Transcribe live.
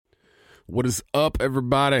What is up,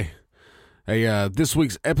 everybody? Hey, this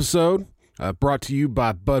week's episode brought to you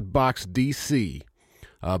by Budbox DC.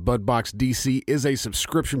 Budbox DC is a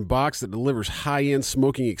subscription box that delivers high-end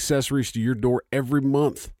smoking accessories to your door every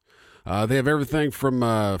month. They have everything from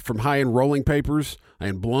high-end rolling papers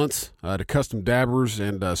and blunts to custom dabbers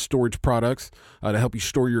and storage products to help you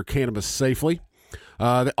store your cannabis safely.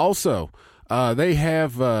 They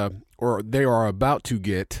have or they are about to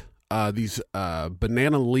get these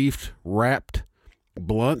banana leaf wrapped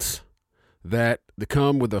blunts that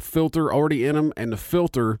come with a filter already in them, and the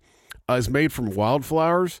filter is made from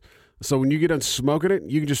wildflowers. So when you get done smoking it,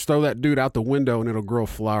 you can just throw that dude out the window and it'll grow a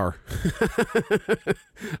flower.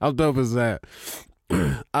 How dope is that?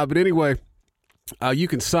 But anyway, you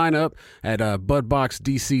can sign up at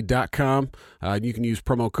budboxdc.com. You can use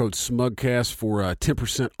promo code SMUGCAST for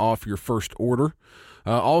 10% off your first order.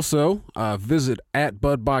 Also, visit at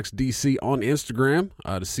BudboxDC on Instagram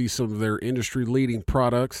to see some of their industry-leading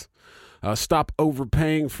products. Stop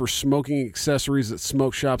overpaying for smoking accessories at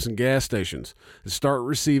smoke shops and gas stations and start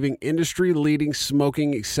receiving industry-leading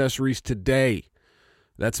smoking accessories today.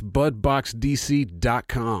 That's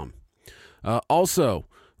BudboxDC.com. Also,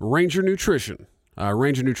 Ranger Nutrition.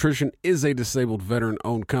 Ranger Nutrition is a disabled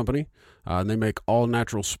veteran-owned company, and they make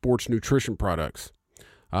all-natural sports nutrition products.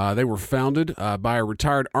 They were founded by a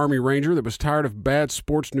retired Army Ranger that was tired of bad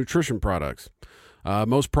sports nutrition products.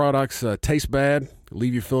 Most products taste bad,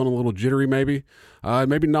 leave you feeling a little jittery maybe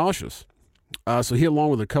nauseous. So he,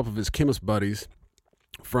 along with a couple of his chemist buddies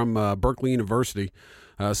from Berkeley University,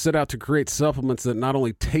 set out to create supplements that not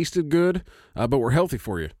only tasted good, but were healthy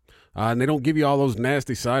for you. And they don't give you all those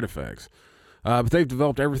nasty side effects. But they've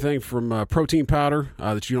developed everything from protein powder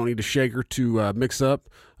that you don't need a shaker to mix up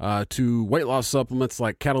to weight loss supplements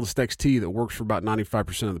like Catalyst XT that works for about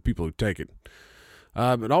 95% of the people who take it.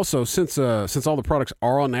 But also, since all the products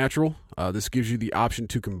are all natural, this gives you the option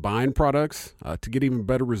to combine products to get even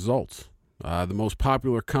better results. The most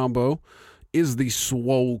popular combo is the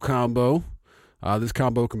Swole Combo. This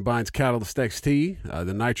combo combines Catalyst XT,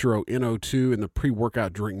 the Nitro NO2, and the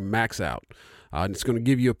pre-workout drink Max Out. And it's going to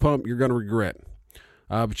give you a pump you're going to regret.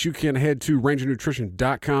 But you can head to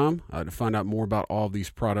rangernutrition.com to find out more about all of these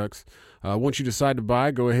products. Once you decide to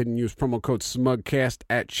buy, go ahead and use promo code SMUGCAST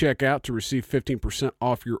at checkout to receive 15%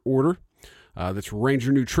 off your order. That's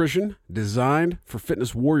Ranger Nutrition, designed for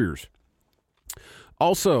fitness warriors.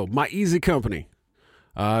 Also, My Easy Company.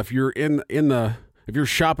 If you're if you're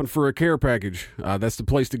shopping for a care package, that's the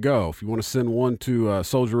place to go. If you want to send one to a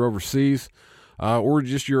soldier overseas, or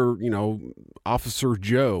just your, Officer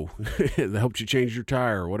Joe that helped you change your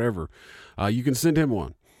tire or whatever, you can send him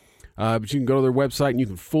one. But you can go to their website and you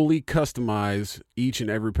can fully customize each and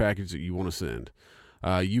every package that you want to send.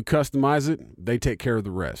 You customize it, they take care of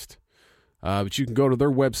the rest. But you can go to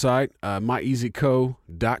their website,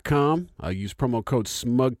 myeasyco.com, use promo code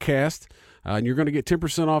SMUGCAST, and you're going to get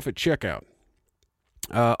 10% off at checkout.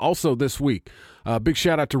 Also this week, big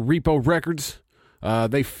shout out to Repo Records.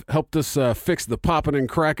 They helped us fix the popping and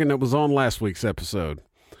cracking that was on last week's episode.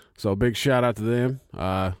 So big shout out to them.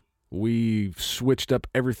 We switched up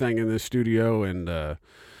everything in this studio, and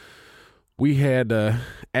we had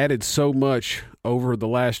added so much over the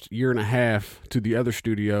last year and a half to the other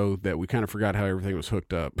studio that we kind of forgot how everything was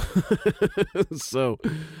hooked up. So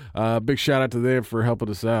big shout out to them for helping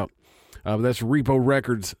us out. That's Repo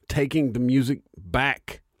Records, taking the music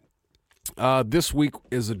back. This week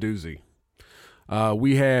is a doozy.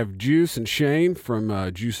 We have Juice and Shane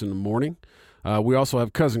from Juice in the Morning. We also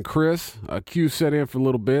have Cousin Chris. Q set in for a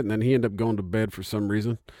little bit, and then he ended up going to bed for some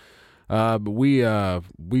reason. But we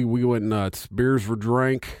went nuts. Beers were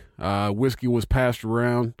drank. Whiskey was passed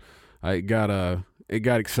around. It got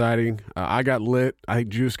exciting. I got lit. I think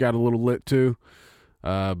Juice got a little lit too.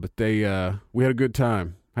 But we had a good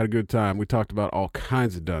time. We talked about all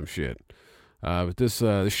kinds of dumb shit. But this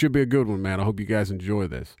should be a good one, man. I hope you guys enjoy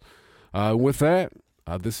this. With that,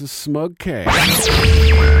 this is SmugCast.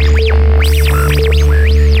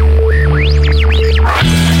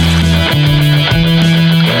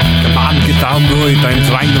 Come on, get down, boy. I'm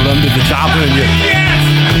trying to run to the job in you.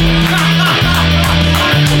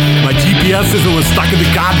 My GPS is always stuck in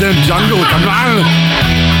the goddamn jungle. Come on.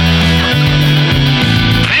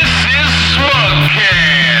 This is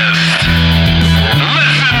SmugCast.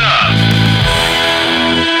 Listen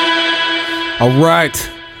up. All right.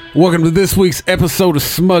 Welcome to this week's episode of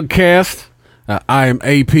SmugCast. I am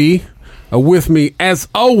AP. With me, as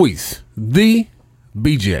always, the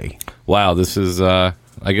BJ. Wow, this is, I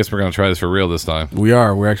guess we're going to try this for real this time. We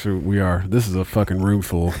are. This is a fucking room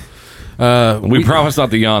full. We promised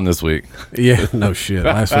not to yawn this week. Yeah, no shit.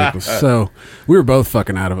 Last week was so... We were both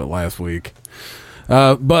fucking out of it last week.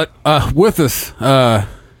 But with us,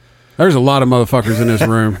 there's a lot of motherfuckers in this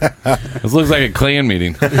room. This looks like a clan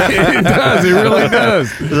meeting. It does. It really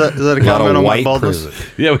does. Is that a comment on my baldness?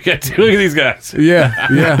 Yeah, we got to look at these guys. Yeah.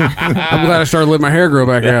 I'm glad I started letting my hair grow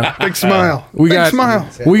back out. Big smile. We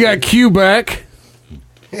got Q back.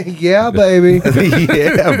 Yeah, baby.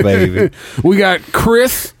 Yeah, baby. We got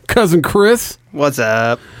Chris, cousin Chris, What's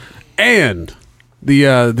up? and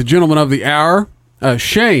the gentleman of the hour,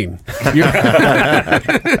 Shane.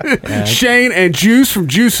 Shane and Juice from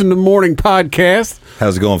Juice in the Morning podcast.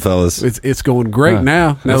 How's it going, fellas? It's going great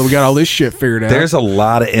now that we got all this shit figured out. There's a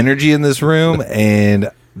lot of energy in this room, and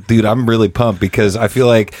dude, I'm really pumped because I feel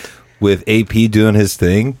like with AP doing his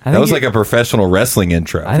thing, that was like a professional wrestling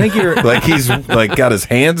intro. I think you're like he's like got his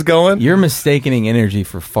hands going. You're mistaking energy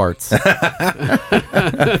for farts.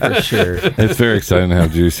 For sure. It's very exciting to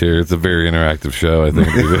have Juice here. It's a very interactive show, I think.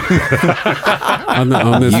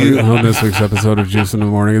 on this week's episode of Juice in the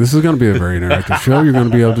Morning, this is going to be a very interactive show. You're going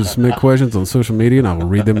to be able to submit questions on social media, and I will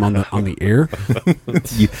read them on the air.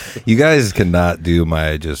 You guys cannot do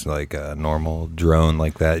my just like normal drone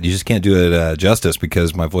like that. You just can't do it justice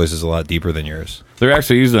because my voice is a lot deeper than yours. They're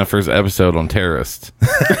actually using that first episode on terrorists.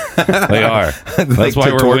 They are. That's Like why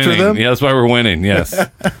to we're torture winning. them? Yeah, that's why we're winning. Yes.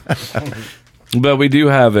 But we do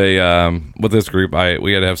have a with this group.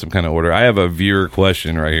 We got to have some kind of order. I have a viewer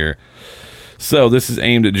question right here. So this is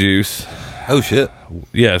aimed at Juice. Oh shit!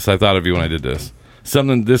 Yes, I thought of you when I did this.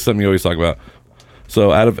 Something you always talk about.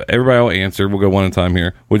 So out of everybody, will answer. We'll go one at a time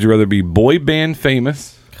here. Would you rather be boy band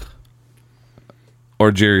famous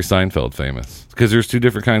or Jerry Seinfeld famous? Because there's two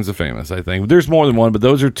different kinds of famous, I think. There's more than one, but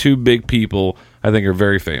those are two big people I think are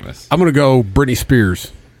very famous. I'm going to go Britney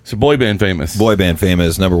Spears. So boy band famous. Boy band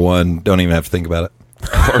famous number one. Don't even have to think about it.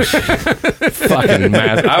 Fucking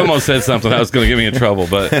mad. I almost said something that was going to get me in trouble,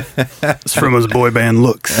 but It's from his boy band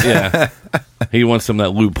looks. yeah. He wants some of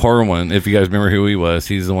that Lou Parwin. If you guys remember who he was,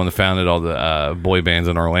 he's the one that founded all the boy bands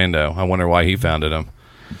in Orlando. I wonder why he founded them.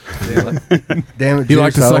 Damn it, He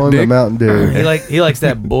likes to Juice, I suck want the dick? Mountain Dew. He likes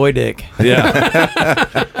that boy dick.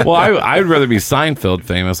 Yeah. Well, I would rather be Seinfeld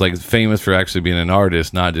famous, like famous for actually being an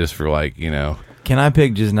artist, not just for like, you know. Can I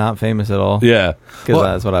pick just not famous at all? Yeah. Because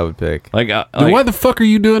that's what I would pick. Like, Then why the fuck are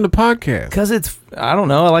you doing the podcast? Because it's, I don't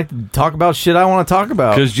know, I like to talk about shit I want to talk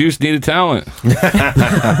about. because Juice needed talent.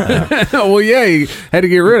 Well, yeah, he had to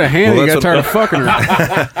get rid of Hannah. Well, He got that's tired of fucking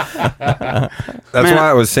her. That's why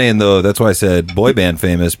I was saying though. That's why I said boy band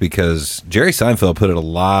famous because Jerry Seinfeld put a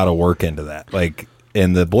lot of work into that. Like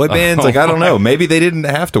in the boy bands, like I don't know, maybe they didn't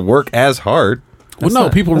have to work as hard. Well, no,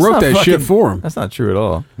 people That's wrote not that shit fucking- for him. That's not true at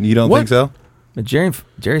all. You don't What? think so? But Jerry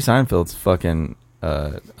Seinfeld's fucking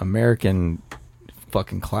American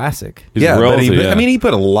fucking classic. He's Yeah, but royalty, yeah. I mean, he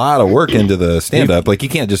put a lot of work into the stand-up. Like you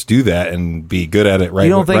can't just do that and be good at it right. You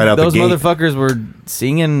don't think right out those the gate. motherfuckers were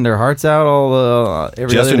singing their hearts out all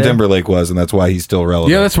every Justin other day? Timberlake was, and that's why he's still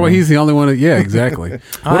relevant. Yeah, that's why he's the only one. Yeah, exactly. What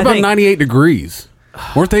I about think- 98 Degrees?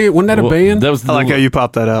 Wasn't that a Well, band? That was I like how you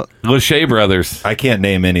popped that out. the Shea Brothers. I can't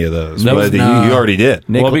name any of those. That was- But you already did.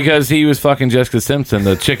 Well, because he was fucking Jessica Simpson,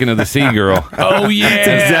 the chicken of the sea girl. Oh yeah, That's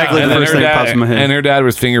exactly the then first her thing that dad, pops in my head. And her dad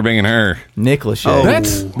was finger banging her. Nick Lachey.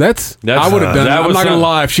 That's That's- I would have done that it. I'm was not gonna some-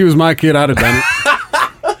 lie. If she was my kid, I'd have done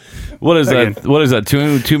it. What is Again. that? What is that?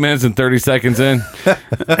 2 minutes and 30 seconds in.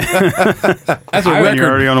 That's a You're record.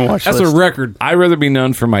 already on a watch That's list. a record. I'd rather be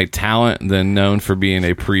known for my talent than known for being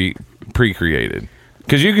a pre-created.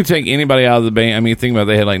 Because you could take anybody out of the band. I mean, think about it.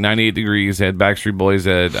 They had like 98 Degrees, they had Backstreet Boys,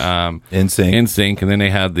 they had NSYNC, and then they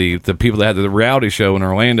had the people that had the reality show in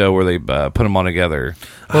Orlando where they put them all together.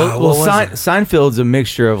 Well, Seinfeld's a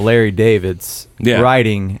mixture of Larry David's Yeah.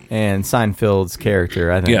 writing and Seinfeld's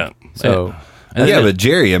character, I think. Yeah. So, And yeah, then- but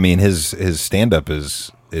Jerry, I mean, his stand-up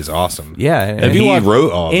is awesome. yeah. If and you He watch-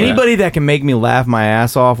 wrote all of that. anybody that can make me laugh my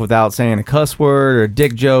ass off without saying a cuss word or a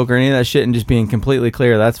dick joke or any of that shit and just being completely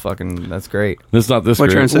clear, that's great. This is not this What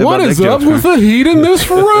great. you're saying What about is dick up jokes, with the heat in this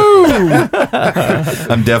room?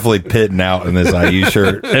 I'm definitely pitting out in this IU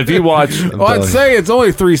shirt. If you watch, Well, I'd say it's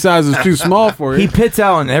only 3 sizes too small for He you. pits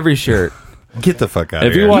out in every shirt. Get the fuck out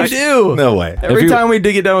If of you here. watch- You do. No way. Every you- time we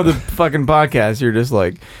do get done with the fucking podcast, you're just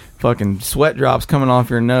like fucking sweat drops coming off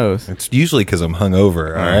your nose. It's usually because I'm hungover,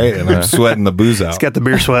 all right? And I'm sweating the booze out. It's got the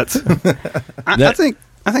beer sweats. I think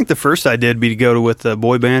I think the first I did be to go with the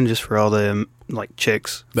boy band just for all the like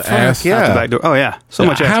chicks. The ass. Out the back door. Oh yeah, so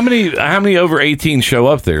much. How ass. many over 18 show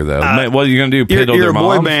up there though? What are you gonna do? Piddle You're their a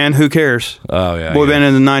boy moms? band. Who cares? Oh yeah, Boy band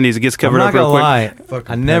in the '90s. It gets I'm covered not up real gonna quick.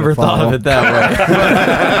 lie. I never thought of it that way.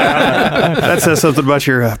 That says something about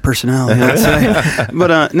your personality. I'd say.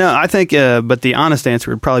 But no, I think. But the honest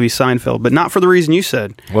answer would probably be Seinfeld, but not for the reason you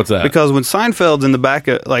said. What's that? Because when Seinfeld's in the back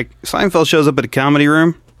of Seinfeld shows up at a comedy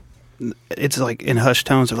room, it's like in hushed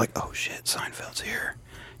tones. They're like, "Oh shit, Seinfeld's here.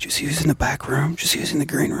 Did you see who's in the back room? Did you see who's in the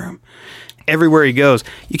green room?" Everywhere he goes,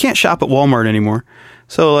 you can't shop at Walmart anymore.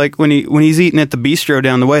 So like when he's eating at the bistro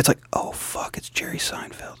down the way, it's like, "Oh fuck, it's Jerry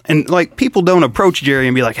Seinfeld." And like people don't approach Jerry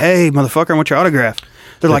and be like, "Hey, motherfucker, I want your autograph."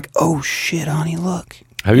 They're like, "Oh shit, honey, look."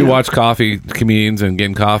 Have you watched Coffee Comedians and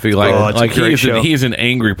Getting Coffee? Like, Oh, it's a great show. he's an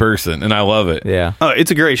angry person, and I love it. Yeah. Oh,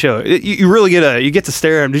 it's a great show. You really get to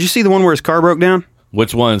stare at him. Did you see the one where his car broke down?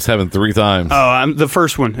 Which one's happened 3 times? Oh, the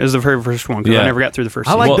first one is the very first one because Yeah. I never got through the first.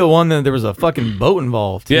 I like season. the one that there was a fucking boat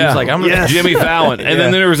involved. He Yeah. was like, I'm gonna, Yes. Jimmy Fallon, and Yeah.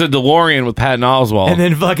 then there was a DeLorean with Patton Oswalt. and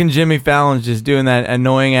then fucking Jimmy Fallon's just doing that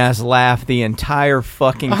annoying ass laugh the entire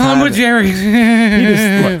fucking time. I'm with Jerry. He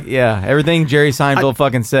just, yeah, everything Jerry Seinfeld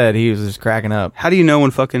fucking said, he was just cracking up. How do you know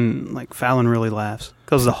when fucking like Fallon really laughs?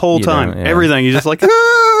 Because the whole You time, don't, yeah. everything, you're just like,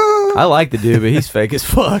 I like the dude, but he's fake as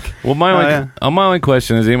fuck. Well, my only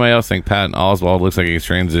question is: anybody else think Patton Oswalt looks like he's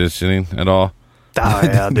transitioning at all? Oh,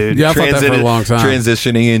 yeah, dude. Yeah, I thought that for a long time.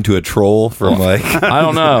 Transitioning into a troll from like I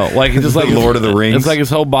don't know. Like he's just like Lord of the Rings. It's like his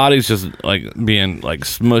whole body's just like being like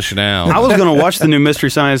smushed down. I was going to watch the new Mystery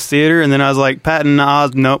Science Theater, and then I was like, Patton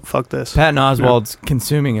nope, fuck this. Patton Oswalt's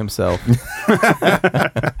consuming himself.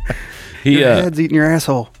 He Your head's eating your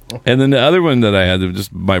asshole. and then the other one that I had that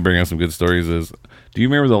just might bring up some good stories is: do you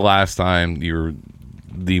remember the last time you were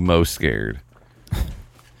the most scared?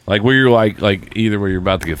 Like where you're like either where you're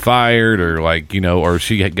about to get fired or like or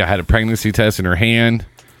she had a pregnancy test in her hand.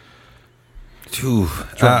 Ooh,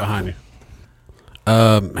 Right behind you.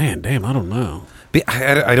 Man, damn, I don't know.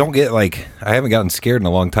 I don't get I haven't gotten scared in a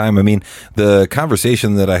long time. I mean, the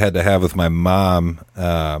conversation that I had to have with my mom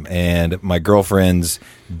and my girlfriend's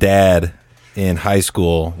dad in high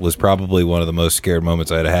school was probably one of the most scared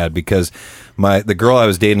moments I'd had because the girl I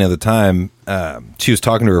was dating at the time, she was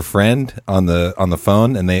talking to her friend on the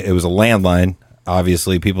phone, and it was a landline.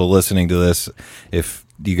 Obviously, people listening to this, if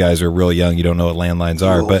you guys are real young, you don't know what landlines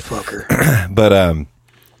are, but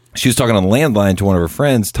she was talking on the landline to one of her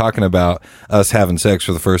friends, talking about us having sex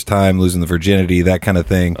for the first time, losing the virginity, that kind kind of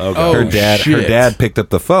thing. Her dad picked up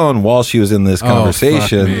the phone while she was in this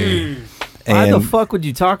conversation. Fuck me. Why the And fuck would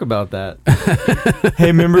you talk about that? Hey,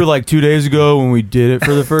 remember like 2 days ago when we did it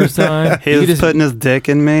for the first time? He was putting his dick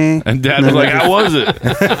in me. And Dad was like, "How was it?"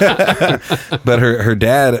 but her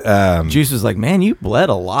dad, Juice was like, man, you bled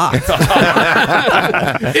a lot.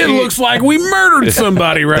 It looks like we murdered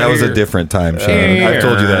somebody right that was here. a different time, Shane. I've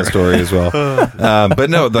told you that story as well. But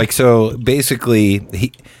no, so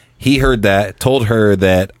basically, he heard that, told her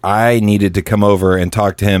that I needed to come over and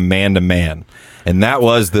talk to him man to man. And that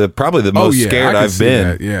was probably the most yeah, scared I can I've see been,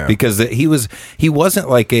 that, yeah. because he wasn't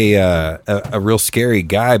like a real scary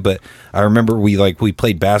guy, but I remember we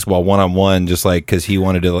played basketball 1-on-1 just like because he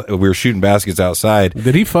wanted to. We were shooting baskets outside.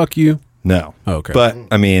 Did he fuck you? No, Okay. but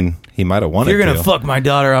I mean, he might have wanted. You're going to to fuck my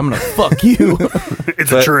daughter, I'm going to fuck you.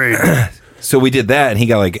 It's a trade. So we did that, and he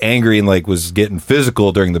got angry and was getting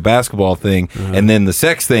physical during the basketball thing, and then the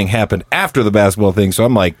sex thing happened after the basketball thing. So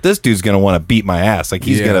I'm like, this dude's gonna want to beat my ass.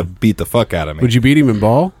 He's Yeah. gonna beat the fuck out of me. Would you beat him in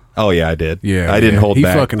ball? Oh yeah, I did. Yeah. I didn't hold he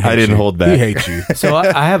back. Fucking hates I didn't you. hold back. He hates you. So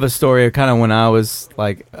I have a story of kind of when I was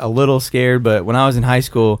like a little scared, but when I was in high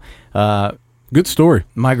school, Good story.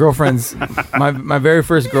 my girlfriend's, my very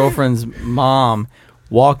first girlfriend's mom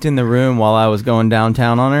walked in the room while I was going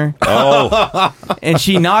downtown on her. Oh, And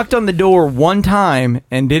she knocked on the door one time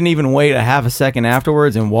and didn't even wait a half a second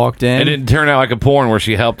afterwards and walked in. It didn't turn out like a porn where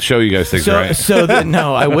she helped show you guys things, right?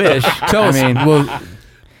 No, I wish. Tell us. well,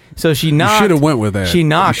 so she knocked. shoulda went with that. She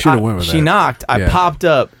knocked. You shoulda went with she that. knocked. I Yeah. popped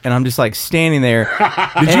up and I'm just standing there.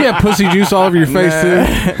 Did you have pussy juice all over your face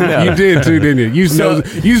too? No. You did too, didn't you?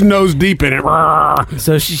 You nose deep in it.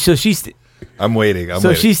 So she's I'm waiting.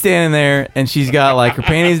 she's standing there and she's got her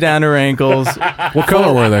panties down to her ankles. What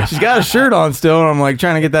color were they? She's got a shirt on still, and I'm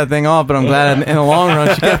trying to get that thing off, but I'm glad in the long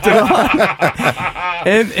run she kept it on.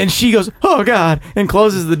 And she goes, "Oh God," and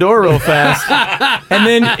closes the door real fast.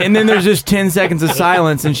 And then there's just 10 seconds of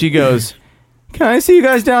silence, and she goes, "Can I see you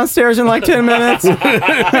guys downstairs in 10 minutes?"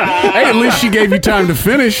 Hey, at least she gave you time to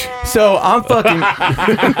finish. So I'm fucking,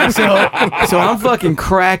 so I'm fucking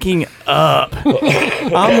cracking up.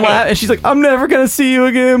 I'm laughing, and she's like, "I'm never gonna see you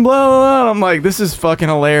again." Blah blah blah. And I'm like, "This is fucking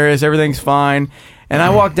hilarious. Everything's fine." And I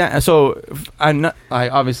walked down. So I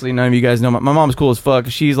obviously none of you guys know my mom's cool as fuck.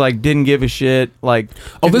 She's like didn't give a shit. Like,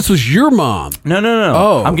 Oh, this was your mom. no.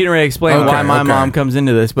 Oh. I'm getting ready to explain why my mom comes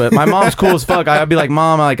into this. But my mom's cool as fuck. I'd be like,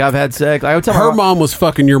 Mom, like I've had sex. I would tell Her mom was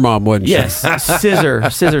fucking your mom, wasn't she? Yes,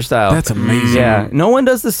 scissor style. That's amazing. Yeah, no one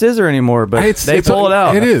does the scissor anymore, but they pull it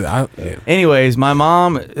out. It is. Anyways, my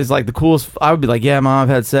mom is like the coolest. I would be like, yeah, Mom, I've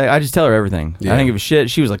had sex. I just tell her everything. Yeah. I didn't give a shit.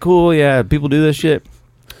 She was like, cool, yeah, people do this shit.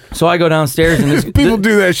 So I go downstairs and this People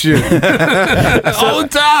do that shit all the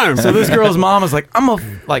time. So this girl's mom was like,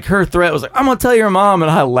 her threat was like, I'm gonna tell your mom,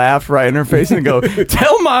 and I laughed right in her face and go,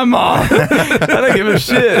 tell my mom. I didn't give a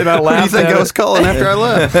shit, and I laughed. What do you think I was calling after I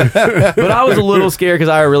left? But I was a little scared because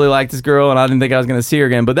I really liked this girl and I didn't think I was gonna see her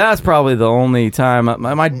again. But that's probably the only time.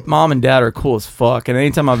 My mom and dad are cool as fuck, and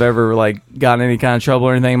anytime I've ever like gotten any kind of trouble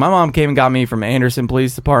or anything, my mom came and got me from Anderson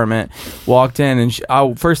Police Department. Walked in,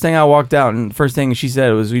 and first thing I walked out, and first thing she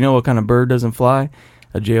said was, you know what kind of bird doesn't fly?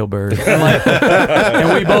 A jailbird.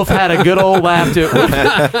 And we both had a good old laugh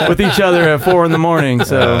with each other at 4 a.m.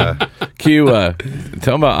 So Q, tell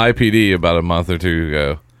them about IPD about a month or two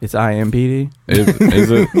ago. it's IMPD. Is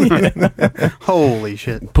it? Holy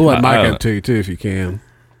shit. Pull that mic up to you, too, if you can.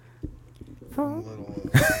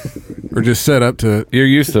 Or just set up to it. You're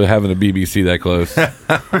used to having a BBC that close.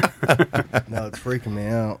 No, it's freaking me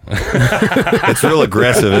out. It's real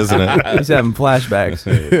aggressive, isn't it? He's having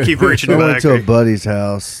flashbacks. Keep reaching I went back. to a buddy's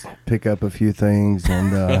house, pick up a few things,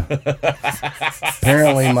 and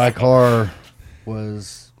apparently my car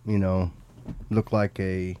was, looked like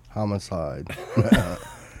a homicide.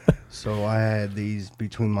 So I had these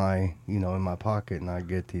between my, in my pocket, and I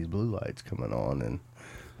get these blue lights coming on, and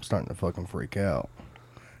I'm starting to fucking freak out.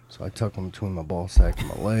 So I tuck them between my ball sack and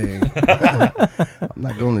my leg. I'm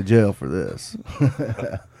not going to jail for this.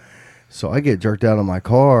 So I get jerked out of my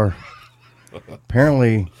car.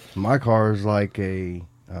 Apparently, my car is like a,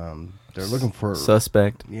 they're looking for...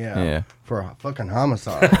 Suspect. Yeah. For a fucking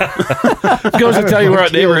homicide. Goes to tell you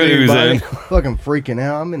what neighborhood he was in. Fucking freaking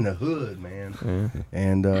out. I'm in the hood, man.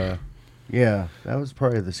 And, yeah, that was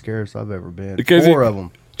probably the scariest I've ever been. Because 4 of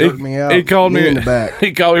them. Jerked me out. He called me in the back.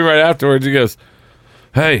 He called me right afterwards. He goes,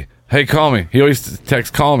 hey, call me. He always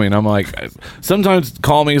texts call me, and I'm like, sometimes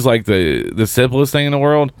call me is like the simplest thing in the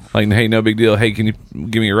world. Like, hey, no big deal. Hey, can you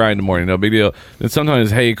give me a ride in the morning? No big deal. And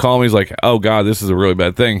sometimes, hey, call me is like, oh God, this is a really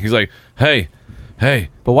bad thing. He's like, hey.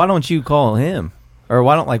 But why don't you call him? Or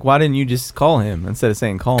why didn't you just call him instead of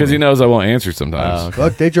saying call me? Because he knows I won't answer sometimes. Oh, okay.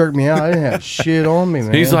 Fuck, they jerked me out. I didn't have shit on me,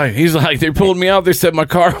 man. He's like, they pulled me out. They said my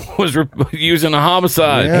car was using a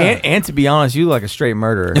homicide. Yeah. And to be honest, you look like a straight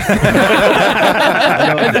murderer. And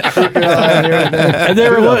they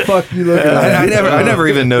were what the fuck you looking at? I never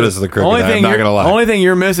even noticed the crooked eye. I'm not gonna lie. Only thing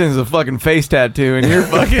you're missing is a fucking face tattoo, and you're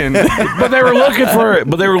fucking. But they were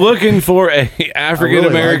looking for a African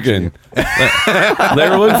American. They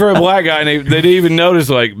were looking for a black guy, and they didn't even notice.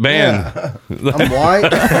 Like, man, I'm white.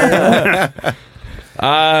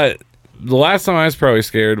 the last time I was probably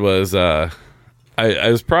scared was I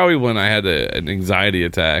was probably when I had an anxiety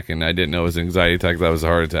attack, and I didn't know it was an anxiety attack. That was a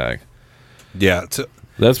heart attack. Yeah.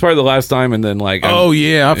 That's probably the last time, and then like,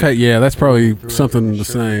 that's probably something the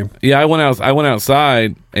same. yeah, I went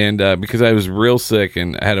outside, and because I was real sick,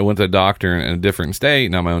 and I went to a doctor in a different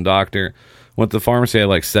state, not my own doctor. Went to the pharmacy, I had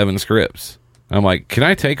like 7 scripts. I'm like, can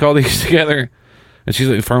I take all these together? And she's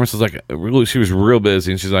like, the pharmacist was like, she was real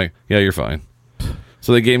busy, and she's like, yeah, you're fine.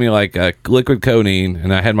 So they gave me like liquid codeine,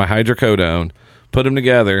 and I had my hydrocodone, put them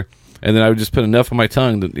together, and then I would just put enough on my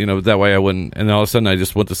tongue that, that way I wouldn't. And then all of a sudden I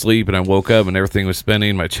just went to sleep, and I woke up, and everything was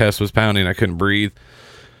spinning, my chest was pounding, I couldn't breathe.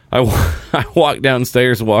 I walked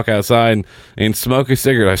downstairs and walk outside and smoke a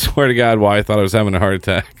cigarette. I swear to God, why I thought I was having a heart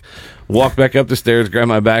attack. Walked back up the stairs, grabbed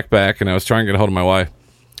my backpack, and I was trying to get a hold of my wife.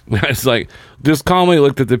 I was like, just calmly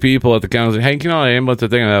looked at the people at the counter and said, hey, can you know, I am about to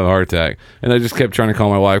think I have a heart attack. And I just kept trying to call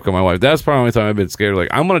my wife. That's probably the only time I've been scared. Like,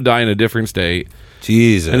 I'm going to die in a different state.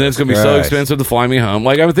 Jesus. And then it's going to be so expensive to fly me home.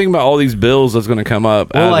 Like, I'm thinking about all these bills that's going to come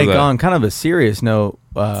up. Well, like on kind of a serious note,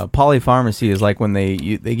 polypharmacy is like when they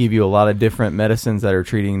give you a lot of different medicines that are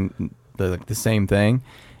treating the same thing.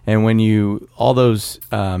 And when all those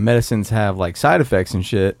medicines have like side effects and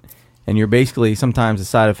shit, and you're basically sometimes the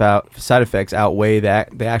side effects outweigh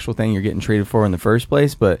the actual thing you're getting treated for in the first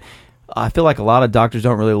place. But I feel like a lot of doctors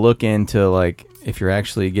don't really look into like if you're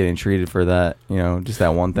actually getting treated for that, just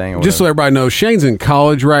that one thing. Or just so everybody knows, Shane's in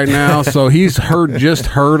college right now, so he's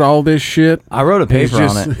heard all this shit. I wrote a paper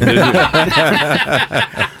on it.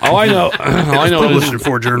 All I know Published in is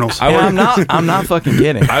 4 journals. I'm not fucking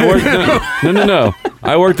kidding. I worked. No.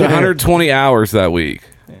 I worked 120 hours that week.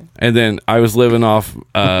 And then I was living off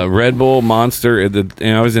Red Bull, Monster, and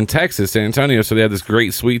I was in Texas, San Antonio, so they had this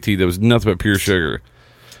great sweet tea that was nothing but pure sugar.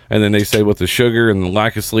 And then they say with the sugar and the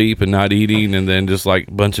lack of sleep and not eating and then just like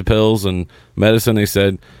a bunch of pills and medicine, they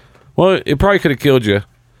said, well, it probably could have killed you.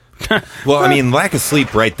 Well, I mean, lack of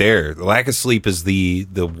sleep right there. Lack of sleep is the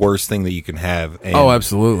worst thing that you can have. And,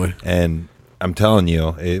 absolutely. And I'm telling you,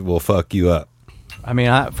 it will fuck you up. I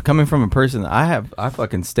mean, coming from a person, I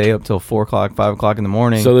fucking stay up till 4 o'clock, 5 o'clock in the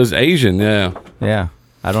morning. So there's Asian, yeah. Yeah.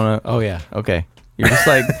 I don't know. Oh, yeah. Okay. You're just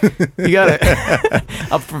like, you got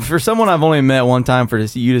to, for someone I've only met one time, for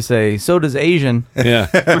you to say, so does Asian. Yeah.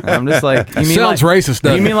 I'm just like, you mean Sounds racist,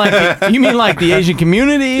 doesn't you mean like the Asian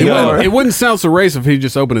community? it wouldn't sound so racist if he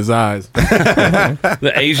just opened his eyes.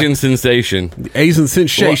 The Asian sensation. The Asian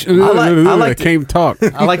sensation. Well, I like I can't talk.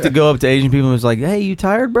 I like to go up to Asian people and was like, hey, you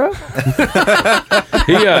tired, bro?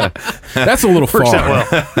 Yeah. That's a little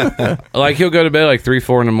far. Like he'll go to bed like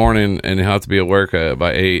 3-4 in the morning and he'll have to be at work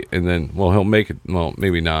by 8 and then he'll make it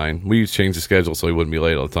maybe 9. We used to change the schedule so he wouldn't be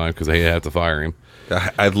late all the time because they have to fire him.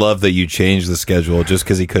 I love that you changed the schedule just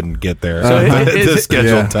because he couldn't get there. So the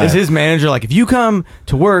scheduled time. Is his manager like, if you come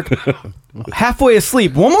to work halfway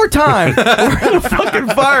asleep one more time, we're gonna fucking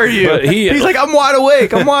fire you? But he's like, I'm wide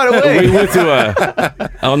awake. We went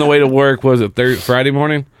to on the way to work, was it Friday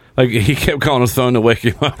morning? Like he kept calling his phone to wake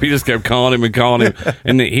him up. He just kept calling him,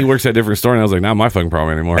 and he works at a different store. And I was like, "Not my fucking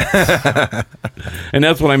problem anymore." And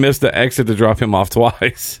that's when I missed the exit to drop him off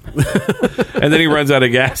twice. And then he runs out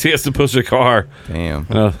of gas. He has to push a car. Damn.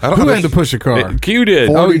 Who had to push a car? Q did.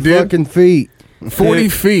 40 he did? fucking feet. 40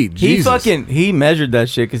 feet. Jesus. He measured that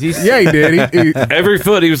shit because he's Yeah, he did. He Every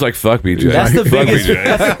foot, he was like, "Fuck me, Jay." That's the Fuck biggest. me,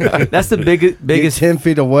 Jay. That's the Biggest biggest. 10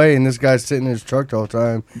 feet away, and this guy's sitting in his truck the whole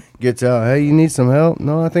time. Gets out. Hey, you need some help?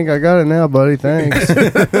 No, I think I got it now, buddy. Thanks.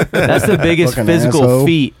 That's the biggest Fucking physical asshole.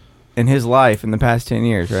 feat in his life in the past 10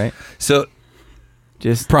 years, right? So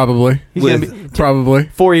Just probably. he's gonna be, Probably.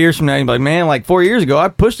 4 years from now, he'd be like, man, like 4 years ago, I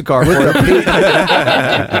pushed the car. with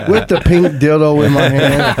the pink dildo in my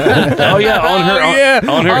hand. Oh yeah, on her.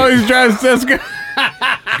 On her. Oh, he's driving Cisco.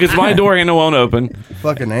 Because my door handle won't open.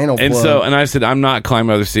 Fucking anal And plug. I said, I'm not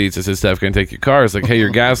climbing other seats. I said, Steph, can I take your car? It's like, hey, your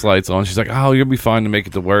gas light's on. She's like, oh, you'll be fine to make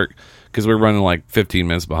it to work. Because we're running like 15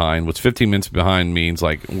 minutes behind, which 15 minutes behind means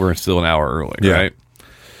like we're still an hour early, right?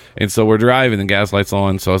 And so we're driving, the gas light's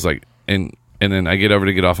on. So I was like, and then I get over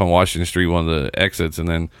to get off on Washington Street, one of the exits, and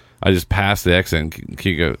then I just passed the exit, and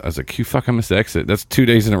Q goes, I was like, Q, fuck, I missed the exit. That's 2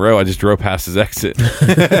 days in a row. I just drove past his exit.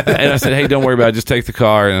 And I said, hey, don't worry about it. Just take the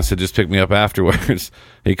car. And I said, just pick me up afterwards.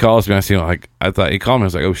 He calls me. I see him, like, I thought he called me. I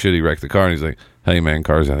was like, oh, shit, he wrecked the car. And he's like, hey, man,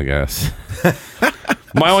 car's out of gas.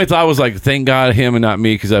 My only thought was like, thank God him and not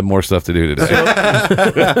me because I have more stuff to do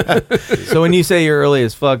today. So when you say you're early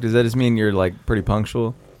as fuck, does that just mean you're like pretty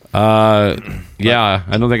punctual? Yeah,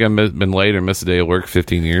 I don't think I've been late or missed a day of work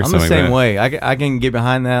 15 years. I'm the something same like that. way. I can get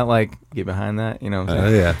behind that, you know what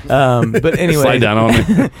I'm saying? yeah. But anyway, Slide down on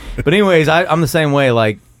me. But anyways, I'm the same way.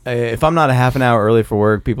 Like, if I'm not a half an hour early for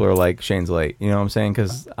work, people are like, Shane's late. You know what I'm saying?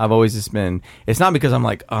 Because I've always just been. It's not because I'm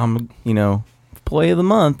like, employee of the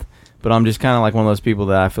month, but I'm just kind of like one of those people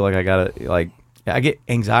that I feel like I gotta I get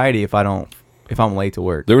anxiety if I'm late to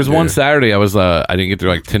work. There was one Saturday I didn't get there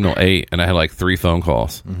like 10 till 8, and I had like 3 phone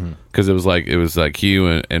calls because it was like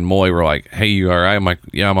Hugh and Moy were like, hey, you all right? I'm like,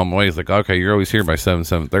 yeah, I'm on my way. It's like, okay, you're always here by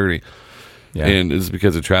 7:30. Yeah. And it's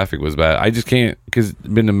because the traffic was bad. I just can't, because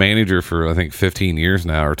I've been a manager for I think 15 years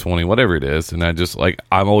now or 20, whatever it is, and I just like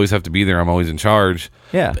I always have to be there. I'm always in charge.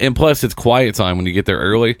 Yeah. And plus, it's quiet time when you get there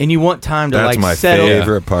early. And you want time to That's like my settle.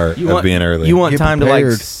 favorite part of being early. You want Get time to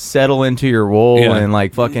prepared. like settle into your role Yeah. and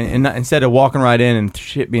like fucking and not, instead of walking right in and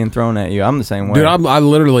shit being thrown at you. I'm the same way. Dude, I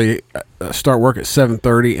literally start work at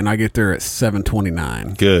 7:30 and I get there at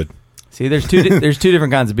 7:29. Good. See, there's two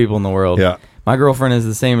different kinds of people in the world. Yeah. My girlfriend is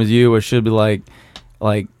the same as you, where she'll be like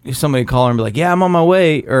if somebody call her and be like, yeah, I'm on my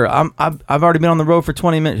way, or I've already been on the road for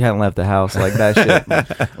 20 minutes, you haven't left the house, like that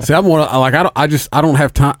shit. See, I'm one of, like I don't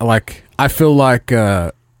have time. Like I feel like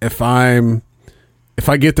if I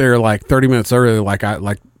get there like 30 minutes early,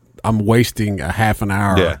 I'm wasting a half an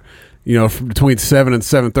hour. Yeah. You know, between 7 and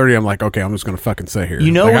 7:30, I'm like, okay, I'm just gonna fucking sit here.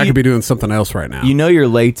 You know like, when I you- could be doing something else right now. You know you're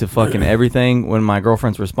late to fucking everything when my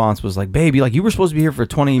girlfriend's response was like, baby, like you were supposed to be here for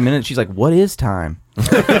 20 minutes. She's like, what is time?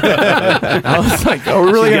 I was like, oh,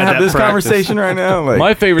 we're really She gonna got have that this practice. conversation right now? Like,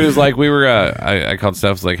 My favorite is like we were. I called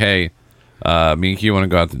Steph. Was like, hey, me and Q want to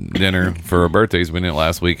go out to dinner for our birthdays. We did it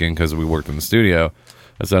last weekend because we worked in the studio.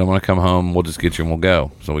 I said, I want to come home. We'll just get you and we'll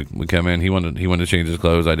go. So we come in. He wanted to change his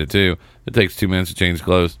clothes. I did too. It takes 2 minutes to change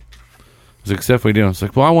clothes. I was like, Steph, what are you doing? I was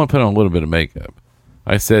like, well, I want to put on a little bit of makeup.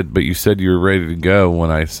 I said, but you said you were ready to go when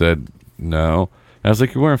I said no. I was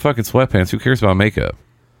like, you're wearing fucking sweatpants. Who cares about makeup?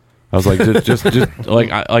 I was like, just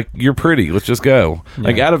like you're pretty. Let's just go.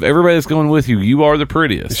 Like out of everybody that's going with you, you are the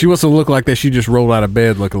prettiest. She wants to look like that. She just rolled out of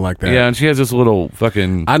bed looking like that. Yeah, and she has this little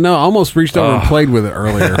fucking. I know. I almost reached over and played with it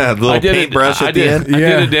earlier. A little paintbrush at the end. I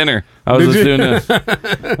Yeah. did a dinner. I was just doing this.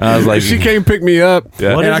 I was like, She came pick me up,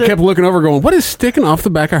 Yeah. and I kept looking over, going, "What is sticking off the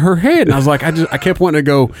back of her head?" And I was like, I kept wanting to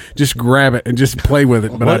go, just grab it and just play with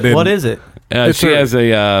it, but I didn't. What is it? It's she her- has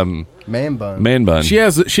a Man bun. man bun. She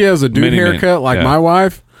has a dude Mini man. haircut like Yeah. my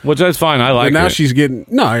wife. which that's fine. I like But now it. she's getting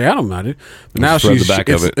I don't mind it. But now Spread the she's back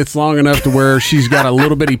of it. it's long enough to where she's got a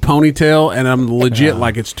little bitty ponytail, and I'm legit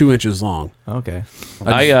like it's 2 inches long. Okay.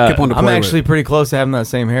 I just kept wanting to I'm play with actually it. pretty close to having that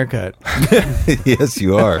same haircut. Yes,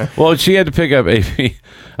 you are. Well, she had to pick up AP.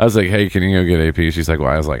 I was like, "Hey, can you go get AP?" She's like,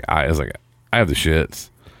 "Why?" I was like, "I have the shits."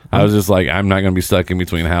 I was just like, "I'm not going to be stuck in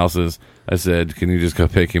between houses." I said, "Can you just go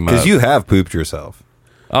pick him up?" Because you have pooped yourself.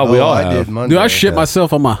 oh, we all I have. did Monday. Dude, I shit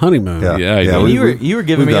myself on my honeymoon. Yeah, we- you were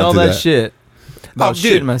giving we've me gone all through that shit about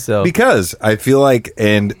dude, shitting myself. because I feel like,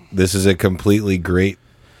 and this is a completely great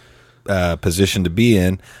position to be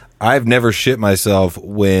in. I've never shit myself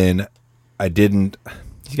when I didn't,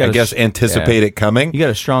 You got I a guess, sh- anticipate it coming. You got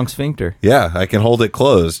a strong sphincter. Yeah, I can hold it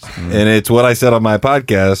closed. And it's what I said on my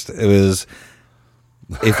podcast. It was,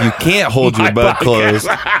 if you can't hold your butt closed.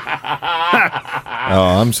 Oh,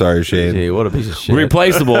 I'm sorry, Shane. Gee, what a piece of shit.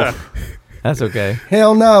 Replaceable. That's okay.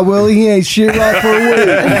 Hell no, Willie. He ain't shit right for a week.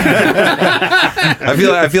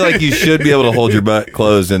 I feel like you should be able to hold your butt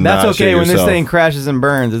closed and That's not okay. shit When this yourself. thing crashes and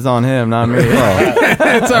burns, it's on him, not me.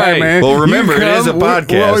 It's all right, man. Well, remember, You it is a come, we're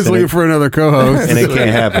podcast, always and looking it- for another co-host. and it can't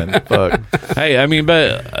happen. Fuck. Hey, I mean,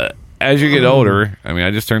 but as you get older, I mean, I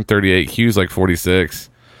just turned 38. Hugh's like 46.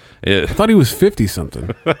 I thought he was 50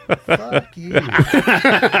 something. Fuck you. We're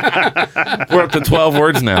up to 12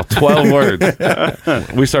 words now. 12 words.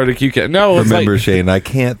 We started QCat. No, it's Remember, like, Shane, I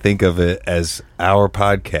can't think of it as our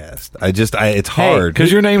podcast. it's hard.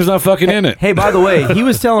 because your name's not fucking in it. Hey, by the way, he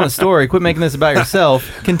was telling a story. Quit making this about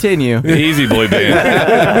yourself. Continue. The Easy Boy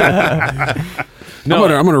Band. No,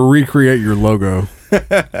 I'm gonna recreate your logo.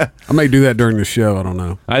 I may do that during the show. I don't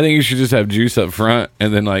know. I think you should just have Juice up front,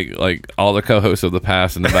 and then like all the co-hosts of the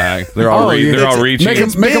past in the back. They're all they're all reaching. Make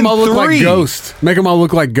them been all look like 3. ghosts. Make them all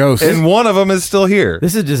look like ghosts. And one of them is still here.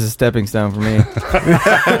 This is just a stepping stone for me.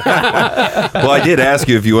 Well, I did ask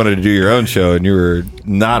you if you wanted to do your own show, and you were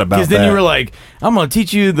not about Because that. then you were like, "I'm gonna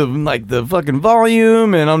teach you the fucking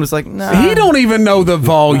volume," and I'm just like, "Nah." he don't even know the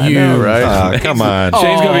volume. I know, right? Come on.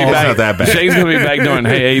 Shane's gonna be It's back. not that bad. Shane's gonna be back doing,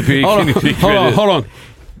 "Hey AP, Hold can you on, hold on.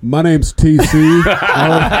 My name's TC.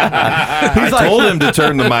 I told him to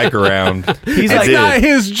turn the mic around. He's I It's did. not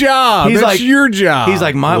his job. He's That's like- your job. He's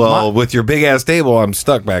like, Well, with your big ass table, I'm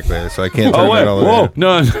stuck back there, so I can't turn Oh wait, it all the way whoa, down.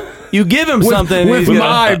 no. you give him with, something. with he's gonna-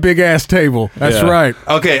 my big ass table. That's Yeah. right.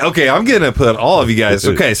 Okay, I'm gonna put all of you guys.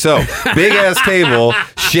 Okay, so big ass table.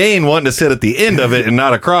 Shane wanted to sit at the end of it and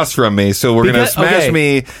not across from me, so we're gonna Because- smash okay.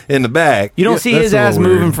 me in the back. You don't see that's his a little ass weird.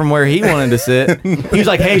 moving from where he wanted to sit. He was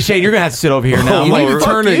like, "Hey Shane, you're gonna have to sit over here now." I'm You like, need to "Fuck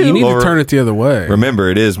turn it. you." You need Well, to turn it the other way. Remember,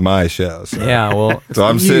 it is my show, so, Yeah, well, so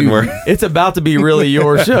I'm sitting You- where it's about to be really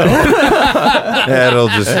your show.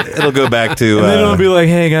 it'll go back to And then it'll be like,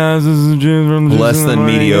 "Hey guys, this is Jim from the less Jason than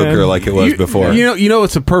Morning mediocre Guy." like it was before. You know,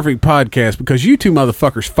 it's a perfect podcast because you two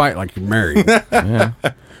motherfuckers fight like you're married.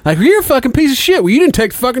 Like, you're a fucking piece of shit. Well, you didn't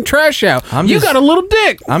take the fucking trash out. You just- got a little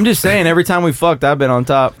dick. I'm just saying, every time we fucked, I've been on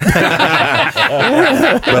top. But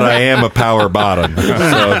I am a power bottom, so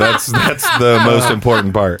that's the most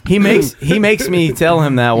important part. He makes me tell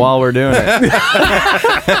him that while we're doing it.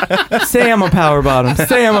 Say I'm a power bottom.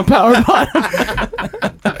 Say I'm a power bottom.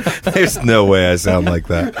 There's no way I sound like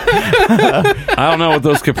that. I don't know what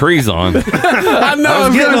those capris on. I know. I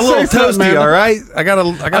was getting a gonna little say something, toasty. man. All right, I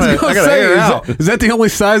gotta air out. Is that the only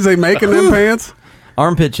size they make in them pants?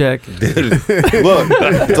 Armpit check. Look,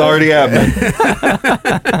 it's already happening.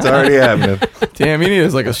 It's already happening. Damn, you need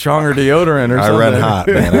like a stronger deodorant or I something. run hot,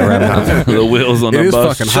 man. I run hot. The wheels on It the is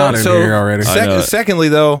bus. fucking hot in here already. I know it. Secondly,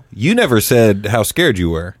 though, you never said how scared you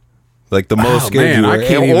were. Like the most Oh, scared man, you I were,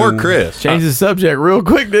 can't or even- Chris. Change the subject real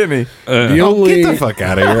quick, didn't he? The Oh, only get the fuck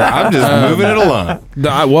out of here! I'm just moving it along.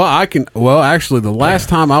 actually, the last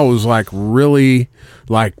time I was like really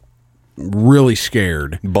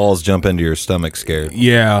scared. Balls jump into your stomach, scared.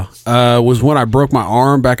 Yeah, was when I broke my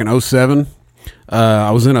arm back in 2007.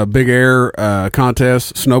 I was in a big air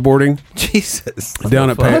contest snowboarding Jesus. down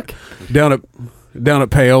at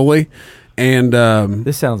Paoli, and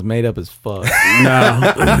This sounds made up as fuck.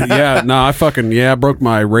 I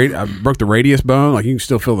broke the radius bone. Like, you can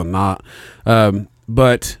still feel the knot,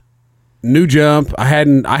 but new jump. I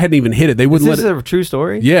hadn't even hit it. They Is wouldn't let this it. a true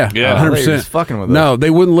story? Yeah, Yeah. I thought you were 100%. just fucking with us. No, they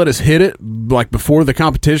wouldn't let us hit it like before the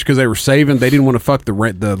competition because they were saving. They didn't want to fuck the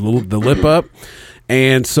lip up,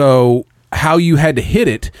 and so how you had to hit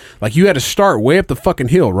it, like you had to start way up the fucking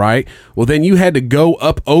hill, right? Well, then you had to go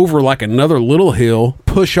up over like another little hill,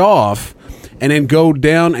 push off, and then go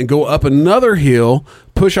down and go up another hill,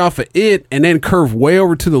 push off of it, and then curve way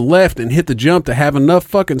over to the left and hit the jump to have enough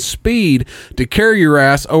fucking speed to carry your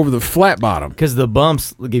ass over the flat bottom. Because the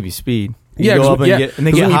bumps will give you speed. You Yeah, go 'cause- up and yeah, get, and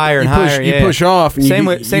they 'cause get when you- higher and you push- higher. you yeah. push off and same you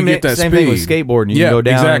with, get- same you get that same thing with speed. skateboarding. You Yeah, can go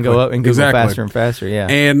down and exactly. go up and go Exactly. faster and faster. Yeah.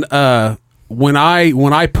 And when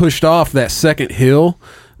I pushed off that second hill,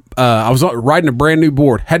 I was riding a brand new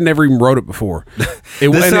board. Hadn't never even rode it before.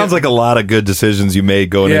 This sounds like a lot of good decisions you made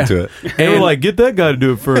going into it. They were like, get that guy to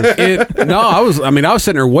do it first. I was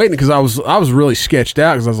sitting there waiting because I was really sketched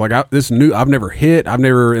out because I was like, this new. I've never hit.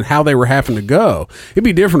 And how they were having to go. It'd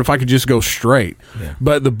be different if I could just go straight. Yeah.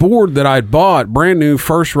 But the board that I'd bought, brand new,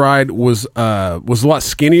 first ride, was a lot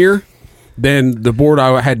skinnier than the board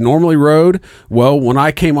I had normally rode. Well, when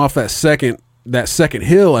I came off that second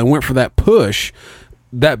hill and went for that push,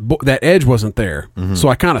 that edge wasn't there. So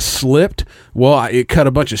I kind of slipped. Well, it cut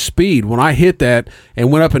a bunch of speed when I hit that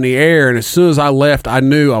and went up in the air, and as soon as I left, I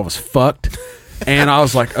knew I was fucked. And I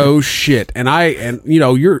was like, oh shit. And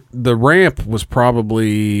the ramp was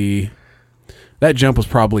probably, that jump was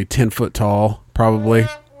probably 10 foot tall, probably.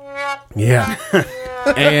 Yeah.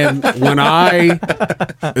 And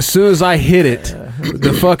as soon as I hit it,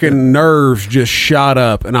 the fucking nerves just shot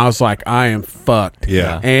up, and I was like, I am fucked.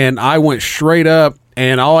 Yeah. And I went straight up,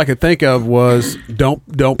 and all I could think of was, don't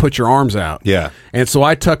put your arms out. Yeah. And so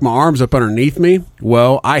I tucked my arms up underneath me.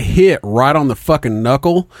 Well, I hit right on the fucking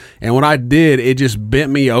knuckle, and when I did, it just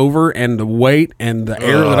bent me over, and the weight and the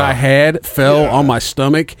air that I had fell on my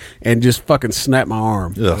stomach and just fucking snapped my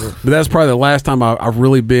arm. Ugh. But that's probably the last time I've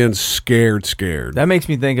really been scared. That makes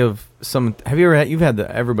me think of some. Have you ever had?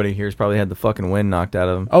 Everybody here's probably had the fucking wind knocked out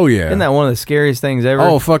of them. Oh yeah. Isn't that one of the scariest things ever?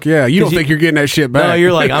 Oh fuck yeah! You don't 'Cause think you're getting that shit back? No,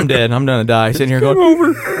 you're like, I'm dead. I'm gonna die. Sitting here going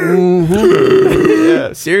over.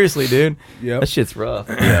 Yeah, seriously, dude. Yep. That shit's rough.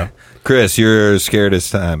 Yeah. Chris, your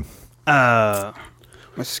scaredest time.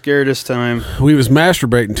 My scaredest time. We was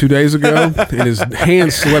masturbating 2 days ago, and his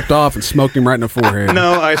hand slipped off and smoked him right in the forehead.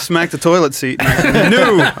 No, I smacked the toilet seat. And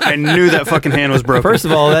I knew that fucking hand was broken. First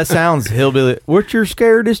of all, that sounds hillbilly. What's your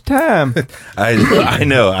scaredest time? I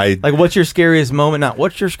know. Like, what's your scariest moment? Not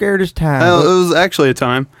what's your scaredest time. It was actually a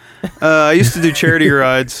time. I used to do charity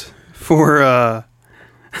rides for.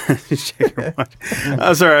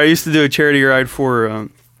 Sorry, I used to do a charity ride for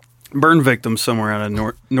burn victims somewhere out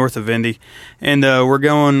of north of Indy, and we're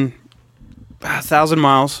going 1,000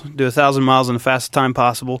 miles. Do 1,000 miles in the fastest time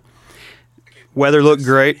possible. Weather looked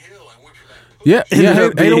great. Yeah. Ended Hey,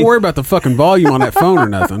 up don't being- worry about the fucking volume on that phone or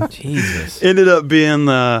nothing. Jesus. Ended up being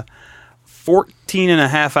 14 and a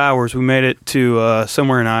half hours. We made it to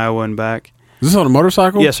somewhere in Iowa and back. Is this on a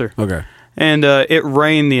motorcycle? Yes, sir. Okay. And it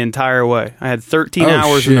rained the entire way. I had 13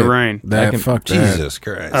 hours in the shit. rain. Fuck that. Jesus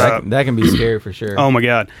Christ. That can be scary for sure. Oh my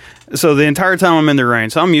God. So the entire time I'm in the rain.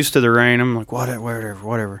 So I'm used to the rain. I'm like,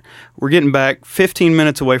 whatever. We're getting back 15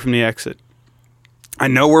 minutes away from the exit. I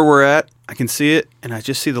know where we're at. I can see it. And I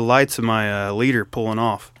just see the lights of my leader pulling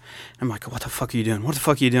off. I'm like, what the fuck are you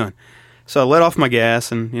doing? So I let off my gas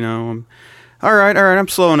and, I'm, all right, I'm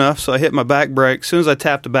slow enough. So I hit my back brake. As soon as I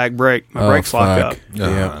tapped the back brake, my brakes lock up.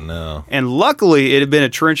 Oh, no. And luckily, it had been a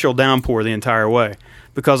torrential downpour the entire way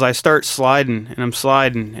because I start sliding, and I'm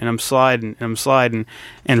sliding, and I'm sliding, and I'm sliding.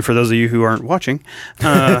 And for those of you who aren't watching,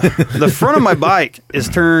 the front of my bike is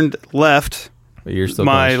turned left. But you're still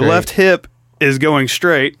My going straight. left hip is going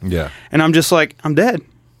straight. Yeah. And I'm just like, I'm dead.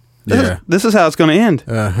 Yeah. This is how it's going to end.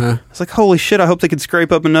 Uh-huh. It's like, holy shit, I hope they can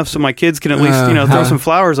scrape up enough so my kids can at least, throw some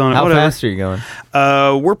flowers on it. How whatever. fast are you going?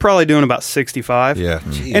 We're probably doing about 65. Yeah.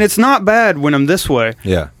 And it's not bad when I'm this way.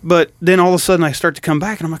 Yeah. But then all of a sudden I start to come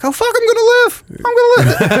back and I'm like, oh, fuck, I'm going to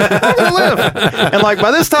live. And like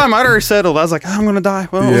by this time I'd already settled. I was like, oh, I'm going to die.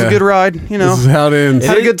 Well, it was a Yeah. good ride. This is how it ends.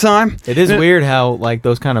 Had a good time. It is weird how like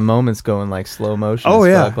those kind of moments go in like slow motion. Oh,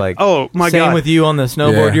 as yeah. fuck. Like Oh, my same God. with you on the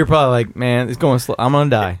snowboard. Yeah. You're probably like, man, it's going slow. I'm gonna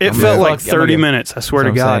die. It I'm felt gonna- like fuck, I'm gonna 30 get- minutes, I swear to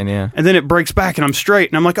That's what God. I'm saying, yeah. And then it breaks back and I'm straight.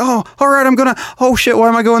 And I'm like, oh, all right, oh shit, why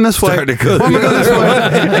am I going this way? Starting to go Why am I going this way?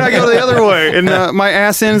 And I go the other way. And my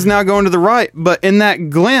ass end's now going to the right. But in that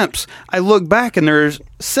glimpse, I look back and there's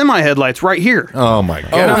semi headlights right here. Oh, my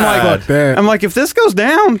God. And I'm like, fuck that. I'm like, if this goes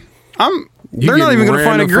down, they're not even going to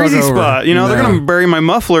find a greasy spot. You know, they're No. going to bury my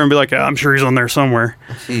muffler and be like, I'm sure he's on there somewhere.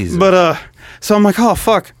 Jesus. But so I'm like, oh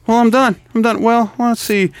fuck. Well, I'm done. Well, let's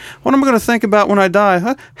see. What am I going to think about when I die?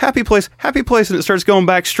 Huh? Happy place, and it starts going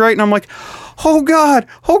back straight, and I'm like, oh god,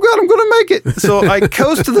 I'm going to make it. So I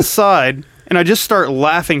coast to the side, and I just start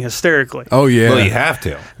laughing hysterically Oh yeah. well, you have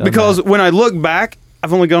to. because when I look back,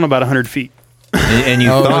 I've only gone about 100 feet. And you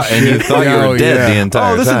Oh, thought shit. you Oh, were dead yeah. the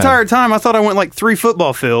entire This time. entire time, I thought I went like 3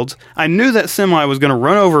 football fields. I knew that semi was going to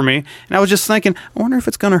run over me, and I was just thinking, I wonder if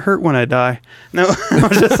it's going to hurt when I die. No, I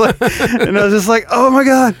was just like, oh my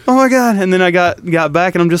god, and then I got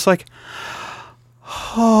back, and I'm just like,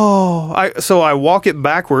 oh. So I walk it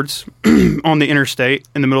backwards on the interstate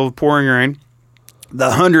in the middle of pouring rain. The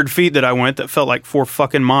 100 feet that I went, that felt like 4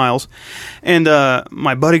 fucking miles, and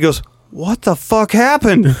my buddy goes, what the fuck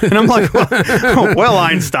happened? And I'm like, well,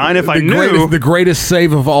 Einstein, if I knew. The greatest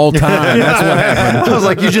save of all time. That's what happened. I was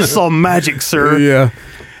like, you just saw magic, sir. Yeah.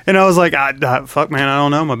 And I was like, fuck, man, I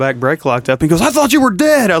don't know. My back brake locked up. He goes, I thought you were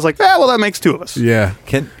dead. I was like, well, that makes 2 of us. Yeah.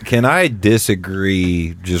 Can I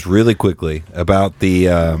disagree just really quickly about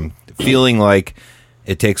the feeling like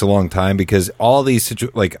it takes a long time? Because all these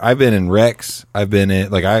like I've been in wrecks. I've been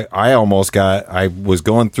in like I was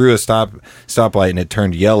going through a stoplight and it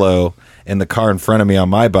turned yellow and the car in front of me on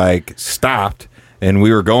my bike stopped and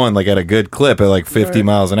we were going like at a good clip at like 50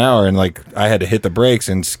 miles an hour and like I had to hit the brakes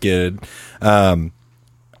and skidded.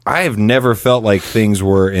 I have never felt like things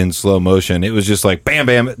were in slow motion. It was just like bam,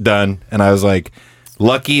 bam, done. And I was like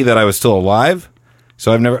lucky that I was still alive.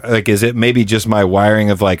 So I've never like, is it maybe just my wiring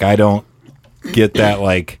of like, I don't get that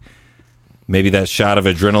like maybe that shot of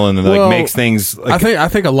adrenaline that like makes things like, I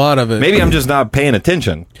think a lot of it. maybe I'm just not paying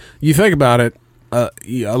attention. You think about it, a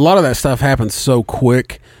lot of that stuff happens so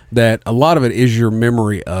quick that a lot of it is your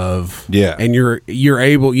memory of. Yeah. And you're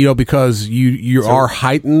able, because you are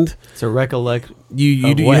heightened. It's a recollect.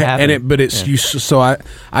 You of do, what and happened. but it's you. So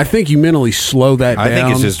I think you mentally slow that down. I think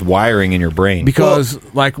it's just wiring in your brain. Because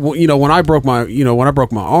when I broke my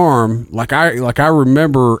arm, like I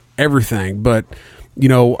remember everything, but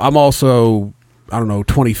I'm also, I don't know,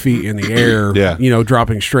 20 feet in the air, Yeah.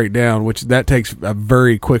 Dropping straight down, which that takes a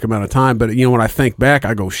very quick amount of time. But when I think back,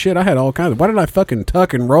 I go, shit, I had all kinds of, why did I fucking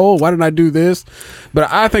tuck and roll? Why didn't I do this?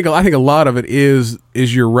 But I think a lot of it is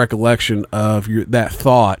your recollection of that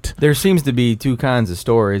thought. There seems to be 2 kinds of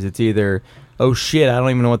stories. It's either, oh shit, I don't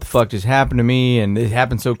even know what the fuck just happened to me, and it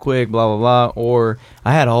happened so quick, blah blah blah, or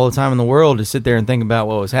I had all the time in the world to sit there and think about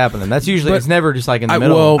what was happening. That's usually, it's never just like in the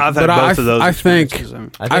middle. I've had both of those experiences.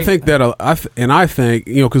 I think that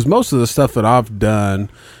because most of the stuff that I've done,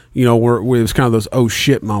 where it was kind of those oh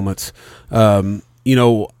shit moments.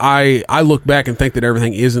 I look back and think that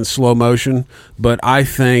everything is in slow motion, but I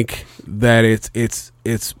think that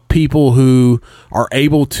it's people who are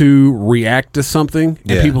able to react to something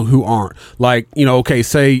and Yeah. people who aren't. Like, okay,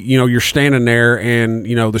 say, you're standing there and,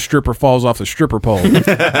 the stripper falls off the stripper pole.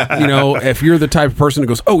 If you're the type of person that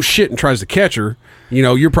goes, oh shit, and tries to catch her,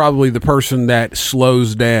 you're probably the person that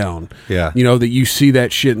slows down. Yeah. That you see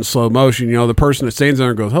that shit in slow motion. The person that stands there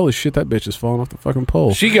and goes, holy shit, that bitch is falling off the fucking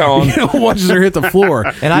pole. She gone. Watches her hit the floor.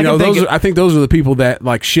 And I can think I think those are the people that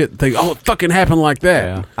like shit think, oh, it fucking happened like that.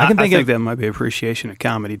 Yeah. I can think think of, that might be appreciation of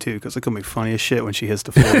comedy too, because it's gonna be funny as shit when she hits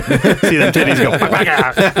the floor. See them titties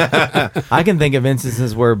go. I can think of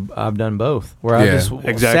instances where I've done both, where I Yeah. just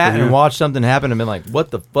Exactly, sat and yeah. watched something happen and been like,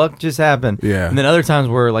 what the fuck just happened? Yeah. And then other times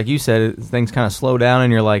where, like you said, things kind of slow down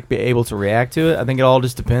and you're like be able to react to it. I think it all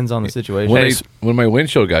just depends on the situation. When my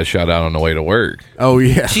windshield got shot out on the way to work. Oh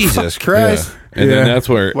yeah. Jesus Christ. And Yeah. then that's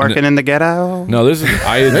where Working in the ghetto. No, this is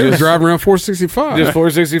I had They were just driving around 465. Just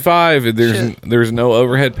 465. There's no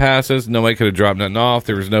overhead passes. Nobody could have dropped nothing off.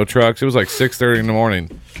 There was no trucks. It was like 6:30 in the morning.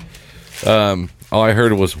 All I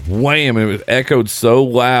heard was wham, and it was echoed so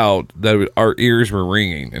loud that our ears were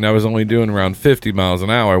ringing. And I was only doing around 50 miles an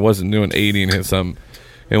hour. I wasn't doing 80 and hit some.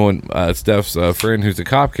 And when Steph's friend, who's a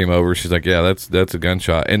cop, came over, she's like, "Yeah, that's a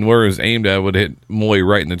gunshot." And where it was aimed at would hit Moy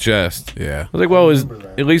right in the chest. Yeah. I was like, "Well,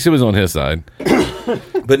 at least it was on his side."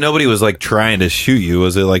 But nobody was like trying to shoot you.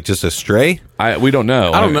 Was it like just a stray? We don't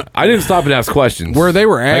know. I don't know. I didn't stop and ask questions. Where they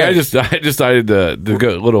were at. I decided to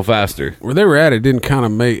go a little faster. Where they were at, it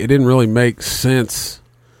didn't really make sense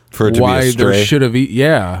For it to why be a there stray? should have.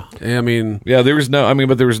 Yeah. I mean, Yeah, there was no. I mean,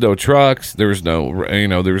 but there was no trucks. There was no.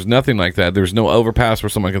 There was nothing like that. There was no overpass where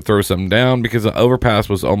someone could throw something down because the overpass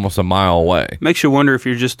was almost a mile away. Makes you wonder if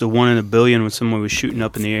you're just a 1 in a billion when someone was shooting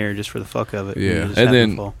up in the air just for the fuck of it. Yeah. You just And happen to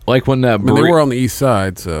then, fall. like when that, I mean, they were on the east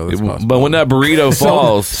side, so that's but possible. when that burrito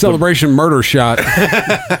falls, Celebration murder shot.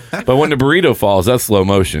 But when the burrito falls, that's slow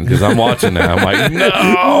motion because I'm watching that. I'm like,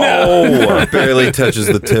 no. Barely touches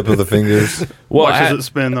the tip of the fingers. Well, Watches it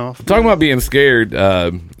spin off. talking about being scared,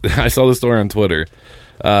 I saw the story on Twitter.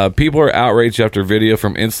 People are outraged after video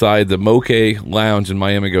from inside the Moke Lounge in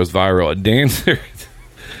Miami goes viral.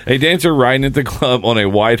 A dancer riding at the club on a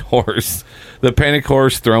white horse. The panic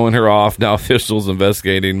horse throwing her off. Now officials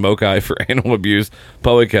investigating Mokai for animal abuse,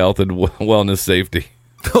 public health, and wellness safety.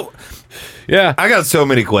 Yeah, I got so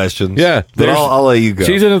many questions. yeah. But I'll let you go.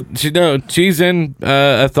 She's in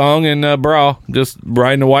a thong and a bra, just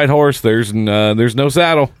riding a white horse. There's no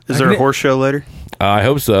saddle. Is there a horse show later? I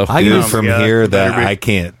hope so. Dude, from God. here that Better be. I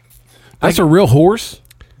can't. That's a real horse?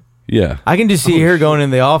 Yeah. I can just see her going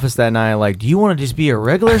in the office that night like, do you want to just be a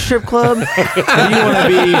regular strip club? Or do you want to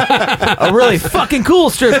be a really fucking cool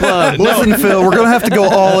strip club? Listen, Phil, we're going to have to go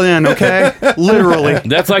all in, okay? Literally.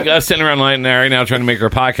 That's like us sitting around right now trying to make our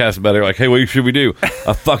podcast better. Like, hey, what should we do?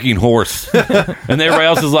 A fucking horse. And everybody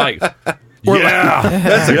else is like, yeah.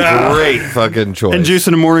 That's a great fucking choice. And Juice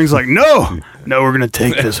in the morning's like, no, we're going to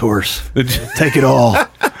take this horse. Take it all.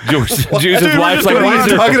 Juice's Dude, wife's we're like, just why Are is you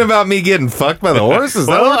there talking about me getting fucked by the horse? Is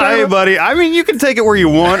that Well, what we're hey, talking buddy. I mean, you can take it where you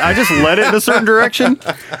want. I just let it in a certain direction.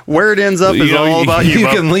 Where it ends up is You know, all about you. You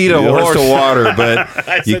bub. can lead a horse to water,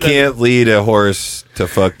 but you can't lead a horse to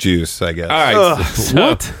fuck juice, I guess. all right. Ugh.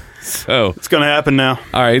 What? So, It's going to happen now.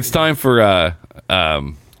 all right, it's time for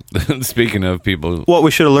speaking of people. What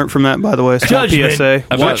we should have learned from that, by the way, is Judgment. PSA.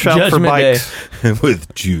 Watch out for Judgment bikes.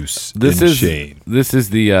 With juice This and is Shane. this is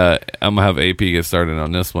the I'm gonna have AP get started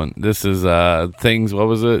on this one. This is things. What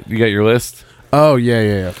was it? You got your list? Oh,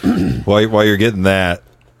 yeah. While you're getting that,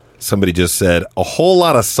 somebody just said a whole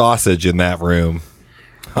lot of sausage in that room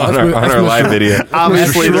on our live video.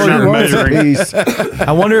 Obviously, they're not measuring. Peace.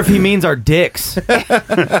 I wonder if he means our dicks.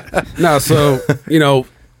 No, so,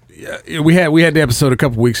 we had the episode a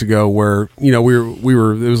couple weeks ago where, we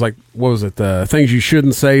were it was like, what was it? Things you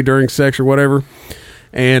shouldn't say during sex or whatever.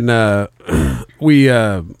 And we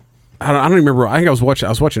I don't remember. I think I was watching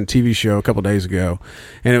a TV show a couple days ago,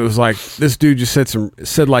 and it was like this dude just said some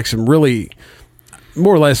really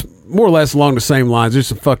more or less along the same lines, just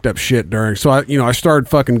some fucked up shit during. So I started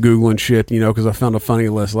fucking Googling shit, because I found a funny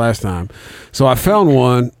list last time. So I found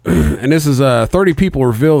one, and this is 30 people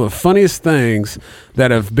reveal the funniest things that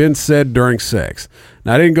have been said during sex.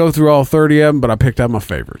 Now I didn't go through all 30 of them, but I picked out my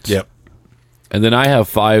favorites. Yep. And then I have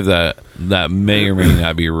 5 that may or may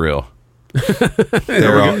not be real.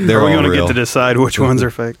 They're all Are we going to real. get to decide which ones are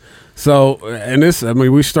fake? So, and this,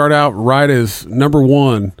 we start out right as number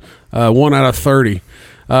 1, 1 out of 30.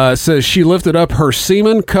 It says she lifted up her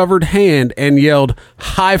semen-covered hand and yelled,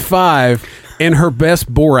 "High five," in her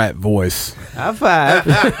best Borat voice. High five.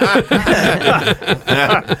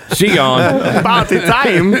 She gone. About the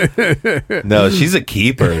time. No, she's a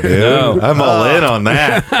keeper, dude. No. I'm all in on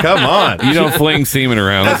that. Come on. You don't fling semen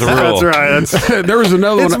around. That's a rule. That's right. There was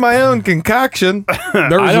another It's one. my own concoction.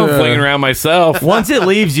 There was I don't a- fling it around myself. Once it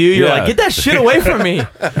leaves you, you're Yeah. like, get that shit away from me.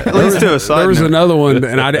 Let's do a side There was note. another one,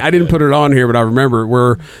 and I didn't put it on here, but I remember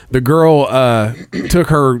where the girl took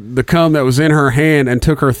the cum that was in her hand and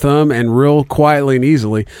took her thumb and real quietly and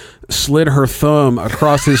easily slid her thumb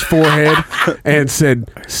across his forehead and said,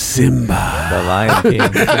 "Simba." The Lion King.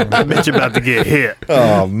 I bet you about to get hit.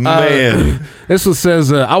 Oh, man. This one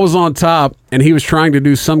says, I was on top, and he was trying to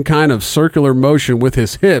do some kind of circular motion with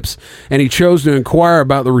his hips, and he chose to inquire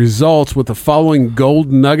about the results with the following gold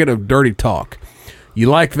nugget of dirty talk. You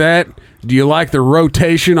like that? Do you like the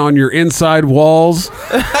rotation on your inside walls?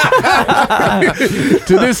 To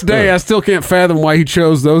this day, I still can't fathom why he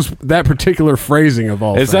chose that particular phrasing of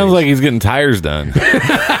all It things. sounds like he's getting tires done.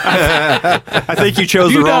 I think you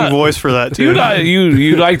chose the You wrong got- voice for that, too. You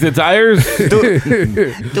like the tires?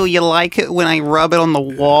 Do you like it when I rub it on the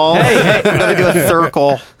wall? Hey, I'm going to do a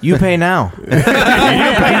circle. You pay now.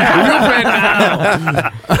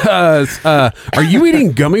 Are you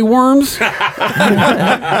eating gummy worms?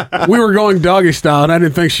 We were going doggy style, and I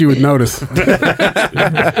didn't think she would notice.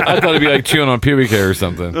 I thought it'd be like chewing on pubic hair or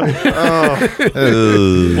something.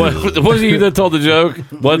 Ugh. What was it you that told the joke?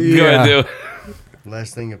 What? Go ahead and do it.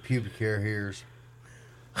 Last thing a pubic hair hears.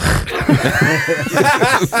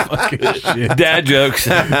 Dad jokes.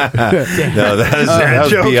 No, that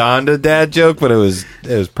was joke. beyond a dad joke, but it was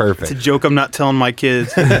It's a perfect. joke I'm not telling my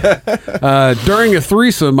kids. During a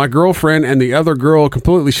threesome, my girlfriend and the other girl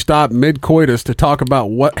completely stopped mid-coitus to talk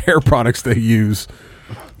about what hair products they use.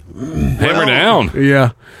 Hammer down.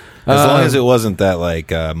 Yeah. As long as it wasn't that like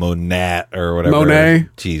Monat or whatever. Monet?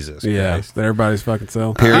 Jesus Yeah, Christ. that everybody's fucking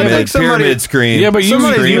selling. I think somebody- Pyramid scream. Yeah, but you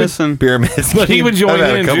Somebody's missing. Pyramid scream. But he would join I've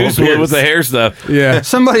had a in couple Juice beers. with the hair stuff. Yeah.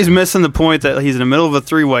 Somebody's missing the point that he's in the middle of a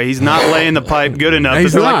three-way. He's not laying the pipe good enough.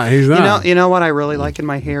 He's to be not, like, he's not. You know what I really like in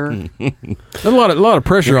my hair? There's a lot of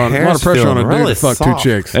pressure on a hair's dude feeling to really fuck soft. two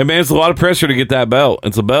chicks. Hey, man, it's a lot of pressure to get that belt.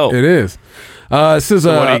 It's a belt. It is. It says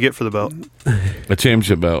What do you get for the belt? A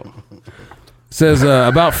championship belt. says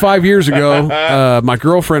about 5 years ago, my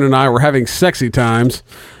girlfriend and I were having sexy times.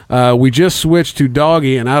 We just switched to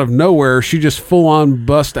doggy, and out of nowhere, she just full on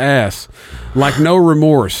bust ass, like no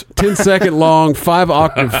remorse. 10-second long,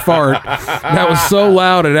 5-octave fart that was so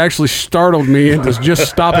loud it actually startled me into just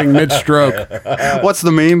stopping mid stroke. What's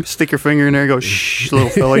the meme? Stick your finger in there and go, shh, little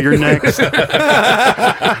fella, you're next.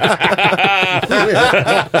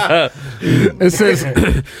 It says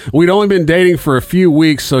we'd only been dating for a few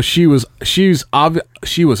weeks, so she was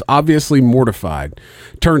obviously mortified.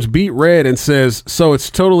 Turns beet red and says, "So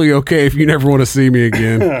it's totally okay if you never want to see me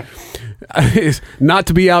again." Not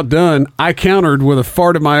to be outdone, I countered with a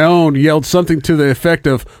fart of my own, yelled something to the effect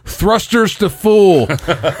of "thrusters to full."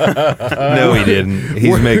 No, he didn't.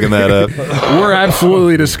 He's making that up. We're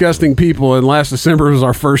absolutely disgusting people, and last December was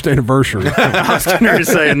our first anniversary. I was going to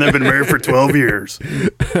say, and they've been married for 12 years.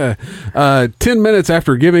 10 minutes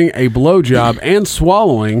after giving a blowjob and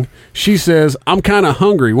swallowing, she says, "I'm kind of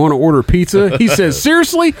hungry. Want to order pizza?" He says,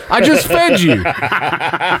 "Seriously? I just fed you."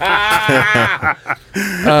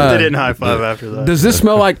 They didn't high five after that. Does this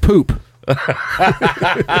smell like poop?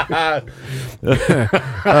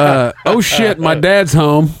 Oh shit, my dad's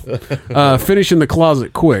home. Finish in the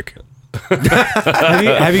closet quick.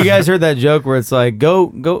 Have you guys heard that joke where it's like,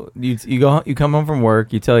 you come home from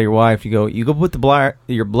work, you tell your wife, you go put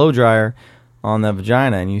your blow dryer on the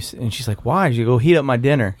vagina, and she's like, "Why?" You go, "Heat up my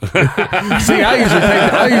dinner." See,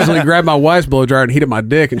 I usually grab my wife's blow dryer and heat up my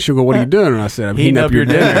dick, and she'll go, "What are you doing?" And I said, "I'm heating up your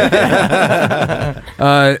dinner."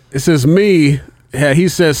 It says me. He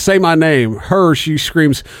says, "Say my name." Her, she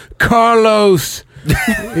screams, "Carlos."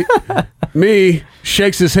 Me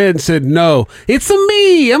shakes his head and said, "No, it's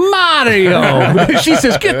me, Mario." She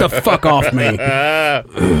says, "Get the fuck off me."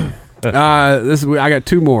 I got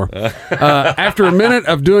two more. After a minute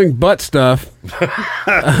of doing butt stuff,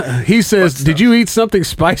 he says, "Did you eat something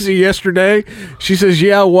spicy yesterday?" She says,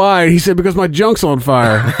 "Yeah, why?" He said, "Because my junk's on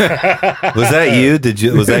fire." Was that you?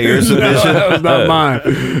 Was that your submission? That was not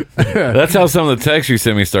mine. That's how some of the texts you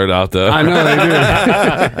sent me started out, though. I know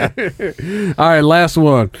they do. All right, last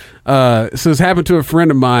one. It says, happened to a friend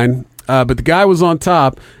of mine, but the guy was on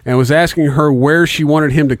top and was asking her where she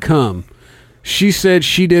wanted him to come. She said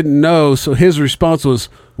she didn't know, so his response was,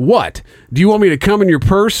 "What? Do you want me to come in your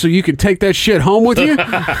purse so you can take that shit home with you?"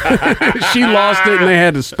 She lost it and they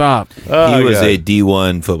had to stop. He was a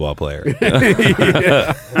D1 football player.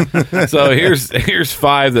 So here's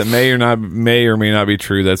 5 that may or may not be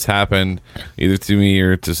true. That's happened either to me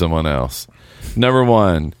or to someone else. Number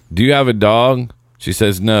 1, do you have a dog? She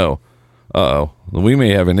says no. Uh-oh. We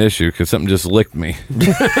may have an issue because something just licked me.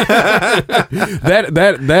 That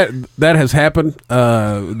has happened.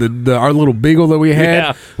 Our little beagle that we had,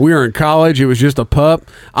 Yeah. we were in college. It was just a pup.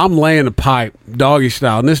 I'm laying a pipe, doggy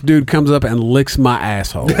style, and this dude comes up and licks my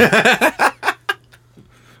asshole.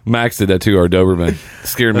 Max did that too, our Doberman.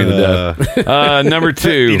 Scared me to death. Number You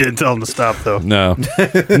 2. didn't tell him to stop, though. No.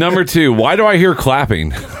 Number 2, why do I hear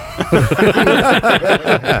clapping?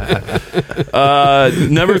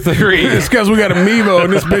 Number 3. It's because we got a Mevo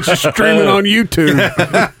and this bitch is streaming on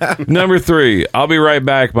YouTube. Number 3, I'll be right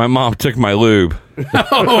back. My mom took my lube.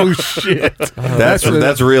 Oh shit! That's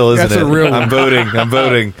real, isn't that's it? a real one. I'm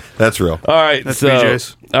voting. That's real. All right. That's so,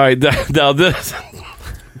 BJ's. all right. Now this.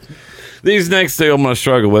 These next 2 I'm going to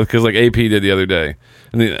struggle with because like AP did the other day.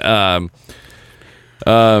 And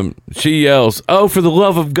she yells, "Oh, for the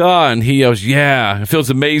love of God." And he yells, "Yeah, it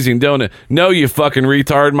feels amazing, don't it?" "No, you fucking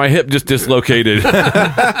retard. My hip just dislocated."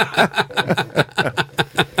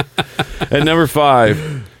 And number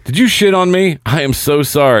 5, "Did you shit on me? I am so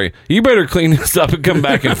sorry. You better clean this up and come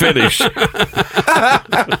back and finish."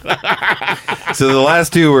 So the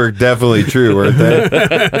last 2 were definitely true, weren't they?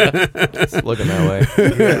 It's looking that way.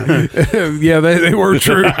 Yeah, they were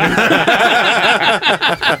true.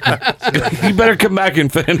 You better come back and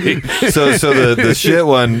finish. So the shit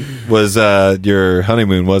one was your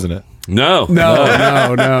honeymoon, wasn't it? No.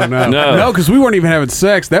 No, because we weren't even having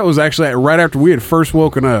sex. That was actually right after we had first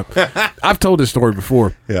woken up. I've told this story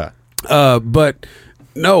before. Yeah. But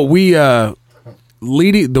no, we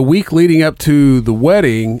the week leading up to the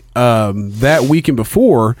wedding, that weekend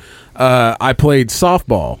before, I played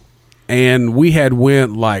softball, and we had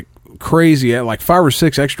went like crazy at like 5 or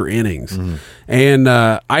 6 extra innings, and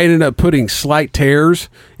I ended up putting slight tears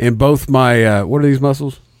in both my what are these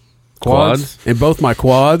muscles? Quads. In both my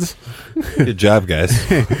quads. Good job, guys.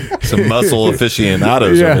 Some muscle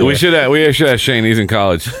aficionados. Yeah. over there. We should have Shane. He's in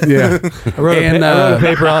college. Yeah, I wrote a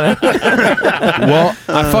paper on it. well,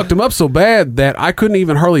 I fucked him up so bad that I couldn't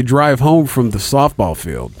even hardly drive home from the softball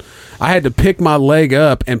field. I had to pick my leg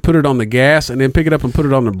up and put it on the gas, and then pick it up and put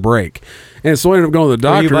it on the brake. And so I ended up going to the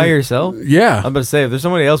Were doctor. you by yourself? Yeah. I'm about to say, if there's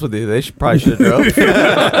somebody else with you, they probably should have drove.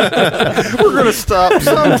 We're gonna stop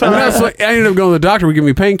sometime. So I ended up going to the doctor. Would give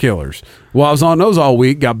me painkillers. Well, I was on those all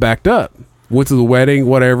week. Got backed up. Went to the wedding.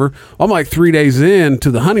 Whatever. I'm like 3 days in to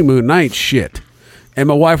the honeymoon. And I ain't shit. And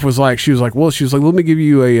my wife was like, let me give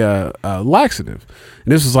you a laxative.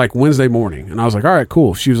 And this was like Wednesday morning. And I was like, all right,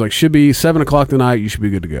 cool. She was like, should be 7 o'clock tonight. You should be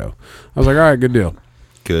good to go. I was like, all right, good deal.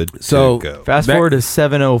 Good. So to go. Fast forward to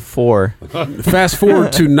 7:04. Fast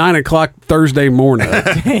forward to 9 o'clock Thursday morning.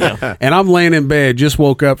 And I'm laying in bed, just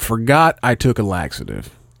woke up, forgot I took a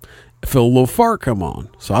laxative. I felt a little fart come on.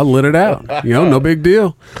 So I lit it out. No big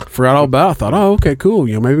deal. Forgot all about it. I thought, oh, okay, cool.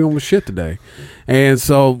 Maybe I'm going to shit today. And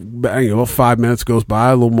so, 5 minutes goes by,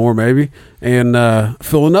 a little more maybe, and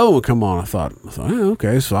feel another one come on. I thought,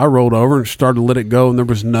 okay. So I rolled over and started to let it go, and there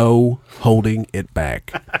was no holding it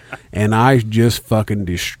back. And I just fucking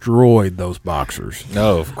destroyed those boxers.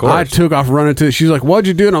 No, of course. I took off running to it. She's like, what'd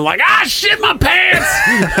you do? And I'm like, shit my pants.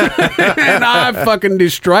 And I fucking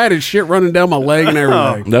destroyed shit running down my leg and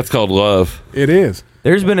everything. That's called love. It is.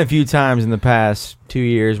 There's been a few times in the past 2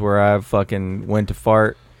 years where I've fucking went to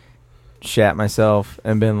fart, shat myself,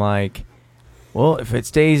 and been like, well, if it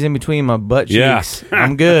stays in between my butt cheeks,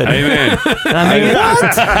 I'm good. Amen. And I make it,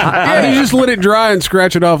 Yeah, you just let it dry and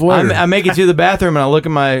scratch it off later. I make it to the bathroom and I look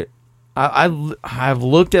at my. I've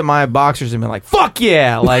looked at my boxers and been like, fuck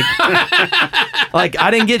yeah, like I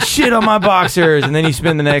didn't get shit on my boxers, and then you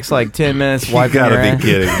spend the next 10 minutes You wiping gotta your be ass.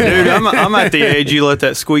 kidding me. Dude, I'm at the age you let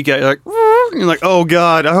that squeak out. You're like, and you're like, oh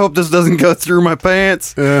God, I hope this doesn't go through my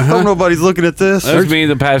pants. Hope nobody's looking at this. That's me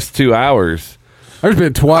the past 2 hours. There's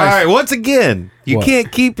been twice. All right, once again, you What?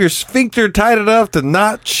 can't keep your sphincter tight enough to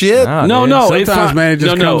not shit. Nah, No, dude. no. Sometimes, it's not, man, it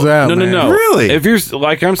just no, comes out, No, man. no. Really? If you're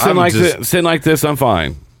like I'm sitting I'm sitting like this, I'm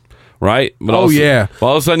fine, right? But Oh, yeah.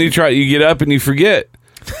 All of a sudden you get up and you forget.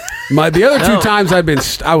 The other No. 2 times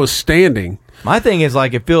I was standing. My thing is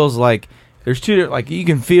it feels like there's two you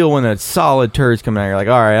can feel when a solid turd's coming out. You're like,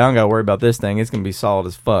 all right, I don't gotta worry about this thing. It's gonna be solid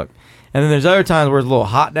as fuck. And then there's other times where it's a little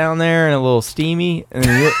hot down there and a little steamy, and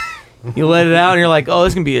then you let it out and you're like, oh,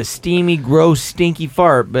 this is gonna be a steamy, gross, stinky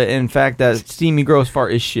fart. But in fact, that steamy, gross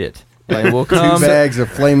fart is shit. Like, we'll 2 come. bags of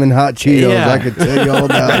flaming hot Cheetos. Yeah. I could tell you all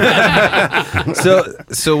about it.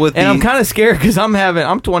 So with And the, I'm kind of scared because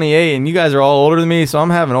I'm 28 and you guys are all older than me, so I'm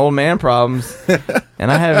having old man problems,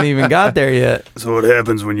 and I haven't even got there yet. So what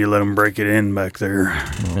happens when you let them break it in back there?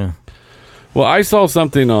 Yeah. Well, I saw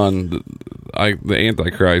something on the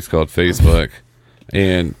Antichrist called Facebook,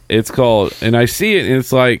 and it's called, and I see it, and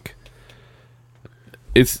it's like,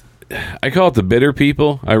 I call it the bitter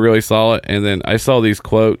people. I really saw it, and then I saw these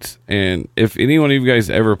quotes, and if any one of you guys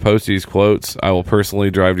ever post these quotes, I will personally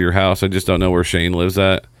drive to your house. I just don't know where Shane lives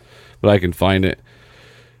at, but I can find it.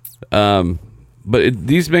 But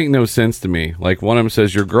these make no sense to me. Like, one of them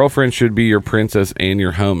says, your girlfriend should be your princess and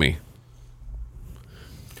your homie.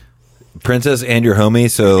 princess and your homie,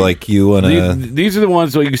 so like you want to. These are the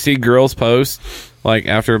ones where you see girls post like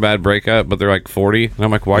after a bad breakup, but they're like 40, and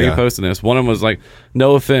I'm like, why are you Yeah. posting this? One of them was like,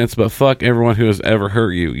 no offense, but fuck everyone who has ever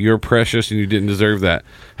hurt you. You're precious and you didn't deserve that.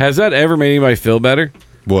 Has that ever made anybody feel better?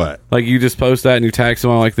 What? Like, you just post that and you tag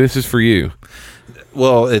someone like, this is for you.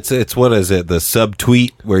 Well, it's what is it? The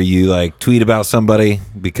subtweet where you like tweet about somebody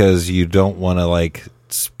because you don't want to like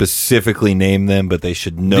specifically name them, but they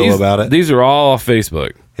should know about it. These are all off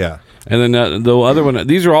Facebook. Yeah. And then the other one,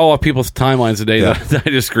 these are all off people's timelines today Yeah. that I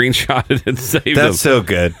just screenshotted and saved them. That's so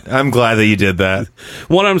good. I'm glad that you did that.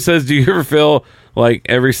 One of them says, do you ever feel like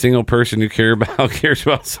every single person you care about cares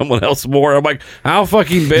about someone else more? I'm like, how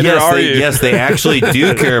fucking bitter are you? Yes, they actually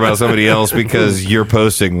do care about somebody else because you're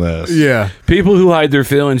posting this. Yeah. People who hide their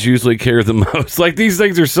feelings usually care the most. Like, these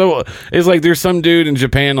things are so... It's like there's some dude in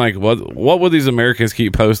Japan, like, what would these Americans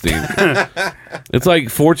keep posting? It's like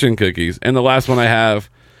fortune cookies. And the last one I have,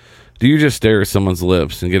 do you just stare at someone's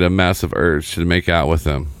lips and get a massive urge to make out with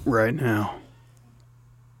them? Right now.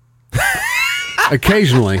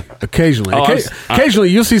 Occasionally, Oh, occasionally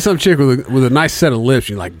you'll see some chick with a nice set of lips.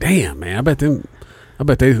 You're like, damn, man, I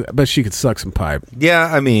bet she could suck some pipe. Yeah,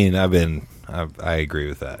 I mean, I agree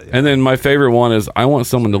with that. Yeah. And then my favorite one is, I want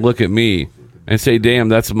someone to look at me and say, damn,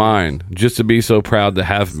 that's mine, just to be so proud to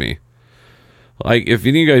have me. Like, if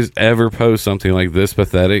any of you guys ever post something like this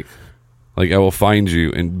pathetic, like, I will find you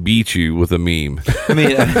and beat you with a meme.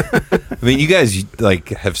 I mean, you guys like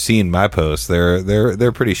have seen my posts.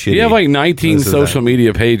 They're pretty shitty. You have like 19 This is social that.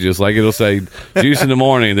 media pages. Like, it'll say Juice in the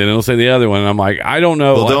morning, then it'll say the other one. And I'm like, I don't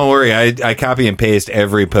know. Well, don't worry. I copy and paste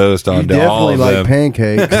every post You onto all definitely of like them.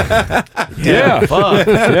 pancakes. Yeah, fuck.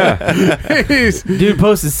 Yeah. Dude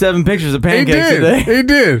posted 7 pictures of pancakes today. He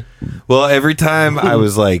did. Well, every time I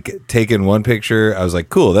was like taking one picture, I was like,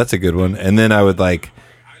 "Cool, that's a good one," and then I would like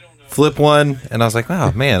flip one, and I was like,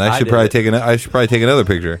 "Oh man, I should probably take another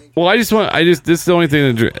picture." Well, this is the only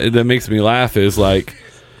thing that makes me laugh is like,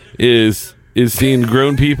 is seeing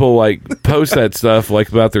grown people like post that stuff like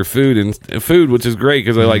about their food and food, which is great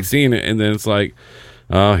because I like seeing it, and then it's like,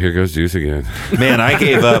 oh, here goes Juice again. Man, I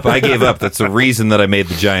gave up. That's the reason that I made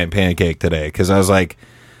the giant pancake today, because I was like,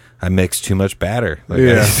 I mixed too much batter. Like,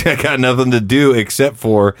 Yeah. I got nothing to do except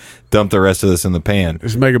for dump the rest of this in the pan.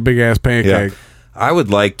 Just make a big ass pancake. I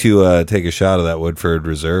would like to take a shot of that Woodford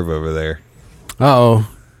Reserve over there. Uh-oh.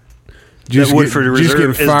 Juice Woodford Juice Reserve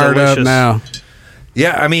getting is fired up delicious. now.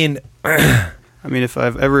 Yeah, I mean, I mean, if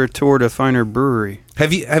I've ever toured a finer brewery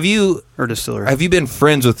have you or distillery, Have you been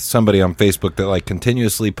friends with somebody on Facebook that like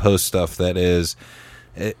continuously posts stuff that is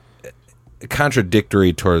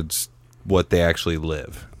contradictory towards what they actually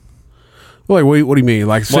live? Well, like, what do you mean?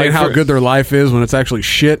 Like saying Like how for- good their life is when it's actually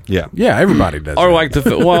shit? Yeah. Yeah, everybody does Or that.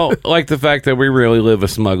 like like the fact that we really live a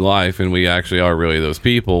smug life and we actually are really those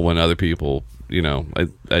people when other people, you know,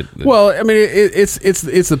 Well, I mean,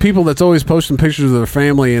 it's the people that's always posting pictures of their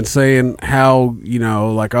family and saying how, you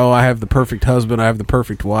know, like, oh, I have the perfect husband, I have the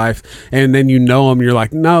perfect wife, and then you know them, you're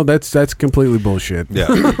like, no, that's completely bullshit. Yeah.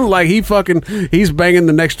 Like he's banging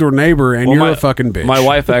the next door neighbor, and Well, you're a fucking bitch. My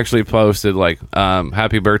wife actually posted like,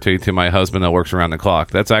 happy birthday to my husband that works around the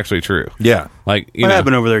clock. That's actually true. Yeah. Like, you what know,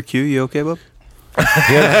 happened over there, Q? You okay, bub?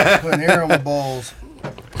 Putting hair on my balls.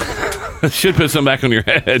 should put some back on your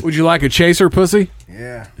head. Would you like a chaser, pussy?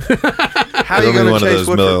 Yeah. How are Throw you me going one to of chase those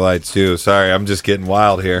Woodford? Miller Lights too. Sorry, I'm just getting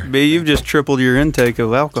wild here. B, you've just tripled your intake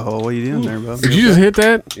of alcohol. What are you doing there, bub? Did you just hit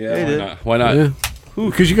that? Yeah, They why did. not? Why not? Yeah.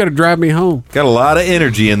 Because you got to drive me home. Got a lot of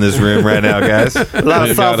energy in this room right now, guys. A lot of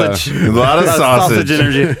You gotta- sausage. A lot of sausage.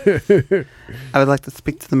 energy. I would like to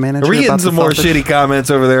speak to the manager. Are we getting about some the more sausage. shitty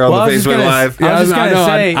comments over there on Well, I the was just Facebook gonna- Live? I was just I gonna know,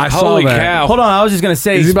 say, I saw holy that. cow. Hold on, I was just gonna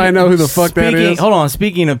say. Does anybody know who the fuck that is? Hold on.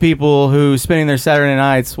 Speaking of people who spending their Saturday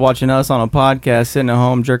nights watching us on a podcast, sitting at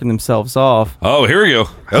home jerking themselves off, Oh, here we go.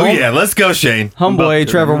 Oh yeah, let's go, Shane. homeboy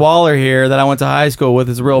Trevor Waller here that I went to high school with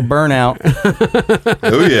is a real burnout.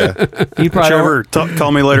 Oh yeah. He probably Trevor,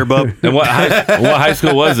 call me later, bub. And what high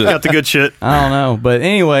school was it? Got the good shit. I don't know, but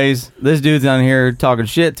anyways, this dude's on here talking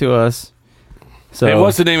shit to us. So Hey,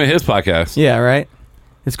 what's the name of his podcast? yeah, right.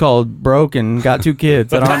 It's called Broke and Got 2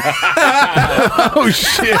 Kids. I don't, Oh,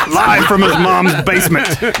 shit. Live from his mom's basement.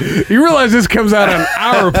 You realize this comes out on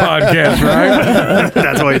our podcast, right?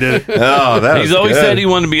 That's why he did it. Oh, that He's was always good. said he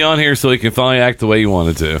wanted to be on here so he can finally act the way he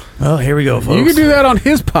wanted to. well, here we go, folks. You can do that on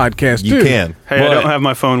his podcast, too. You can. Hey, What? I don't have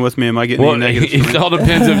my phone with me. Am I getting Well, any negatives? it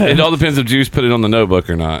all depends if Juice put it on the notebook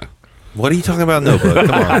or not. What are you talking about, notebook?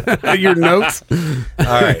 Come on. Your notes. All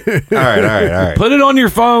right. Put it on your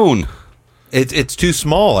phone. It's too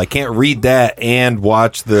small. I can't read that and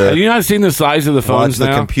watch Have the you not seen the size of the watch phones the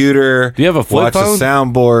now? computer. Do you have a flip watch phone? the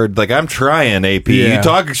soundboard? Like I'm trying, AP. Yeah. You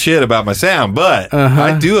talk shit about my sound, but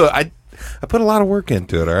I do. I put a lot of work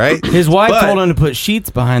into it. All right. His wife But- told him to put sheets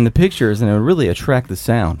behind the pictures, and it would really attract the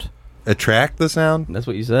sound. Attract the sound. That's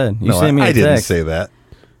what you said. You No, sent me a I didn't text. say that.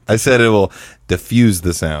 I said it will diffuse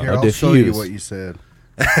the sound. Here, I'll show you diffuse. what you said.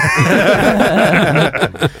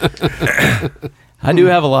 I do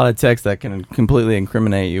have a lot of texts that can completely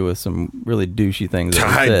incriminate you with some really douchey things that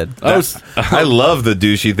I- you said. I love the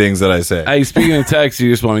douchey things that I say. Hey, speaking of text,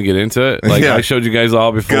 you just want to get into it? Like Yeah. I showed you guys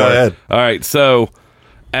all before. Go ahead. All right. So,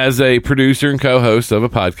 as a producer and co-host of a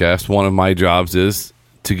podcast, one of my jobs is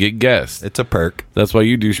to get guests. It's a perk. That's why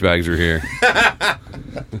you douchebags are here.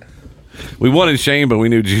 We wanted Shane, but we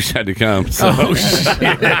knew Juice had to come. So. Dude,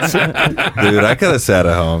 I could have sat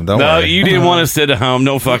at home. Don't No, worry. you didn't want to sit at home.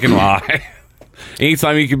 No fucking lie.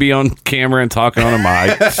 Anytime you could be on camera and talking on a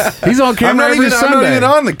mic. He's on I'm camera not, every even, I'm Sunday. not even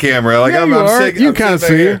on the camera. Like Yeah, I'm, you I'm are. sick. You I'm kinda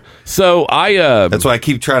sitting see back it. here. So I That's why I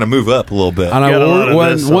keep trying to move up a little bit. I Got a lot know.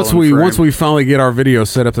 of this Once all in frame. we finally get our video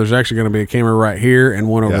set up, there's actually going to be a camera right here and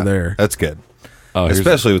one over Yeah, there. That's good. here's-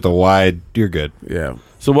 Especially with the wide. You're good. Yeah.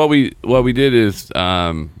 So what we did is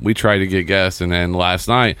we tried to get guests, and then last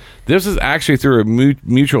night this is actually through a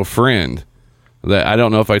mutual friend that I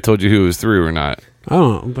don't know if I told you who it was through or not. I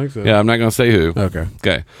don't think so. Yeah, I'm not going to say who. Okay.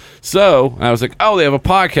 Okay. So I was like, oh, they have a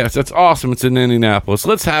podcast. That's awesome. It's in Indianapolis.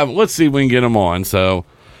 Let's see if we can get them on. So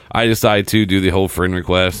I decided to do the whole friend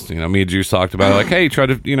request. You know, me and Juice talked about it. Like, hey, try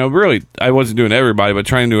to, really, I wasn't doing everybody, but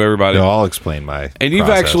trying to do everybody. No, I'll explain my. And you've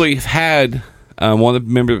process. actually had one of the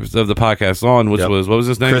members of the podcast on, which Yep. was, what was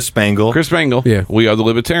his name? Chris Spangle. Chris Spangle. Yeah. We are the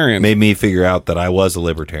Libertarians. Made me figure out that I was a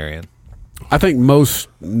libertarian. I think most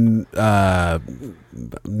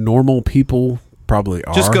normal people probably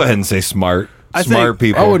are. Just go ahead and say smart. I Smart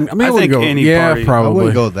think- people. I wouldn't. I mean, I I wouldn't think go. any Yeah, party- I I probably.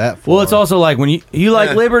 wouldn't go that far. Well, it's also like when you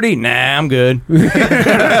like liberty. Nah, I'm good.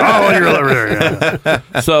 Oh, you're a libertarian.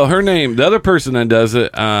 So her name, the other person that does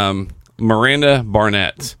it, Miranda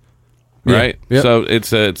Barnett. Yeah. Right? Yep. So it's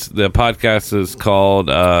the podcast is called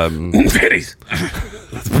What was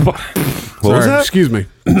Sorry, that? Excuse me.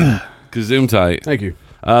 Gesundheit. Thank you.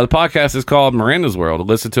 The podcast is called Miranda's World.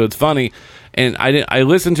 Listen to it. It's funny. And I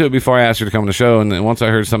listened to it before I asked her to come on the show, and then once I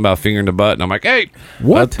heard something about fingering the butt, and I'm like, hey,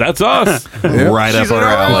 What? That's us. Right up our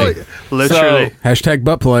alley. Literally. Hashtag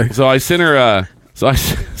butt play. So I sent her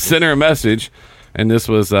a message, and this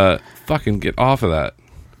was fucking get off of that.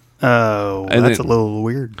 Oh, And that's then- a little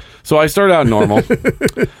weird. So I started out normal.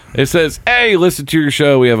 It says, hey, listen to your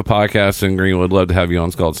show. We have a podcast in Greenwood. Love to have you on.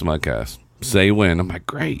 It's called Smudcast. Say when. I'm like,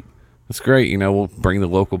 great. That's great. You know, we'll bring the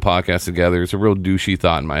local podcast together. It's a real douchey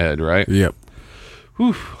thought in my head, right? Yep.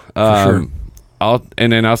 Whew. sure.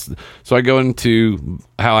 So I go into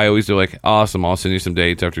how I always do, like, awesome, I'll send you some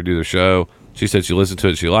dates after you do the show. She said she listened to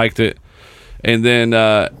it, she liked it. And then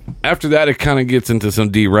after that, it kind of gets into some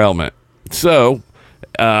derailment. So,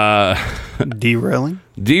 Derailing?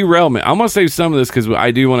 derailment. I'm going to save some of this because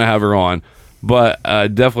I do want to have her on. But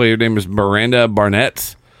definitely her name is Miranda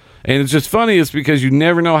Barnett. And it's just funny, it's because you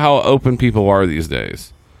never know how open people are these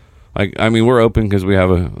days. Like, I mean, we're open because we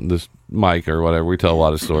have this mic or whatever. We tell a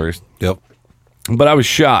lot of stories. Yep. But I was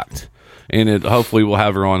shocked. And hopefully we'll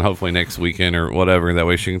have her on hopefully next weekend or whatever. That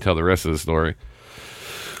way she can tell the rest of the story.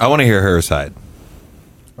 I want to hear her side.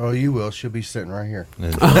 Oh, you will. She'll be sitting right here.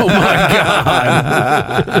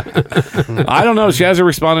 I don't know. She hasn't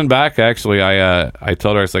responded back, actually. I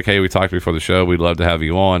told her, it's like, hey, we talked before the show. We'd love to have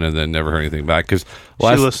you on. And then never heard anything back. Because She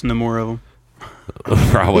listened to more of them.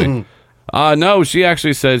 probably. No, she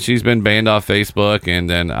actually said she's been banned off Facebook, and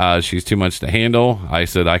then she's too much to handle. I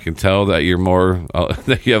said, I can tell that you're more,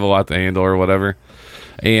 that you have a lot to handle or whatever.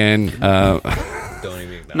 And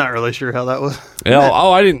Not really sure how that was.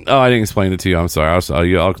 I didn't explain it to you. I'm sorry.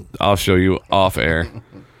 I'll show you off air.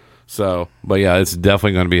 So, but yeah, it's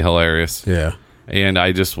definitely going to be hilarious. Yeah. And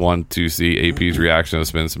I just want to see AP's reaction to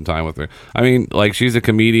spend some time with her. I mean, like, she's a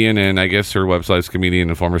comedian, and I guess her website's comedian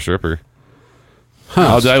and former stripper. Did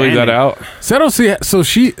I leave that out? So I don't see. So is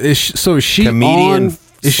she Comedian on?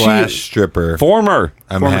 Is slash she stripper. Former.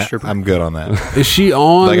 Former stripper. I'm good on that. is she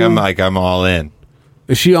on? I'm all in.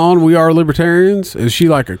 Is she on? We Are Libertarians. Is she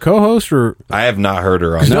like a co-host or? I have not heard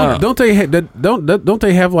her on. No. Don't they don't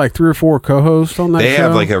they have like 3 or 4 co-hosts on that They show?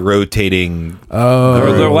 have like a rotating.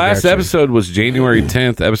 Their last gotcha. episode was January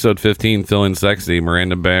 10th, episode 15, Feeling Sexy.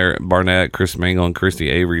 Miranda Barnett, Chris Mangle, and Christy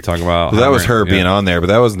Avery talking about. Well, that was her yeah. being on there, but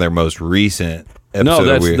that wasn't their most recent episode.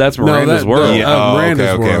 No, that's Miranda's World. Yeah. Oh, Miranda's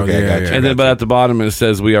okay, World. okay, Yeah, gotcha. yeah. And then, but at the bottom it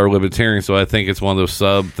says we are libertarian, so I think it's one of those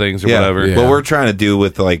sub things or whatever. Yeah. What we're trying to do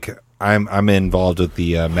with like I'm involved with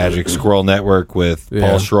the Magic Squirrel Network with Yeah.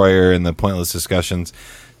 Paul Schroyer and the Pointless Discussions.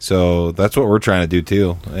 So that's what we're trying to do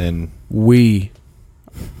too. And we.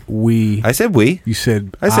 I said we. You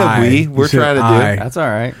said I said we. You We're said trying to do I. it. That's all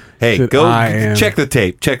right. Hey, Said go I am. check the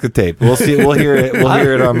tape. Check the tape. We'll see. We'll hear it. We'll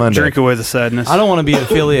hear it on Monday. Drink away the sadness. I don't want to be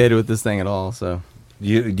affiliated with this thing at all. So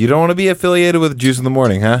You don't want to be affiliated with Juice in the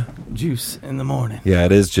Morning, huh? juice in the morning. Yeah,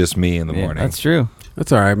 it is just me in the Yeah, morning. that's true.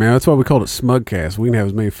 That's all right, man. That's why we called it Smugcast. We can have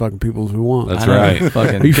as many fucking people as we want. That's I know, right. Are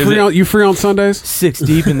Fucking you free on Sundays? 6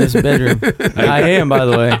 deep in this bedroom. I am, by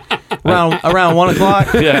the way. Around 1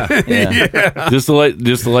 o'clock. Yeah. Yeah. just to let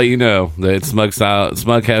you know that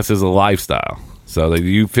Smugcast is a lifestyle, so that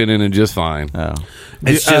you fit in it just fine. Oh.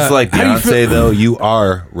 It's just like how do you Beyonce, though. You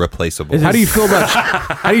are replaceable. How do you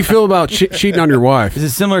feel about cheating on your wife? Is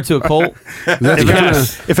it similar to a cult? That's kind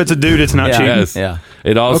of If it's a dude, it's not Yeah. cheating. Yes. Yeah.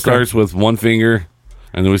 It all Okay. starts with one finger,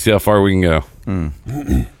 and then we see how far we can go.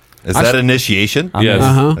 Is that initiation? Yes.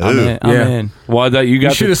 Uh-huh. I'm in. I'm Yeah. in. Well, that you You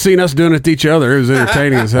got. should have seen us doing it to each other. It was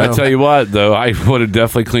entertaining as I hell. tell you what, though, I would have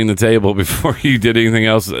definitely cleaned the table before you did anything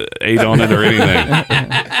else, ate on it or anything.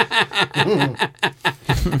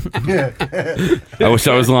 I wish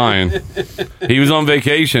I was lying. He was on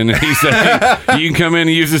vacation, and he said, hey, you can come in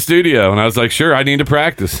and use the studio. And I was like, sure, I need to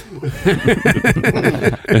practice.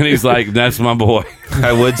 And he's like, that's my boy.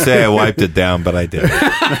 I would say I wiped it down, but I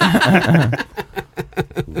didn't.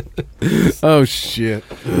 Oh shit!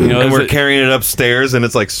 You know, And is we're it- carrying it upstairs, and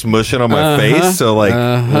it's like smushing on my face. So like,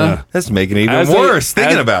 that's making it even as they- worse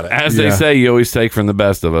thinking as- about it. As Yeah. they say, you always take from the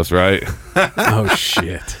best of us, right? Oh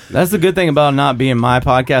shit! That's the good thing about not being my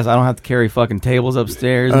podcast. I don't have to carry fucking tables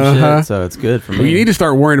upstairs and shit, so it's good for me. Well, you need to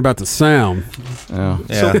start worrying about the sound. Oh.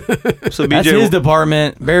 Yeah. So That's his BJ,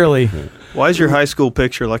 department, barely. why is your high school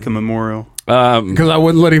picture like a memorial? Because I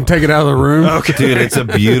wouldn't let him take it out of the room. Okay. Dude, it's a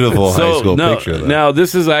beautiful high school no, picture. Though. Now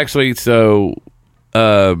this is actually so.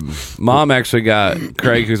 Mom actually got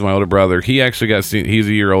Craig, who's my older brother. He actually got he's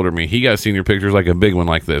a year older than me. He got senior pictures, like a big one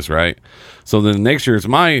like this, right? So then next year is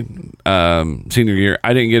my senior year.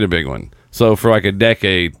 I didn't get a big one. So for like a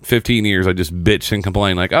decade, 15 years, I just bitched and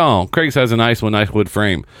complained like, "Oh, Craig's has a nice one, nice wood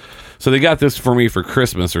frame." So they got this for me for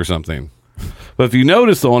Christmas or something. But if you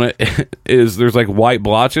notice on it, is there's like white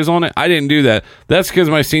blotches on it. I didn't do that. That's because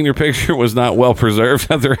my senior picture was not well preserved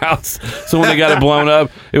at their house. So when they got it blown up,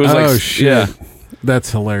 it was Oh like, shit! yeah.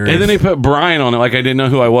 That's hilarious. And then they put Brian on it like I didn't know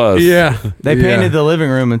who I was. yeah, They painted the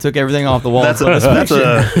living room and took everything off the wall. That's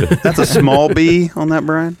a small B on that,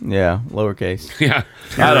 Brian. yeah, lowercase. Yeah.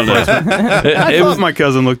 I don't know. I It thought was, my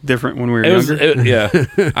cousin looked different when we were it was, younger. yeah.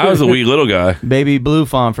 I was a wee little guy. Baby blue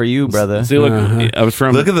font for you, brother. See, look, I was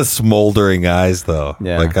from. Look at the smoldering eyes, though.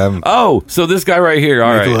 Yeah. Like I'm. Oh, so this guy right here.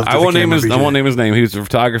 All Make right, love to I the won't name camera, his. I BJ. won't name his name. He was a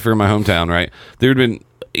photographer in my hometown. Right, there'd been.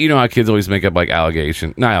 You know how kids always make up like not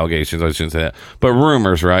allegations. I shouldn't say that, but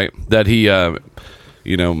rumors, right? That he,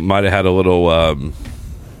 might have had a little,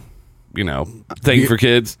 thing for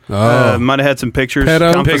kids. Might have had some pictures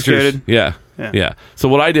Pedo? confiscated. Pictures. Yeah. Yeah. Yeah. So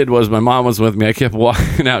what I did was my mom was with me. I kept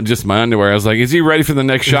walking out in just my underwear. I was like, "Is he ready for the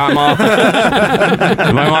next shot, Mom?"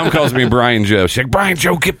 My mom calls me Brian Joe. She's like, "Brian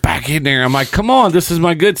Joe, get back in there." I'm like, "Come on, this is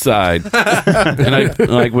my good side." And I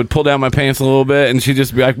like would pull down my pants a little bit, and she'd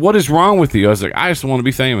just be like, "What is wrong with you?" I was like, "I just want to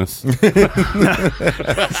be famous."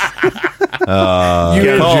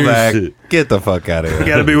 Call back. Get the fuck out of You here,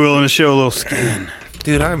 got to be willing to show a little skin.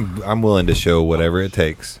 dude. I'm willing to show whatever it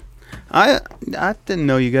takes. I didn't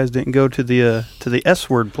know you guys didn't go to the S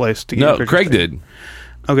word place to get No, pictures Craig taken. did.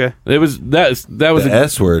 Okay. It was that was The a,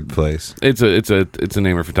 S word place. it's a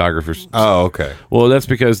name of photographers. Oh, okay. Well, that's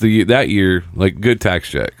because that year, like, good tax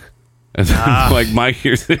check. And like my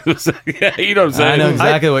years, it was, yeah, you know what I'm saying? I know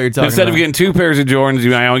exactly what you're talking Instead about. of getting 2 pairs of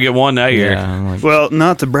Jordans, I only get one that year. Yeah, I'm like, Well,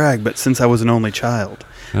 not to brag, but since I was an only child,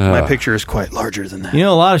 my picture is quite larger than that. you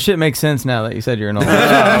know, a lot of shit makes sense now that you said you're an old.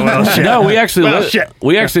 No, we actually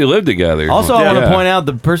lived together. Also, I want to Yeah. point out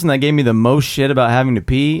the person that gave me the most shit about having to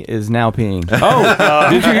pee is now peeing. Oh,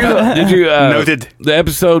 did you hear? Did you Noted. the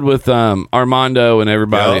episode with Armando and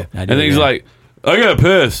everybody? Yeah, I And did, then he's yeah. like, "I got to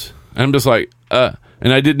piss," and I'm just like,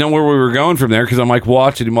 and I didn't know where we were going from there because I'm like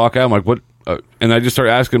watching him walk out. I'm like, "What?" And I just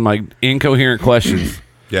started asking my incoherent questions.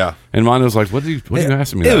 Yeah. And Mondo's like, "What are you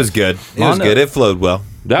asking me?" It that?" was good. It was Mondo- good. It flowed well.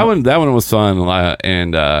 That one was fun,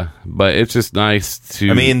 and but it's just nice to.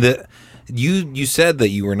 I mean, you said that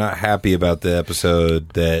you were not happy about the episode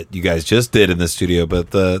that you guys just did in the studio,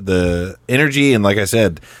 but the energy and, like I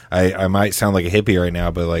said, I might sound like a hippie right now,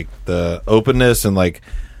 but like the openness and like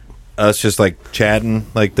us just like chatting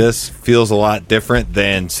like this feels a lot different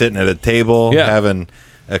than sitting at a table Yeah. having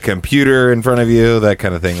a computer in front of you, that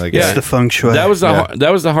kind of thing. Like Yeah. It's the feng shui. that was Yeah.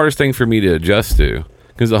 that was the hardest thing for me to adjust to,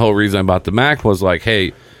 because the whole reason I bought the Mac was like,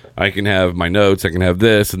 hey, I can have my notes, I can have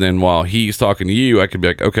this, and then while he's talking to you, I could be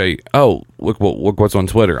like, okay, oh, look what's on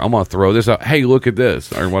Twitter. I'm gonna throw this out. Hey, look at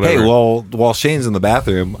this or whatever. Hey, well, while Shane's in the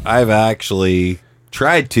bathroom, I've actually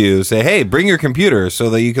tried to say, hey, bring your computer so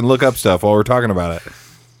that you can look up stuff while we're talking about it.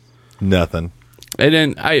 Nothing. And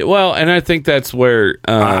then I think that's where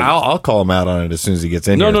I'll call him out on it as soon as he gets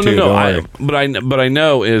in here. no. too. Don't worry. But I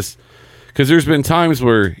know is because there's been times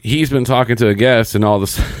where he's been talking to a guest, and all of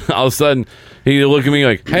a sudden he look at me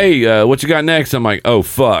like, "Hey, what you got next?" I'm like, "Oh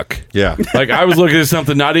fuck." Yeah. Like I was looking at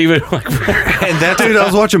something not even like. And that's, Dude, I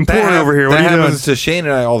was watching porn over here. What that are you doing? happens to Shane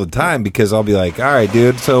and I all the time because I'll be like, all right,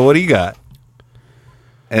 dude, so what do you got?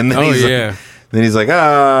 And then Oh, he's yeah. like, then he's like,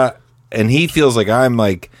 and he feels like I'm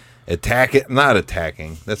like not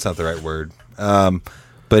attacking. That's not the right word.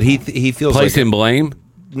 But he feels Placing like blame.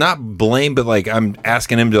 not blame, but like I'm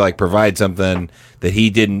asking him to like provide something that he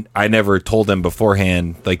didn't. I never told him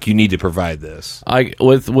beforehand. Like, you need to provide this. I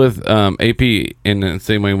with AP in the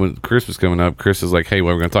same way when Chris was coming up. Chris is like, "Hey,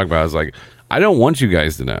 what we're going to talk about?" I was like, "I don't want you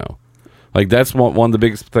guys to know." Like that's one of the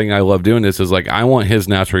biggest thing I love doing this is like I want his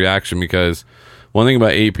natural reaction, because one thing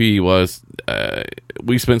about AP was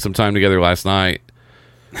we spent some time together last night,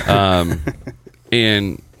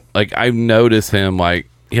 and like I've noticed him like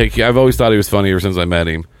I've always thought he was funny ever since I met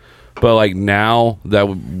him, But like now that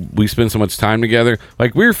we spend so much time together,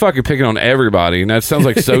 like we were fucking picking on everybody, and that sounds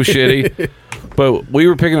like so shitty. But we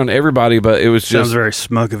were picking on everybody, but it was Sounds just very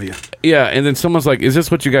smug of you. yeah. And then someone's like, "Is this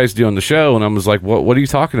what you guys do on the show?" And I was like, "What are you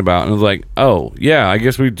talking about?" And I was like, "Oh yeah, I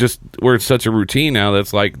guess we're such a routine now.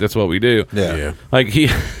 That's what we do." Yeah. Like he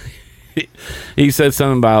said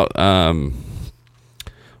something about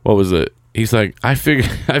what was it? He's like, I figure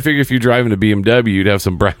if you're driving a BMW, you'd have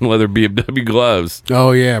some brown leather BMW gloves.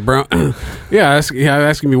 Oh yeah, bro. Yeah,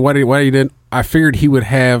 asking me why he didn't. I figured he would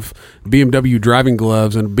have BMW driving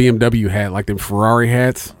gloves and a BMW hat, like them Ferrari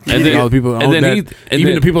hats. And then all the people, and then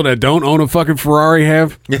the people that don't own a fucking Ferrari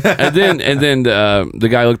have. and then the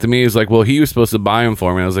guy looked at me. He's like, "Well, he was supposed to buy them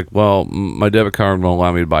for me." I was like, "Well, my debit card won't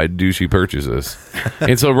allow me to buy douchey purchases."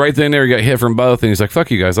 And so right then there, he got hit from both, and he's like,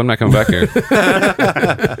 "Fuck you guys, I'm not coming back here."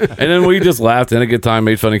 And then we just laughed and had a good time,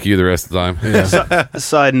 made fun of Q the rest of the time. Yeah.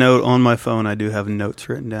 Side note, on my phone, I do have notes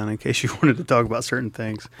written down in case you wanted to talk about certain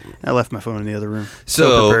things. I left my phone in the other room.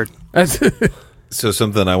 So prepared. So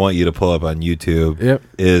something I want you to pull up on YouTube Yep.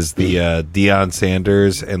 is the Deion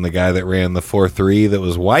Sanders and the guy that ran the 4.3 that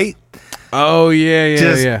was white. Oh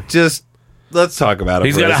yeah. Just let's talk about it.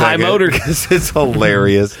 He's for got a high second, motor. 'cause it's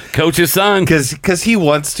hilarious. Coach's son. Because he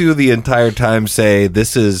wants to the entire time say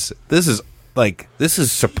this is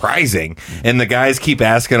surprising, and the guys keep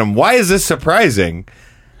asking him, why is this surprising?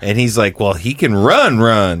 And he's like, well, he can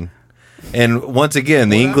run. And once again,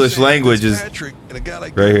 the English language is Patrick and a guy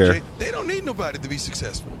like right Jay, here. They don't need nobody to be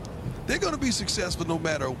successful. They're going to be successful no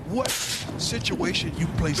matter what situation you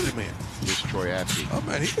place them in. Here's Troy Apke. Oh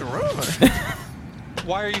man, he can run.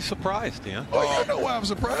 Why are you surprised, Dion? Oh, you know why I'm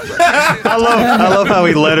surprised? I love how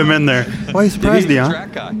he let him in there. Why are you surprised, Dion?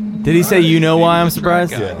 Track guy. Did he say, you know why I'm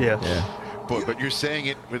surprised? Yeah. But you're saying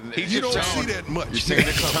it with You don't see that much. You're saying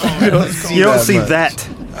the tone. You don't see that.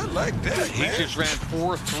 I like that, He man. just ran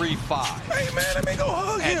 4.35 Hey man, let me go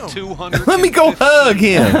hug him. at 200. Let me go hug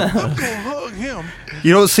him. I'm going to hug him.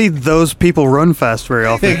 You don't see those people run fast very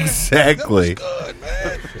often. Exactly. Good,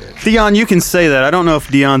 man. Dion, you can say that. I don't know if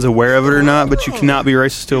Dion's aware of it or not, but you cannot be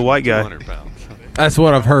racist to a white guy. 200 pounds. That's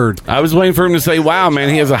what I've heard. I was waiting for him to say, "Wow, man,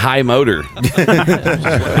 he has a high motor."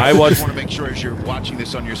 I watched- just want to make sure as you're watching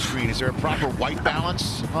this on your screen, is there a proper white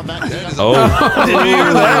balance on that? Oh, Did you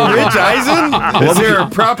hear that, Rich Eisen? Is there a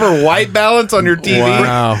proper white balance on your TV?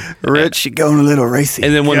 Wow. Rich, you're going a little racy.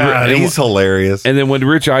 and then when God, he's hilarious. And then when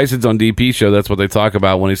Rich Eisen's on DP show, that's what they talk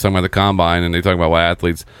about when he's talking about the combine, and they talk about white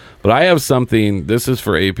athletes. But I have something. This is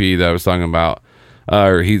for AP that I was talking about,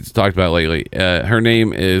 or he's talked about lately. Her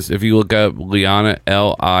name is, if you look up Liana,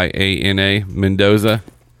 Liana Mendoza.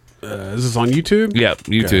 Is this on YouTube? Yep,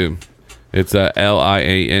 YouTube. It's Liana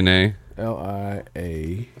Liana.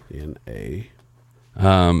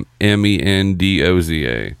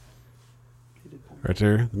 Mendoza. Right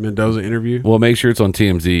there, the Mendoza interview. Well, make sure it's on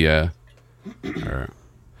TMZ. Yeah.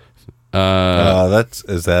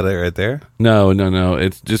 Is that it right there? No.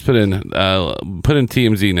 It's just put in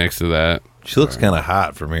TMZ next to that. She looks kind of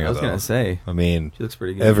hot from here. I was though. going to say. I mean, She looks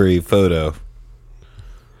pretty good. every photo.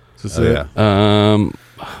 Is this Oh, it? yeah.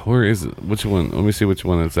 Where is it? Which one? Let me see which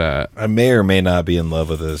one it's at. I may or may not be in love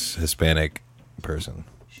with this Hispanic person.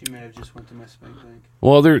 She may have just went to my spank bank.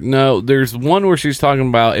 Well, there's one where she's talking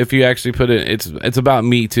about if you actually put it, it's about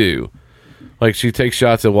Me Too. Like she takes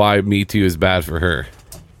shots at why Me Too is bad for her.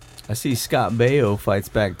 I see Scott Baio fights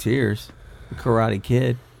back tears. Karate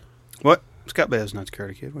Kid. What? Scott Baio's not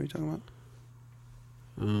Karate Kid. What are you talking about?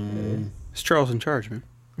 It's Charles in charge, man.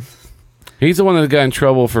 He's the one that got in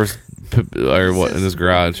trouble for or what in his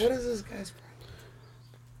garage. What is this guy's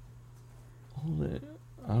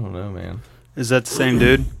I don't know, man. Is that the same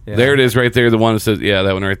dude? Yeah. There it is, right there. The one that says, yeah,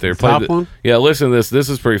 that one right there. Top one? Yeah, listen to this. This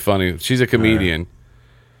is pretty funny. She's a comedian.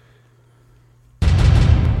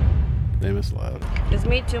 Damn, it's loud. This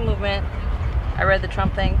Me Too movement, I read the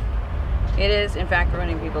Trump thing. It is, in fact,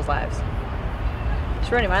 ruining people's lives.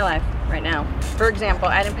 It's ruining my life right now. For example,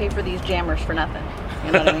 I didn't pay for these jammers for nothing.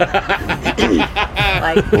 You know what I mean?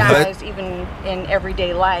 Like, guys, even in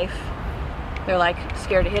everyday life, they're like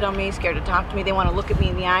scared to hit on me, scared to talk to me. They want to look at me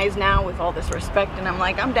in the eyes now with all this respect, and I'm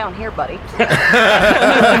like, I'm down here, buddy.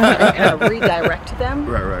 Redirect them.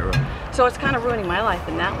 Right. So it's kind of ruining my life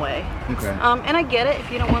in that way. Okay. And I get it.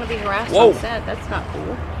 If you don't want to be harassed Whoa. on set, that's not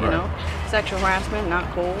cool. You know, sexual harassment, not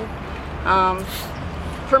cool.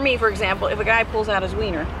 For me, for example, if a guy pulls out his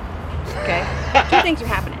wiener, okay, two things are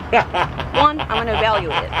happening. One, I'm going to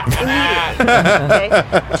evaluate it immediately. Okay.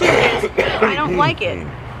 Two is, if I don't like it,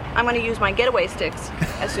 I'm going to use my getaway sticks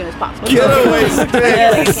as soon as possible. Getaway Like,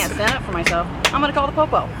 I can't stand up for myself. I'm going to call the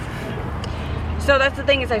popo. So that's the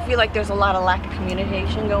thing is I feel like there's a lot of lack of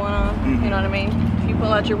communication going on. You know what I mean? If you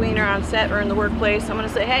pull out your wiener on set or in the workplace, I'm going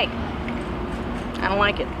to say, hey, I don't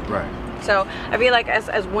like it. Right. So I feel like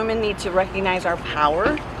as women need to recognize our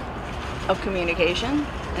power of communication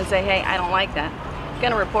and say, hey, I don't like that. I'm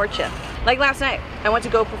going to report you. Like last night, I went to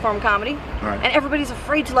go perform comedy, Right. and everybody's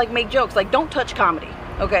afraid to like make jokes. Like, don't touch comedy,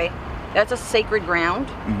 okay? That's a sacred ground.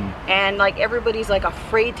 And like everybody's like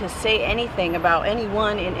afraid to say anything about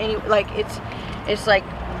anyone in any, like it's like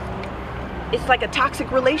a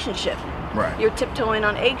toxic relationship. Right. You're tiptoeing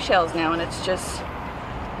on eggshells now, and it's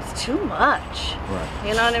too much. Right.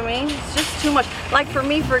 You know what I mean? It's just too much. Like for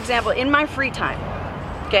me, for example, in my free time,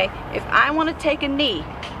 okay, if I want to take a knee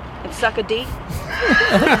and suck a D,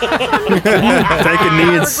 Take a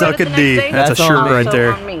knee and suck a D. That's a shirt right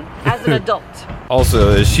there. on me as an adult. Also,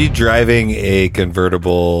 is she driving a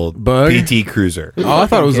convertible Bug? PT Cruiser? Oh, I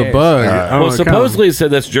thought it was a bug. I don't Well, know, supposedly it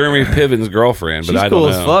said that's Jeremy Piven's girlfriend, but She's I don't cool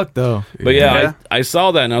know. as fuck, though. But yeah, I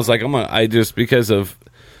saw that and I was like, I just because of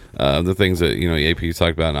the things that AP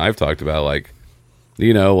talked about and I've talked about, like,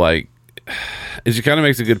 like, she kind of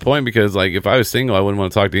makes a good point because like if I was single, I wouldn't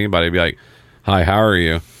want to talk to anybody. I'd be like, hi, how are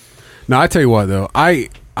you? No, I tell you what though, I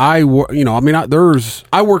work in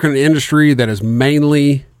an industry that is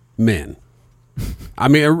mainly men. I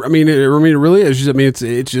mean, it really is.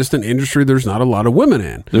 It's just an industry. There's not a lot of women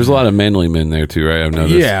in. There's a lot of manly men there too, right? I've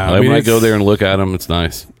noticed. Yeah, like, when I go it's- there and look at them, it's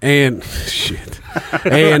nice. And shit,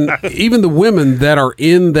 and even the women that are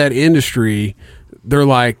in that industry, they're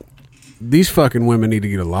like, these fucking women need to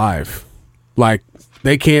get alive. Like,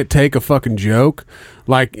 they can't take a fucking joke.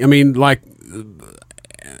 Like, I mean, like,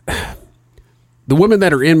 the women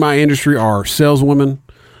that are in my industry are saleswomen,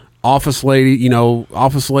 office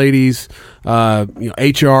ladies,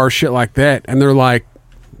 HR, shit like that. And they're like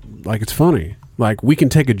it's funny. Like, we can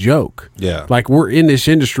take a joke. Yeah. Like, we're in this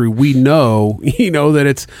industry. We know,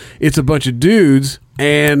 that it's a bunch of dudes,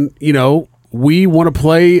 and, we want to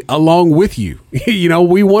play along with you.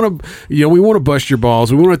 We want to bust your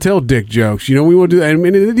balls. We want to tell dick jokes. We want to do. I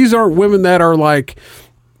mean, these aren't women that are like,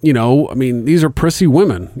 these are prissy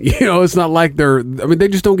women. It's not like they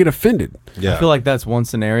just don't get offended. Yeah. I feel like that's one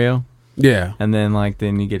scenario. Yeah. And then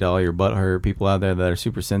then you get all your butthurt people out there that are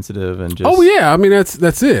super sensitive and just. Oh yeah, I mean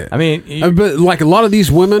that's it. I mean, but like a lot of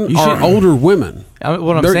these women are older women.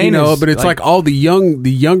 What I'm They're, saying is, but it's like all the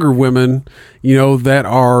younger women, that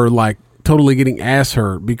are like totally getting ass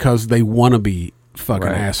hurt because they want to be fucking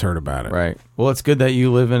Right. ass hurt about it. Right. Well, it's good that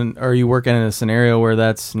you you work in a scenario where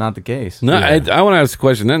that's not the case. No, I want to ask a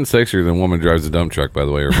question. Nothing sexier than a woman drives a dump truck, by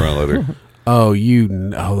the way, or front loader.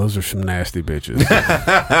 Those are some nasty bitches.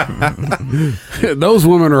 Those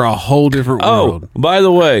women are a whole different world. By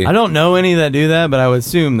the way, I don't know any that do that, but I would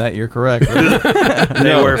assume that you're correct. Right?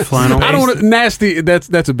 They wear flannel. I don't want nasty.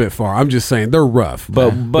 That's a bit far. I'm just saying they're rough.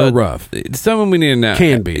 but they're rough. It's something we need to know.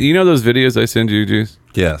 Can be. You know those videos I send you, Juice?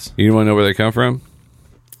 Yes. You want to know where they come from?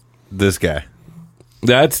 This guy.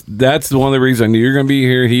 That's one of the reasons I knew you're going to be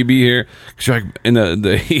here. He'd be here. 'Cause you're like, and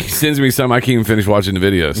he sends me some. I can't even finish watching the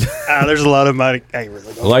videos. There's a lot of money. I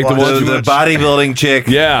really don't Like the watch ones too The much. bodybuilding chick.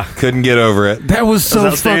 Yeah. Couldn't get over it. That was so That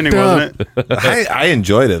was outstanding, fucked up. wasn't it? I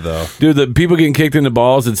enjoyed it though. Dude, the people getting kicked in the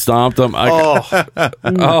balls and stomped them. I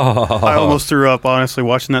almost threw up, honestly,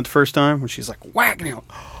 watching that the first time when she's like whacking him.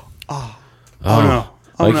 Oh no.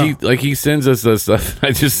 Oh, no. He sends us that stuff. I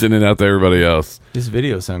just send it out to everybody else. These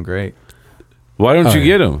videos sound great. Why don't you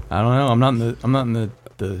get them? I don't know. I'm not in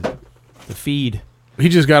the feed. He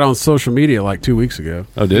just got on social media like 2 weeks ago.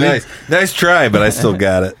 Oh, did Nice try, but I still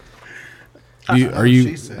got it. Are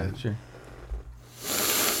you? Sure.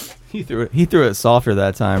 He threw it softer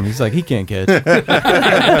that time. He's like, he can't catch.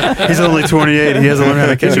 He's only 28. He hasn't learned how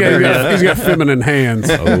to catch a beer yet. He's got feminine hands.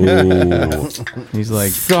 Oh, He's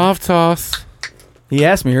like, soft toss. he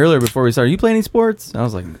asked me earlier before we started, "You play any sports?" I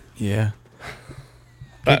was like, "Yeah."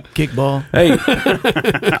 Kickball. Hey,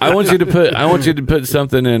 I want you to put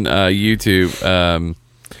something in YouTube.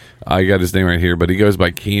 I got his name right here, but he goes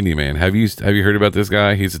by Candyman. Have you heard about this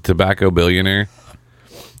guy? He's a tobacco billionaire.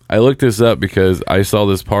 I looked this up because I saw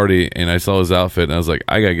this party and I saw his outfit and I was like,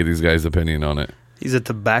 I gotta get these guys' opinion on it. He's a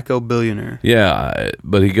tobacco billionaire. Yeah,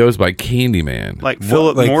 but he goes by Candyman. Like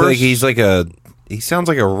Philip Like Morris. he sounds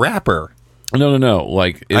like a rapper. No.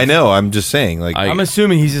 Like I know. I'm just saying. Like I'm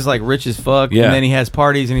assuming he's just like rich as fuck, Yeah. and then he has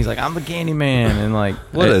parties, and he's like, "I'm the Candyman," and like,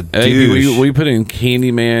 what a Hey, douche. we put in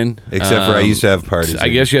Candyman. Except for I used to have parties. I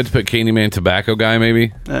guess you had to put Candyman tobacco guy,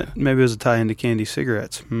 maybe. Maybe it was a tie into candy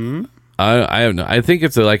cigarettes. I don't know. I think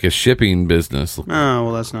it's like a shipping business. Oh,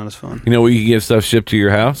 well, that's not as fun. You know where you can get stuff shipped to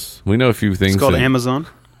your house? We know a few things. It's called that- Amazon.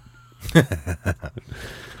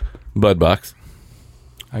 Bud Box.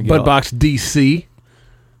 Budbox DC.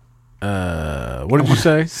 What did you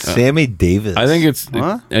say? Sammy Davis. I think it's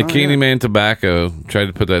What? a Candyman Tobacco. Tried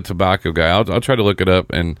to put that tobacco guy. I'll try to look it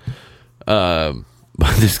up. And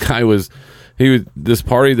this guy was this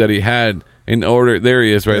party that he had in order. There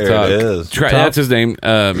he is, right There top. it is. That's his name.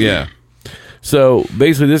 Yeah. So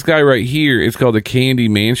basically, this guy right here, it's called the Candy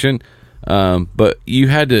Mansion. But you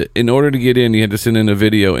had to, in order to get in, you had to send in a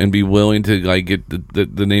video and be willing to like get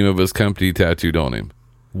the name of his company tattooed on him.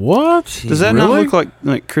 What? Does that not look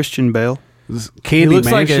like Christian Bale? Candy He looks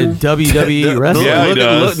Mansion? like a WWE wrestler. Yeah, he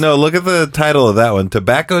does. Look at the title of that one.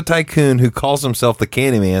 Tobacco tycoon who calls himself the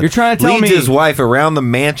Candyman. You're trying to tell leads me- his wife around the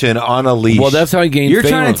mansion on a leash. Well, that's how he gained You're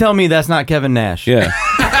fame. trying to tell me that's not Kevin Nash? Yeah.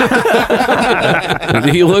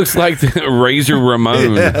 He looks like the Razor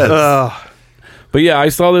Ramon. But yeah, I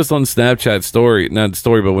saw this on Snapchat story, not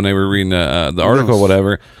story, but when they were reading the article, or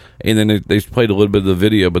whatever, and then they played a little bit of the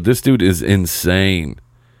video. But this dude is insane,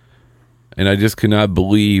 and I just could not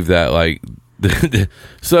believe that. Like,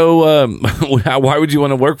 so why would you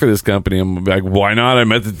want to work for this company? I'm like, why not? I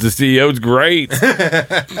met the CEO. It's great.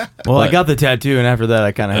 Well, I got the tattoo, and after that,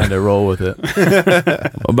 I kind of had to roll with it.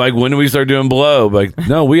 I'm like, when do we start doing blow? I'm like,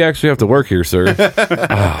 no, we actually have to work here, sir.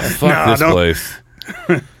 Fuck this place.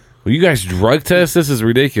 Will you guys drug test? This is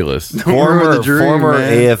ridiculous. former man.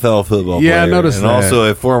 AFL football Yeah, I player. noticed and that. also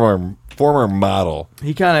a former model.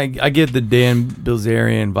 He kind of, I get the Dan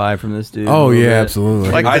Bilzerian vibe from this dude. Oh, a little yeah, bit.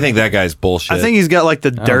 absolutely. Like I think that guy's bullshit. I think he's got like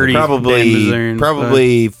the dirty Dan Bilzerian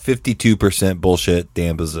probably 52% bullshit.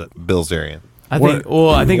 Dan Bilzerian. I think.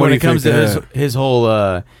 Well, I think what when do it you comes think to that? his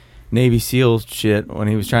whole Navy SEAL shit, when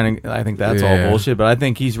he was trying to, I think that's all Yeah. bullshit. But I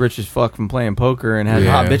think he's rich as fuck from playing poker and has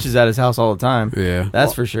Yeah. hot bitches at his house all the time. Yeah.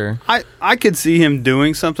 That's for sure. I could see him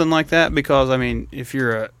doing something like that because I mean, if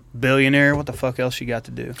you're a billionaire, what the fuck else you got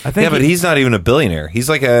to do? I think. Yeah, but he's not even a billionaire. He's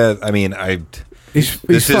like He's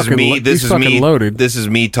this is fucking me. lo- This he's is fucking me. loaded. This is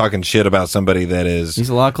me talking shit about somebody that is. He's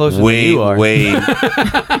a lot closer way, than you are.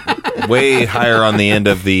 way higher on the end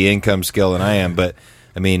of the income scale than I am. But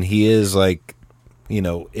I mean, he is like, you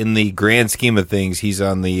know, in the grand scheme of things, he's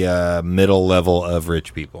on the middle level of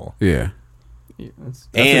rich people. Yeah. That's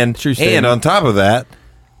And a true statement. on top of that,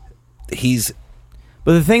 he's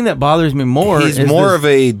But the thing that bothers me more he's is more this- of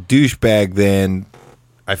a douchebag than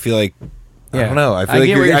I feel like. I Yeah. don't know. I I feel like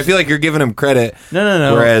get what I you're- feel like you're giving him credit.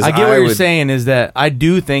 No. Whereas I get what you're would- saying is that I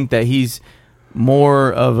do think that he's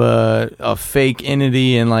more of a fake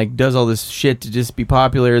entity and like does all this shit to just be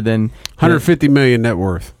popular than 150 million net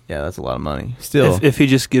worth. Yeah, that's a lot of money. Still, If he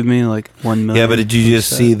just give me like 1 million. Yeah, but did you just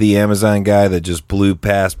see the Amazon guy that just blew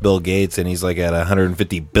past Bill Gates and he's like at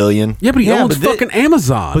 150 billion? Yeah, but he Yeah, owns but fucking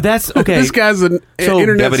Amazon. but that's okay. This guy's an So-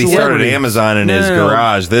 internet Yeah, but he started celebrity. Amazon in No, his no, no.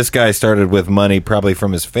 garage. This guy started with money probably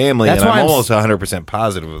from his family, That's and why I'm I'm almost 100%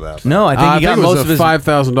 positive about that. No, I think I he got think it was most of a his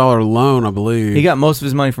 $5,000 loan, I believe. he got most of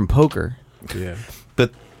his money from poker. Yeah.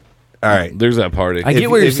 But all right, There's that party. I get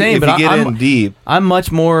what you're saying, if but you get I'm in deep, I'm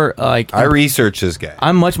much more like I researched this guy.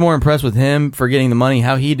 I'm much more impressed with him for getting the money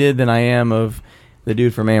how he did than I am of the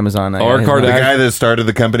dude from Amazon. Or His Kardashian. The money. guy that started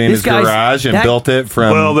the company in This his guy's- garage and that- built it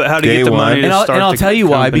from Well, but how did he day get the one. money? And I'll start the tell you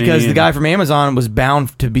why, company because the and- guy from Amazon was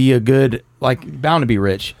bound to be a good, like, bound to be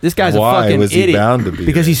rich. This guy's Why a fucking was he idiot. bound to be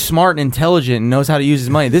because rich? he's smart and intelligent and knows how to use his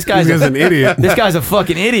money. This guy's He's an idiot. This guy's a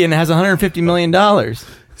fucking idiot and has $150 million.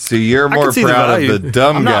 So you're I more can see the proud value. of the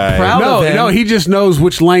dumb I'm not guy. proud. No, of him. no, he just knows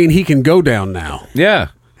which lane he can go down now. Yeah.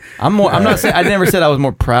 I'm not saying, I never said I was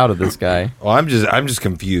more proud of this guy. Well, I'm just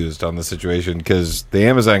confused on the situation because the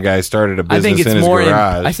Amazon guy started a I business think it's in his more.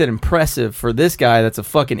 garage. I said impressive for this guy that's a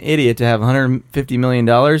fucking idiot to have $150 million,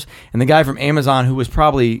 and the guy from Amazon who was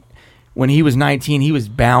probably when he was 19, he was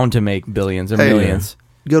bound to make billions or Hey, millions.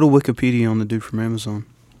 Go to Wikipedia on the dude from Amazon.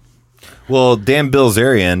 Well, Dan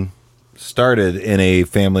Bilzerian started in a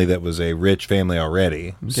family that was a rich family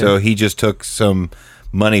already. So he just took some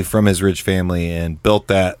money from his rich family and built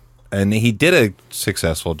that. And he did a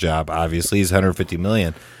successful job, obviously. He's 150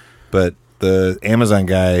 million. But the Amazon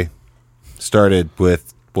guy started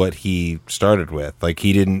with what he started with. Like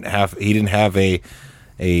he didn't have a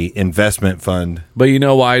investment fund But you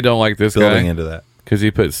know why I don't like this building guy? into that. Because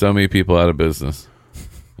he put so many people out of business.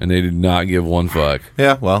 And they did not give one fuck.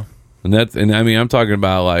 Yeah, well, And I mean, I'm talking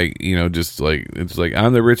about like, you know, just like, it's like,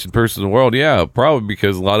 I'm the richest person in the world. Yeah, probably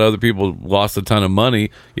because a lot of other people lost a ton of money.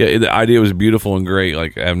 Yeah, the idea was beautiful and great.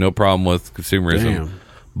 Like, I have no problem with consumerism. Damn.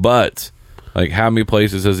 But, like, how many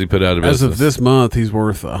places has he put out of As business? of this month, he's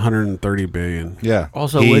worth $130 billion. yeah.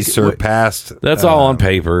 Also, he surpassed That's all on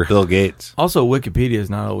paper. Bill Gates. Also, Wikipedia is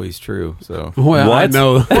not always true. So Well, I What?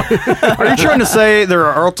 know. Are you trying to say there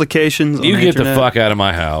are altercations on You the get the internet? fuck out of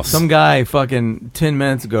my house. some guy fucking 10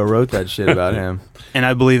 minutes ago wrote that shit about him. And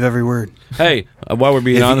I believe every word. Hey, While we're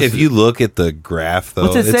being honest, if you look at the graph, though,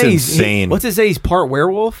 What's it it's say? insane. What's it say? He's part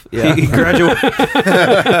werewolf. Yeah. He graduated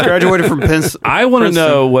from Princeton. I want to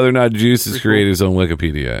know whether or not Juice has created his own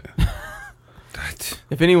Wikipedia.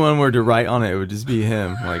 If anyone were to write on it, it would just be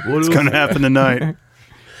him. Like, what's going to happen tonight?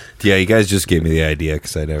 Yeah, you guys just gave me the idea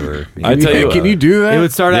because I never. I tell you, can you do that? It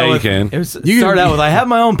would start Yeah, out you with. can. It would start out with. I have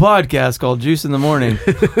my own podcast called Juice in the Morning.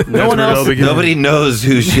 No one else. Nobody knows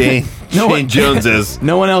who Shane Jones is.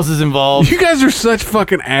 No one else is involved. You guys are such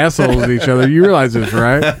fucking assholes with each other. You realize this,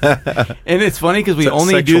 right? And it's funny because we It's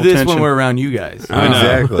only do sexual this tension. when we're around you guys. I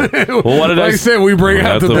know. Exactly. Well, what did Like I said, we bring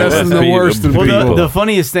out the best and the worst in Well, people. the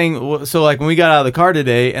funniest thing, so like when we got out of the car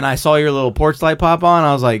today and I saw your little porch light pop on,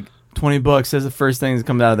 I was like, $20 says the first thing that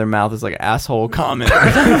comes out of their mouth is like asshole comment. It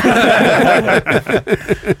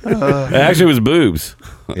actually was boobs.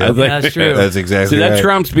 Yeah, I think- that's true. That's exactly See, that right.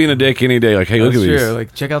 Trump's being a dick any day. Like, hey, look That's at true. these.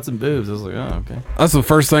 Like, check out some boobs. I was like, oh, okay. That's the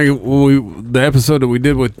first thing the episode that we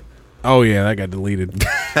did with. Oh yeah, that got deleted.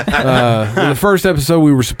 The first episode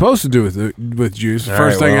we were supposed to do with Juice. The All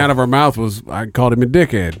first right, thing well. out of our mouth was I called him a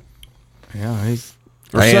dickhead. Yeah, he's.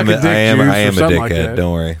 Or I am suck a dick, Juice, or a something dickhead. like that.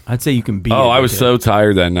 Don't worry. I'd say you can be. Oh, a I was dickhead. so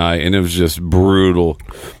tired that night, and it was just brutal.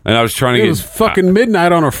 And I was trying to It get. was fucking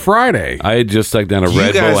midnight on a Friday. I had just sucked down a You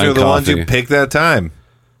Red guys Bull are and the ones coffee. who picked that time.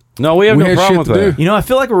 No, we have We no had problem shit with to that. do. You know, I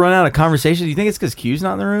feel like we're running out of conversation. Do you think it's because Q's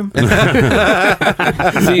not in the room?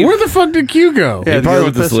 See, Where the fuck did Q go? he probably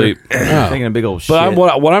went to sleep. Taking a big old shit. But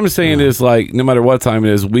what I'm saying is, like, no matter what time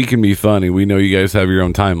it is, we can be funny. We know you guys have your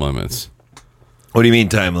own time limits. What do you mean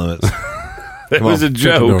time limits? It was a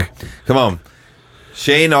joke. Come on.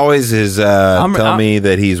 Shane always is telling me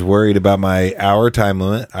that he's worried about my hour time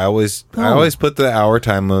limit. I always put the hour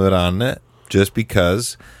time limit on it just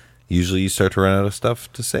because usually you start to run out of stuff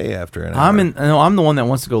to say after an hour. I'm the one that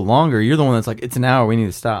wants to go longer. You're the one that's like, it's an hour. We need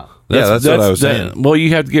to stop. That's what I was saying. Well,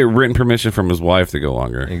 you have to get written permission from his wife to go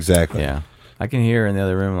longer. Exactly. Yeah, I can hear her in the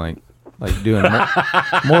other room like doing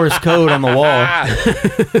Morse code on the wall.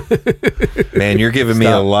 Man, you're giving me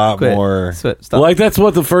a lot Quit. more. Stop. Like, that's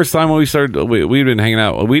what the first time when we started, we'd been hanging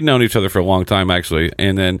out. We'd known each other for a long time, actually.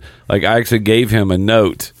 And then, like, I actually gave him a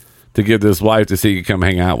note to give this wife to see he could come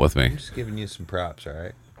hang out with me. I'm just giving you some props, all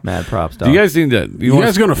right? Mad props, dog. Do you guys need that? You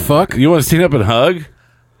guys gonna fuck? You want to stand up and hug?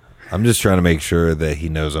 I'm just trying to make sure that he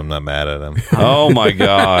knows I'm not mad at him. Oh, my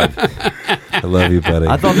God. I love you, buddy.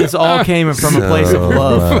 I thought this all came from a place of So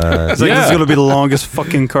love. much. It's like this is going to be the longest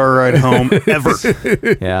fucking car ride home ever.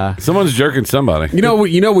 Yeah. Someone's jerking somebody. You know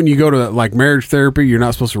when you go to like marriage therapy, you're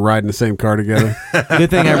not supposed to ride in the same car together. Good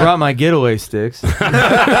thing I brought my getaway sticks. Dude,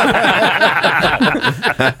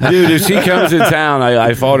 if she comes to town,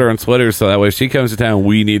 I followed her on Twitter, so that way if she comes to town,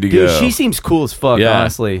 we need to Dude, go. she seems cool as fuck, Yeah.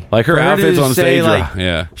 honestly. Like, her For to outfits just on say, stage, like,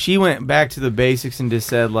 yeah. She went back to the basics and just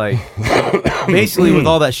said, like, basically with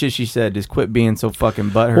all that shit she said, just quit being so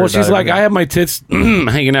fucking butthurt. Well, she's about like, everything. I have my tits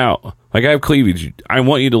hanging out. Like, I have cleavage. I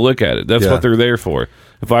want you to look at it. That's Yeah. what they're there for.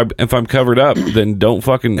 If I'm covered up, then don't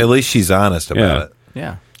fucking. At least she's honest about Yeah. it.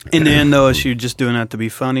 Yeah. In the end, though, is she just doing that to be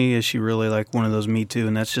funny? Is she really like one of those Me Too,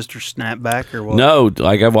 and that's just her snapback, or what? No,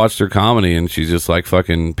 like, I've watched her comedy, and she's just like,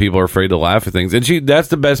 fucking, people are afraid to laugh at things. And that's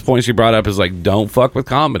the best point she brought up is like, don't fuck with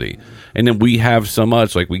comedy. And then we have so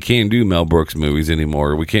much, like, we can't do Mel Brooks movies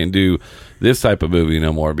anymore. We can't do this type of movie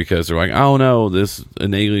no more because they're like, oh no, this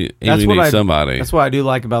alienates somebody. That's what I do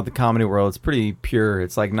like about the comedy world. It's pretty pure.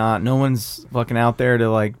 It's like no one's fucking out there to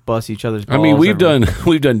like bust each other's balls. I mean, we've done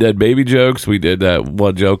dead baby jokes. We did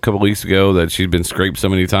that joke a couple weeks ago that she'd been scraped so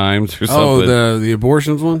many times or something. Oh, the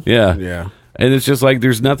abortions one? Yeah. Yeah. And it's just like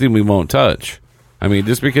there's nothing we won't touch. I mean,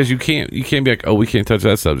 just because you can't be like, oh, we can't touch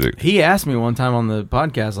that subject. He asked me one time on the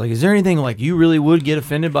podcast, like, is there anything like you really would get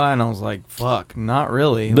offended by? And I was like, fuck, not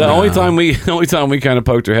really. The Like, only time we kind of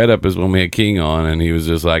poked her head up is when we had King on, and he was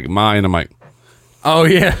just like, mine. I'm like, oh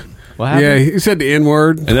yeah. What happened? Yeah, he said the N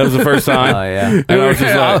word. and that was the first time. Oh, yeah. And I was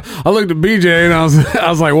just like, I looked at BJ and I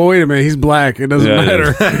was like, well, wait a minute, he's black. It doesn't Yeah,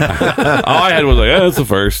 matter. all I had was like, oh, that's the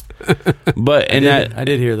first. But I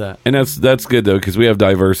did hear that. And that's good though because we have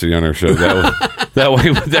diversity on our show.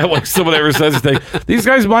 That way, someone ever says anything, these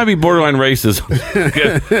guys might be borderline racist.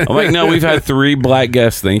 I'm like, no, we've had 3 black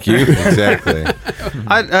guests. Thank you. Exactly.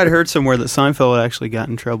 I'd heard somewhere that Seinfeld actually got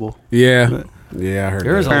in trouble. Yeah. Yeah, I heard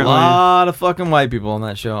There's that. a lot of fucking white people on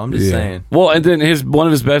that show. I'm just saying. Well, and then one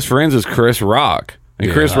of his best friends is Chris Rock, and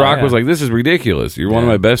Yeah. Chris Oh, Rock yeah. was like, "This is ridiculous. You're one of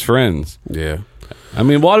Yeah. my best friends." Yeah. I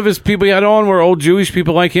mean, a lot of his people he had on were old Jewish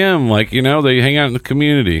people like him. Like, they hang out in the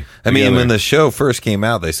community. I mean, together. when the show first came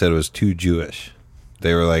out, they said it was too Jewish.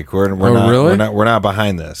 They were like, we're really? not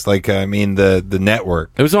behind this. Like, I mean, the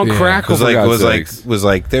network. It was on Crackle. Was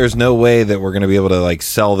like, there's no way that we're going to be able to like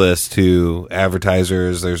sell this to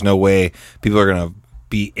advertisers. There's no way people are going to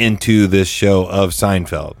be into this show of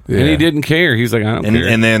Seinfeld. And he didn't care. He's like, I don't care.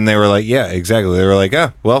 And then they were like, yeah, exactly. They were like,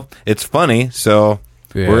 well, it's funny, so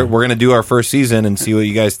we're going to do our first season and see what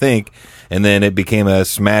you guys think. And then it became a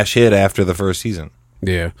smash hit after the first season.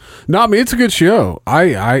 Yeah. No, I mean, it's a good show.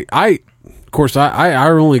 I of course, I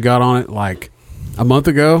only got on it like a month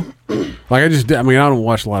ago. Like, I don't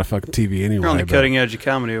watch a lot of fucking TV anyway. You're on the cutting edge of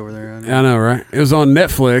comedy over there. I know, right? It was on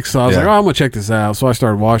Netflix, so I was like, I'm going to check this out. So I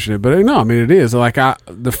started watching it. But no, I mean, it is. Like,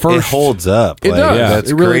 it holds up. It does. Yeah,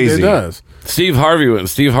 that's it really crazy. It does. Steve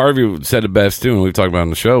Harvey said it best, too, when we talked about it on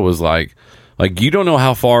the show, was like, you don't know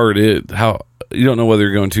how far it is, you don't know whether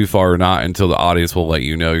you're going too far or not until the audience will let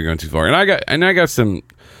you know you're going too far. And I got some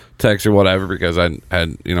text or whatever because I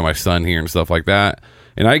had my son here and stuff like that,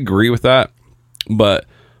 and I agree with that. But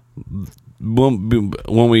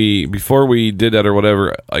before we did that or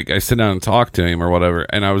whatever, like, I sit down and talk to him or whatever,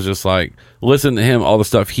 and I was just like, listen to him, all the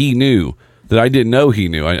stuff he knew that I didn't know he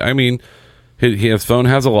knew. I mean, his phone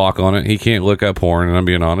has a lock on it. He can't look up porn, and I'm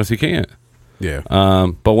being honest, he can't. Yeah.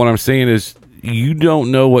 But what I'm saying is, you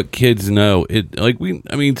don't know what kids know.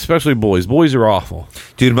 Especially boys. Boys are awful.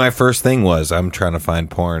 Dude, my first thing was I'm trying to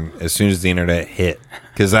find porn as soon as the internet hit.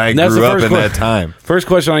 Because I grew up in that time. First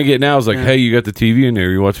question I get now is like, hey, you got the TV in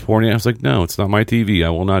there? You watch porn yet? I was like, no, it's not my TV.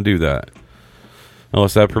 I will not do that.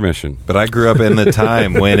 Unless I have permission. But I grew up in the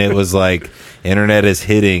time when it was like, internet is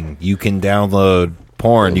hitting. You can download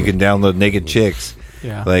porn. You can download naked chicks.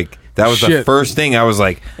 Yeah. Like, that was the first thing I was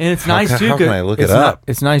like, and it's nice too. How can I look it up?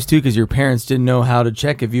 It's nice too because your parents didn't know how to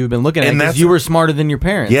check if you've been looking at it. And Because you were smarter than your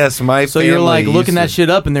parents. Yes, so you're like looking that shit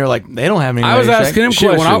up, and they're like, they don't have any. I was asking him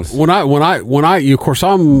questions. When I of course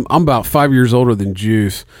I'm about 5 years older than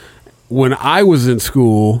Juice. When I was in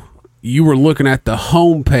school, you were looking at the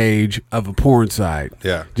home page of a porn site.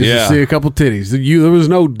 Yeah. Just to see a couple titties. There was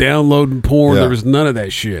no downloading porn. Yeah. There was none of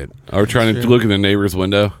that shit. Or trying to look in the neighbor's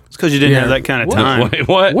window. It's because you didn't have that kind of time. Wait,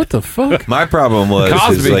 what? What the fuck? My problem was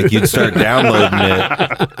Cosby. is like you'd start downloading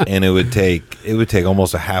it, and it would take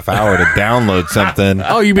almost a half hour to download something.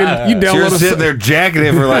 Oh, you download You're sitting there jacking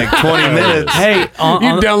it for like 20 minutes. Hey, you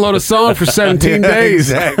download a song for 17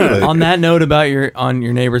 days. Exactly. On that note about your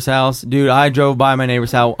neighbor's house, dude, I drove by my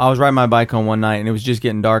neighbor's house. I was riding my bike home one night, and it was just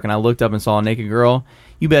getting dark, and I looked up and saw a naked girl.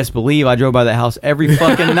 You best believe I drove by that house every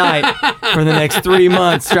fucking night for the next 3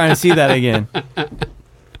 months trying to see that again.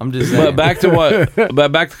 I'm just saying. But back to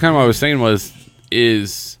kind of what I was saying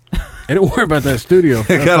is Hey, don't worry about that studio.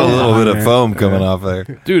 It got a little bit of foam coming off there.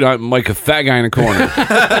 Dude, I'm like a fat guy in a corner.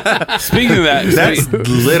 Speaking of that, that's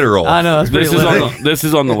literal. I know. That's pretty literal. This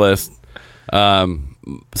is on the list.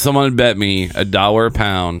 Someone bet me $1 a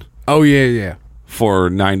pound. Oh yeah. For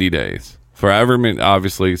 90 days. For however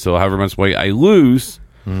much weight I lose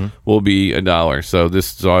will be $1.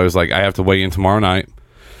 So I was like, I have to weigh in tomorrow night.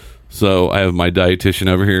 So I have my dietitian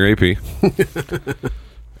over here, AP.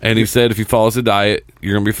 And he said if you follow the diet,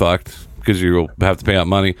 you're going to be fucked because you'll have to pay out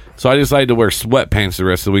money. So I decided to wear sweatpants the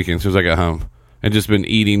rest of the weekend as soon as I got home and just been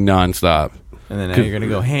eating nonstop. And then now you're going to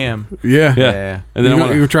go ham. Yeah. And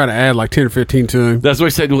then you were trying to add like 10 or 15 to him. That's what I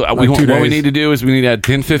said. What we need to do is we need to add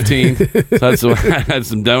 10, 15. So I had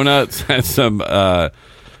some donuts,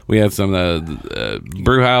 we had some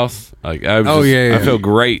brew house. Like I feel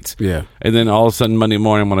great. Yeah. And then all of a sudden Monday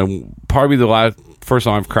morning, when I probably the first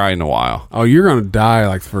time I've cried in a while. Oh, you're gonna die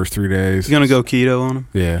like the first 3 days. You're gonna go keto on him.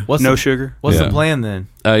 Yeah. No sugar. What's the plan then?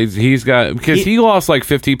 He's got because he lost like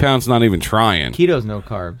 50 pounds, not even trying. Keto's no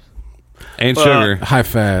carbs. And sugar, high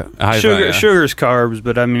fat. Sugar's carbs,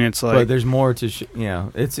 but I mean it's like. But there's more to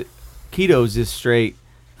it's keto's just straight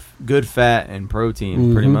good fat and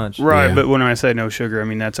protein, pretty much. Right, Yeah. but when I say no sugar, I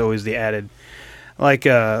mean that's always the added. Like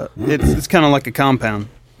it's kind of like a compound.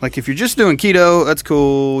 Like if you're just doing keto, that's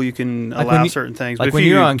cool. You can Like allow when you- certain things. like But when if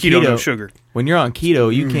you you're do on keto, no keto- sugar. When you're on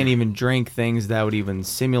keto, you can't even drink things that would even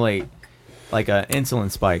simulate like an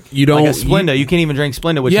insulin spike. You don't- like a Splenda. You can't even drink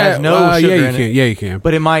Splenda, which Yeah, has no sugar yeah, you in can. it. Yeah, you can.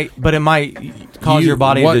 But it might cause your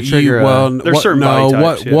body to trigger. There's certain body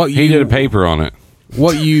types, yeah. he did a paper on it.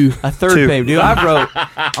 What you a third paper, dude. I wrote.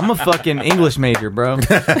 I'm a fucking English major, bro.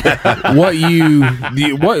 the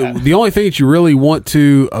only thing that you really want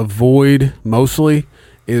to avoid mostly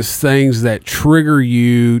is things that trigger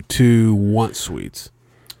you to want sweets.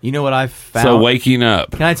 You know what I found? So waking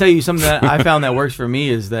up. Can I tell you something that I found that works for me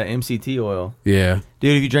is the MCT oil. Yeah.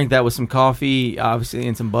 Dude, if you drink that with some coffee, obviously,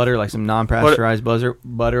 and some butter, like some non-pasteurized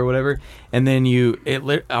butter or whatever, and then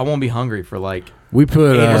I won't be hungry for like We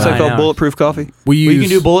put What's that called? 9 Bulletproof coffee. we use you can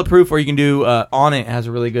do bulletproof, or you can do On It has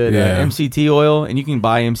a really good Yeah. MCT oil, and you can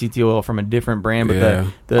buy MCT oil from a different brand. But yeah.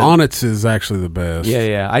 the Onnit's is actually the best.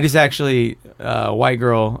 yeah. I just actually white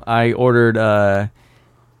girl. I ordered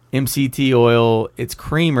MCT oil. It's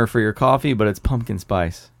creamer for your coffee, but it's pumpkin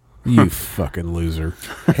spice. You fucking loser.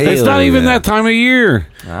 It's not even that time of year.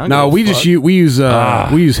 No, we just we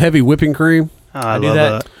use heavy whipping cream. I do love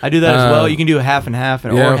that. I do that as well. You can do a half and half,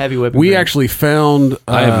 or heavy whipping. We cream. actually found.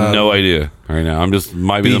 I have no idea right now. I'm just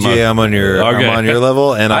might be BJ, I'm on your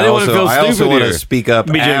level, and I didn't wanna feel also stupid want to here. speak up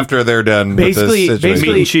BJ, after they're done. basically- with this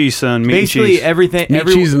situation. Meat and cheese, son. Meat and basically cheese. everything. meat,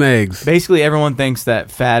 cheese, and eggs. Basically, everyone thinks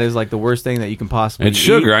that fat is like the worst thing that you can possibly. It's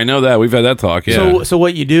sugar. eat. I know that. We've had that talk. Yeah. So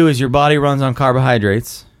what you do is your body runs on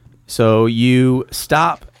carbohydrates. So you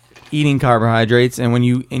stop eating carbohydrates, and when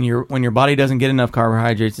your body doesn't get enough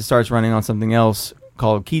carbohydrates, it starts running on something else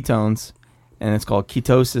called ketones, and it's called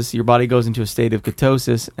ketosis. Your body goes into a state of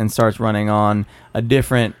ketosis and starts running on a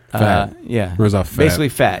different Fat. Runs off fat. basically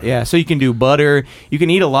fat. Yeah. So you can do butter. You can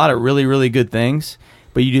eat a lot of really, really good things,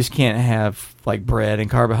 but you just can't have like bread and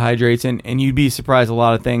carbohydrates, and you'd be surprised a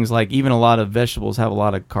lot of things, like even a lot of vegetables have a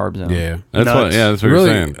lot of carbs in them. Yeah, that's what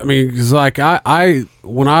really, you're saying. I mean, because like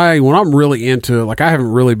when I'm really into it, like I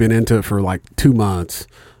haven't really been into it for like 2 months,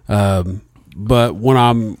 but when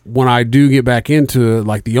I do get back into it,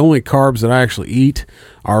 like the only carbs that I actually eat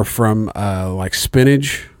are from like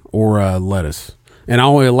spinach or lettuce. And I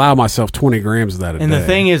only allow myself 20 grams of that a day. And the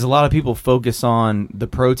thing is, a lot of people focus on the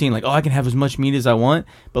protein, like, oh, I can have as much meat as I want.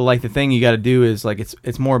 But like the thing you got to do is like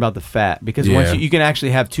it's more about the fat, because once you can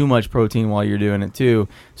actually have too much protein while you're doing it too.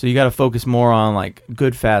 So you got to focus more on like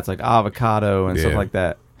good fats, like avocado and stuff like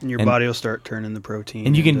that. And your body will start turning the protein.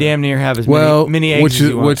 And you can damn near have as many eggs which as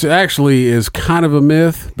you want. which actually is kind of a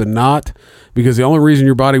myth, but not, because the only reason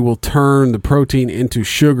your body will turn the protein into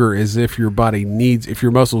sugar is if your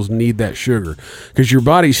muscles need that sugar, because your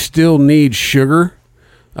body still needs sugar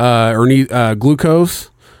or need glucose,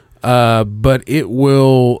 but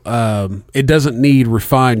it doesn't need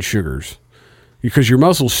refined sugars, because your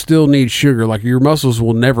muscles still need sugar. Like your muscles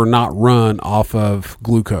will never not run off of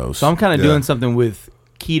glucose. So I'm kind of doing something with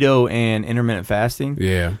keto and intermittent fasting.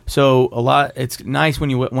 Yeah. So it's nice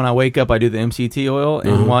when I wake up, I do the MCT oil,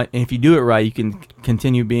 and if you do it right, you can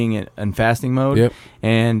continue being in fasting mode. Yep.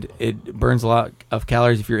 And it burns a lot of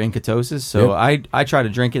calories if you're in ketosis. So I try to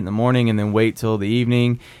drink it in the morning and then wait till the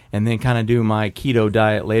evening, and then kind of do my keto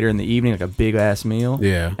diet later in the evening, like a big ass meal.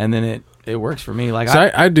 Yeah. And then it works for me. Like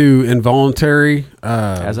so I do involuntary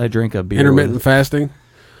as I drink a beer. Intermittent fasting.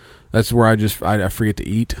 That's where I forget to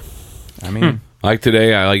eat. I mean. Like today,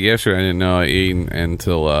 yesterday, I didn't know I ate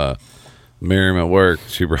until Miriam at work.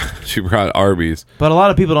 She brought Arby's. But a lot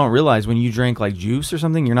of people don't realize when you drink like juice or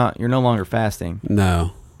something, you're no longer fasting.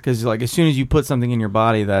 No, because like as soon as you put something in your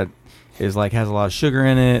body that is like has a lot of sugar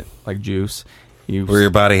in it, like juice, where your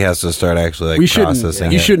body has to start actually like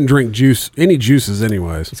processing. You shouldn't drink any juices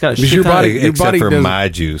anyways. It's got a your body, except for my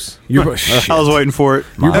juice. I was waiting for it.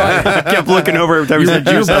 I kept looking over every time you said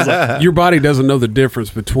juice. I was like, your body doesn't know the difference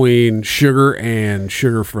between sugar and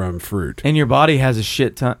sugar from fruit. And your body has a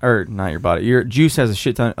shit ton, or not your body. Your juice has a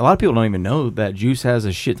shit ton. A lot of people don't even know that juice has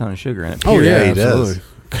a shit ton of sugar in it. Oh yeah, he absolutely.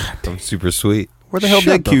 does. I'm super sweet. Where the hell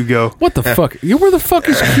did Q go? What the fuck? Where the fuck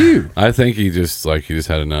is Q? I think he just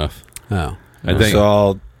had enough. Oh, I think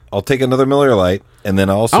so. I'll take another Miller Lite, and then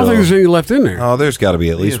also I don't think there's any left in there. Oh, there's got to be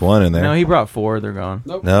at least one in there. No, he brought 4. They're gone.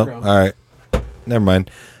 Nope, No, all right, never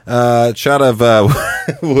mind. Shot of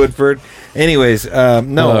Woodford. Anyways,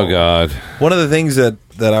 no. Oh God. One of the things that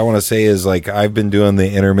I want to say is like I've been doing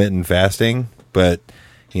the intermittent fasting, but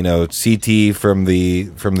CT from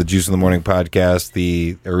the Juice in the Morning podcast,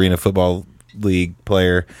 the Arena Football League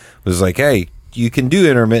player, was like, hey, you can do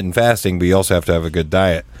intermittent fasting, but you also have to have a good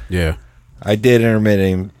diet. Yeah, I did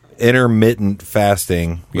intermittent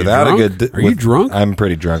fasting without a good. Are you drunk? I'm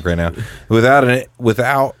pretty drunk right now. Without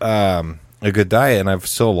a good diet, and I've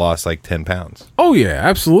still lost like 10 pounds. Oh yeah,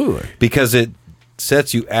 absolutely. Because it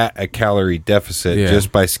sets you at a calorie deficit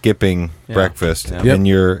just by skipping breakfast, Yep.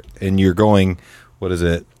 and you're going. What is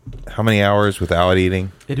it? How many hours without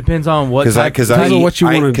eating? It depends on what. Because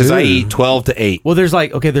I eat 12 to 8. Well, there's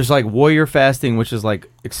like warrior fasting, which is like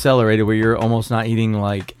accelerated, where you're almost not eating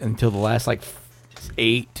like until the last like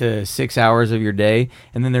 8 to 6 hours of your day,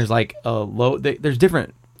 and then there's like a low. There's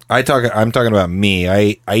different. I'm talking about me.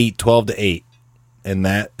 I eat 12 to 8, and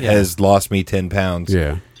that has lost me 10 pounds.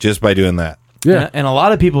 Yeah, just by doing that. Yeah, and a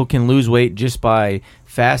lot of people can lose weight just by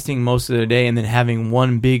fasting most of the day and then having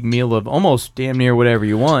one big meal of almost damn near whatever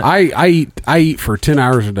you want. I eat for 10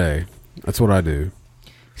 hours a day. That's what I do.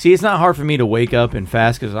 See, it's not hard for me to wake up and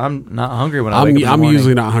fast because I'm not hungry when I wake up in the I'm morning.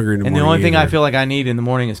 usually not hungry in the and morning. the only thing I either. feel like I need in the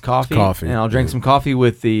morning is coffee. And I'll drink some coffee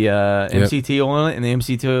with the MCT oil in it, and the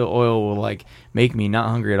MCT oil will like make me not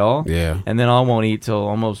hungry at all. Yeah. And then I won't eat till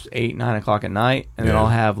almost 8, 9 o'clock at night, and then I'll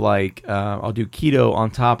have like I'll do keto on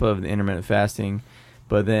top of the intermittent fasting,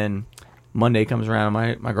 but then Monday comes around,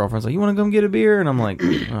 my girlfriend's like, "You want to come get a beer?" And I'm like,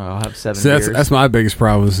 oh, "I'll have 7 beers." That's my biggest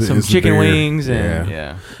problem. Is some is the chicken beer. wings and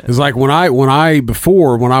yeah. It's like when I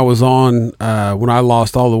was on when I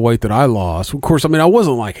lost all the weight that I lost. Of course, I mean I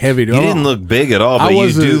wasn't like heavy. You didn't look big at all, but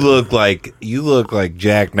you do look like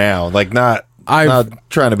Jack now. Like not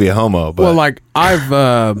trying to be a homo, but well, like I've.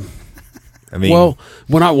 I mean, well,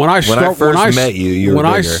 when I first met you were when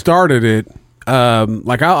I bigger. started it,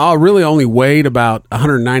 like I really only weighed about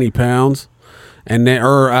 190 pounds, and then,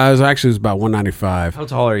 or I was about 195. How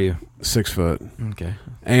tall are you? 6 foot. Okay.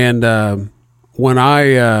 And when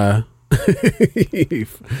I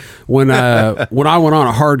when I went on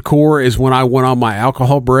a hardcore is when I went on my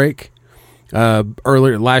alcohol break.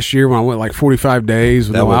 Earlier last year when I went like 45 days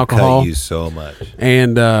with that no will alcohol. cut you so much.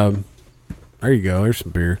 And there you go. There's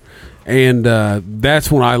some beer. And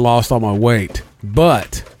that's when I lost all my weight.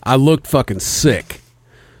 But I looked fucking sick.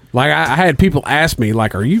 Like I had people ask me,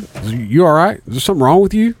 like, "Are you all right? Is there something wrong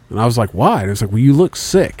with you?" And I was like, "Why?" And it was like, "Well, you look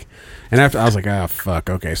sick." And after I was like, "Ah, fuck,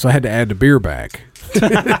 okay." So I had to add the beer back.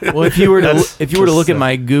 Well, if you were to look at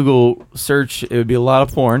my Google search, it would be a lot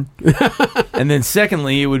of porn, and then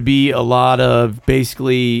secondly, it would be a lot of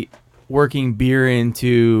basically working beer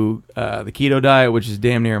into the keto diet, which is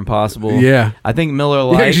damn near impossible. Yeah. I think Miller Yeah,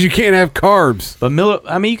 Lite. 'cause you can't have carbs. But Miller,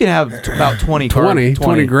 I mean, you can have about 20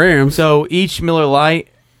 grams. So each Miller Lite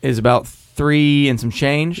is about 3 and some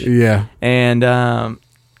change. Yeah. And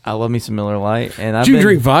I love me some Miller Lite. And You can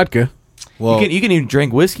drink vodka. Well, you can even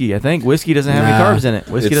drink whiskey. I think whiskey doesn't have any carbs in it.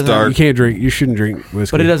 Whiskey doesn't have, You can't drink. You shouldn't drink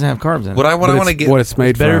whiskey. but it doesn't have carbs in it. What I want to get, what it's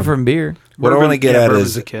made better from. from beer. What I want to get at bourbon's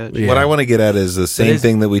is the catch. what I want to get at is the same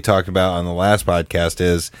thing that we talked about on the last podcast.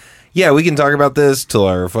 Is we can talk about this till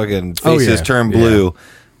our fucking faces turn blue,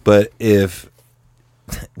 but if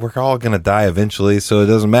we're all gonna die eventually, so it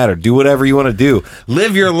doesn't matter. Do whatever you want to do.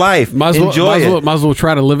 Live your life. Enjoy it. Might as well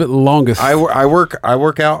try to live it the longest. I work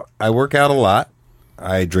out a lot.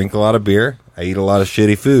 I drink a lot of beer. I eat a lot of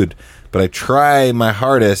shitty food, but I try my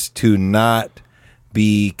hardest to not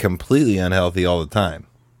be completely unhealthy all the time.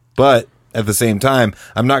 But at the same time,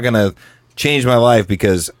 I'm not going to change my life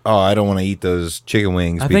because, I don't want to eat those chicken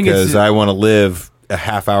wings because I want to live a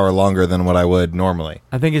half hour longer than what I would normally.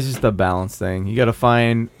 I think it's just a balance thing. You got to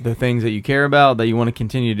find the things that you care about that you want to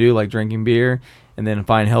continue to do, like drinking beer, and then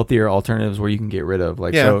find healthier alternatives where you can get rid of.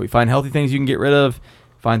 So you find healthy things you can get rid of,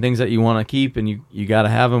 find things that you want to keep, and you got to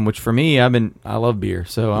have them, which for me, I love beer.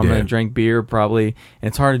 So I'm going to drink beer probably. And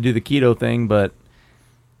it's hard to do the keto thing, but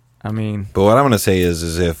I mean. But what I'm going to say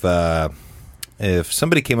is if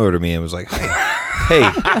somebody came over to me and was like,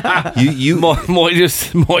 hey, you Moy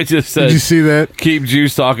just said, Did you see that? Keep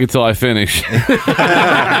juice talking until I finish.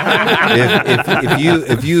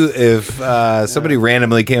 if somebody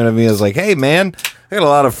randomly came to me and was like, hey man, I got a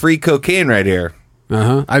lot of free cocaine right here.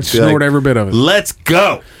 I'd snort every bit of it. Let's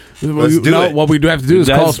go. Let's do it. What we do have to do is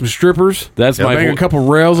call some strippers. That's my bang a point. couple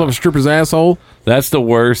rails off a stripper's asshole. That's the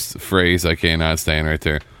worst phrase I cannot stand right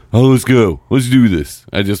there. Oh, let's go. Let's do this.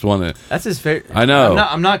 I just want to. That's his favorite. I know.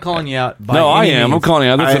 I'm not calling you out. By No, I any am. means. I'm calling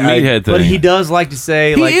you out. That's a meathead thing. But he does like to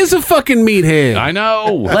say, He is a fucking meathead. I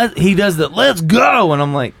know. He does the let's go, and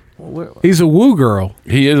I'm like, He's a woo girl.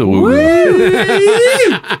 He is a woo.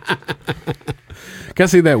 Can I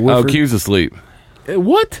see that? Oh, Wooford? Q's asleep.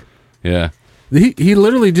 What? Yeah. He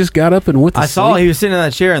literally just got up and went to I sleep. saw he was sitting in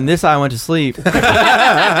that chair, and this eye went to sleep. No,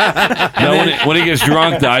 when he gets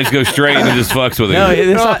drunk, the eyes go straight and he just fucks with it. No,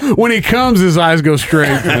 this eye, when he comes, his eyes go straight.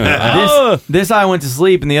 this eye went to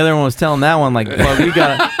sleep, and the other one was telling that one like, "Well, we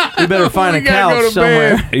better find a We gotta go couch to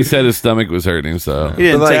somewhere." bed. He said his stomach was hurting, so. He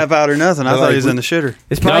didn't But, like- tap out or nothing. I but, thought like, he was in the shitter.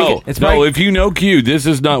 It's probably No, it's probably, no, if you know Q, this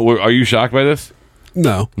is not. Are you shocked by this?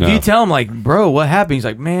 No. No. If you tell him like, "Bro, what happened?" He's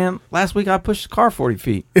like, "Man, last week I pushed the car 40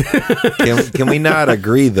 feet." Can we not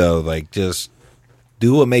agree though? Like, just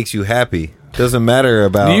do what makes you happy. Doesn't matter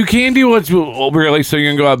about. You can do what's really, so you're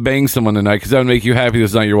going to go out and bang someone tonight because that would make you happy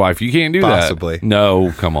that's not your wife. You can't do Possibly. that.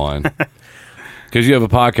 No, come on. Because you have a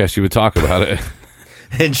podcast, you would talk about it.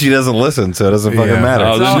 and she doesn't listen, so it doesn't fucking Yeah. matter.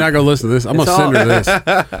 Oh, She's not gonna listen to this. I'm gonna send her this.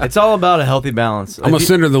 It's all about a healthy balance. I'm gonna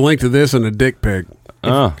send her the link to this and a dick pic.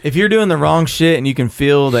 If you're doing the wrong shit and you can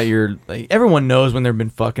feel that you're like, everyone knows when they've been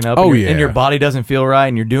fucking up. Oh, and yeah. and your body doesn't feel right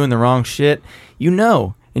and you're doing the wrong shit. You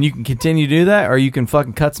know, and you can continue to do that, or you can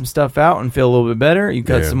fucking cut some stuff out and feel a little bit better. You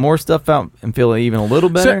cut some more stuff out and feel even a little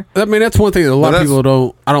better. So, I mean, that's one thing that a lot of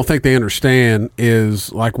people I don't think they understand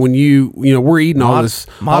is like when we're eating all this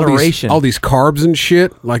moderation, all these carbs and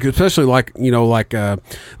shit. Like especially like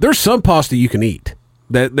there's some pasta you can eat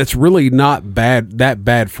that's really not that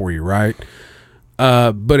bad for you, right?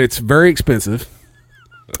 But it's very expensive.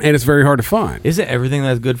 And it's very hard to find. Isn't everything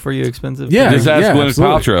that's good for you expensive? Yeah, just ask Gwyneth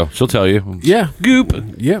Paltrow. She'll tell you. Yeah, Goop.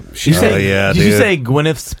 Yeah. Did you say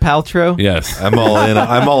Gwyneth Paltrow? Yes, I'm all in.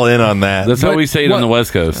 I'm all in on that. That's how we say it on the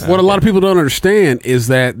West Coast. What a lot of people don't understand is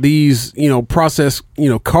that these, processed,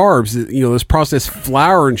 carbs, this processed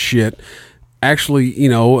flour and shit, actually,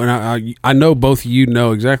 and I know both of you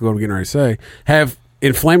know exactly what I'm getting ready to say, have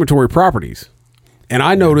inflammatory properties. And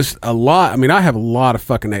I noticed a lot. I mean, I have a lot of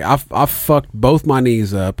fucking. I've fucked both my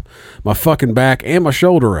knees up, my fucking back, and my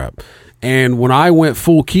shoulder up. And when I went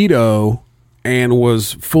full keto and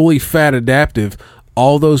was fully fat adaptive,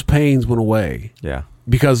 all those pains went away. Yeah,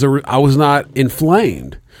 because I was not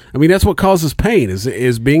inflamed. I mean, that's what causes pain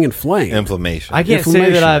is being inflamed. Inflammation. I can't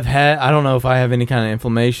say that I've had. I don't know if I have any kind of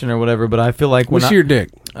inflammation or whatever, but I feel like when your dick.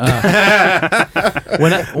 When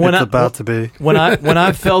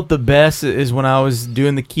I felt the best is when I was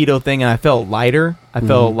doing the keto thing and I felt lighter. I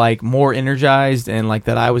felt like more energized and like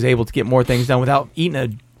that I was able to get more things done without eating a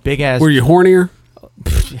big ass. Were you hornier?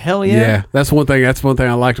 Hell yeah. Yeah, that's one thing. That's one thing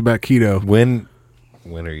I liked about keto. When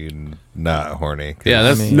are you not horny?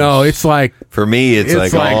 Yeah, no. It's like for me, it's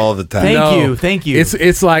like all the time. Thank you.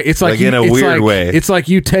 It's like in a weird way. It's like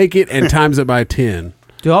you take it and times it by 10.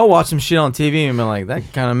 Dude, I'll watch some shit on TV and be like,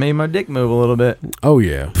 that kind of made my dick move a little bit. Oh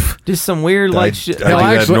yeah, just some weird shit.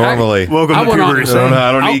 I do that normally. Welcome to puberty.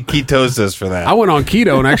 I don't need ketosis for that. I went on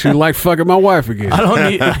keto and actually like fucking my wife again. I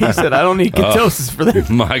don't need. He said I don't need ketosis for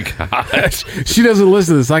that. My gosh, she doesn't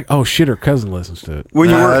listen to this. Like, oh shit, her cousin listens to it.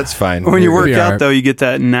 That's fine. When you work out, though, you get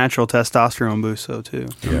that natural testosterone boost, too.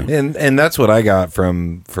 Yeah. And that's what I got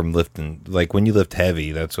from lifting. Like when you lift heavy,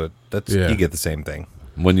 you get the same thing.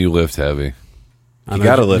 When you lift heavy. You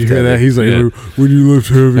gotta lift heavy. heavy. He's like, when you lift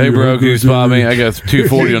heavy. Hey, bro, can you spot me? I got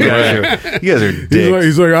 240 on the rack. You guys are dicks.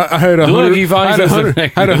 He's like, I had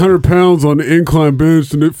 100 pounds on the incline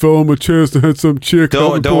bench, and it fell on my chest, and had some chick.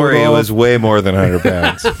 Don't worry, it was way more than 100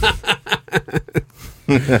 pounds.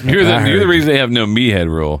 You're the reason they have no meathead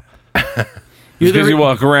rule. Because you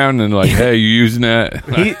walk around and like, hey, you using that?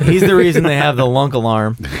 He's the reason they have the lunk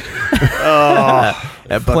alarm.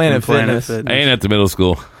 At Planet Fitness. I ain't at the middle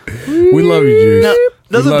school. We love you, Juice. No,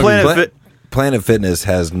 doesn't Planet Fitness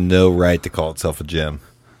has no right to call itself a gym.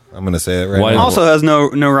 I'm going to say it right It now. also has no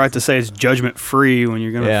right to say it's judgment free when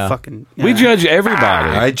you're going to fucking. Yeah. We judge everybody.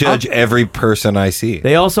 I judge every person I see.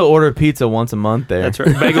 They also order pizza once a month there. That's right.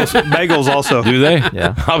 Bagels also. Do they?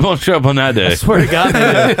 Yeah. I'm going to show up on that day. I swear to God,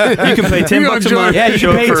 they do. You can pay $10 a month. Yeah,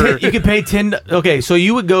 you can pay $10. Okay, so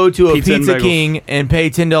you would go to a Pizza King and pay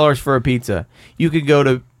 $10 for a pizza. You could go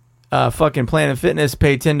to fucking Planet Fitness,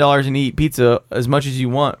 pay $10 and eat pizza as much as you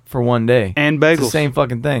want for one day. And bagels. It's the same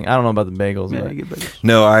fucking thing. I don't know about the bagels. Yeah, but. you get bagels.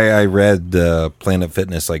 No, I read Planet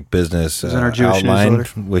Fitness business in our Jewish outline,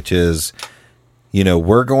 newsletter. which is,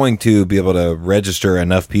 we're going to be able to register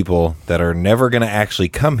enough people that are never going to actually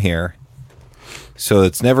come here. So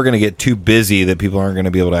it's never going to get too busy that people aren't going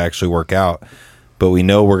to be able to actually work out. But we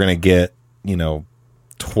know we're going to get,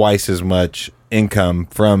 twice as much income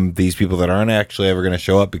from these people that aren't actually ever going to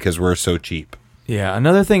show up because we're so cheap. Yeah,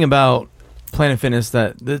 another thing about Planet Fitness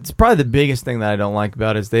that's probably the biggest thing that I don't like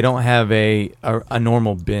about it is they don't have a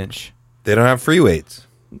normal bench. They don't have free weights.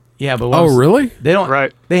 Yeah, but really? They don't.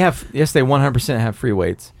 Right. They have. Yes, they 100% have free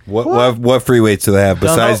weights. What free weights do they have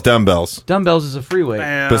besides dumbbells? Dumbbells is a free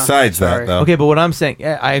weight. Besides that, though. Okay, but what I'm saying,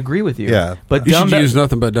 I agree with you. Yeah, but you should use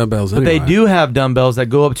nothing but dumbbells. But anyway. they do have dumbbells that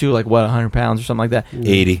go up to 100 pounds or something like that.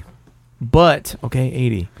 80. But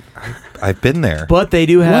 80. I've been there. But they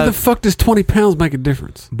do have. Why the fuck does 20 pounds make a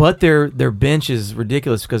difference? But their bench is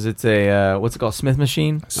ridiculous because it's a what's it called, Smith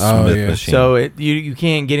machine. Smith machine. So you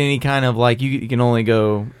can't get any kind of you can only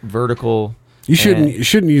go vertical. You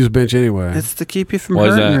shouldn't use a bench anyway. It's to keep you from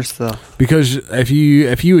hurting yourself. Because if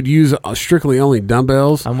you would use strictly only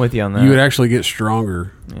dumbbells, I'm with you on that. You would actually get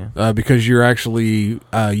stronger. Yeah. Because you're actually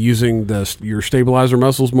using your stabilizer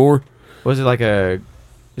muscles more. Was it like a?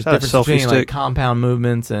 There's a difference between compound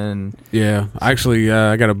movements and actually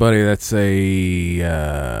I got a buddy that's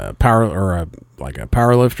a power or a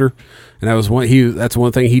power lifter, and that's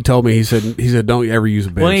one thing he told me. He said don't ever use a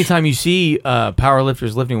bench. Well, anytime you see power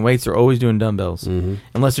lifters lifting weights, they're always doing dumbbells,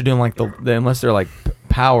 unless they're doing unless they're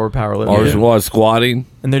power lifting or squatting,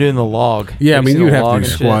 and they're doing the log. Yeah, I mean you'd have to do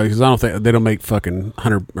squat because I don't think they don't make fucking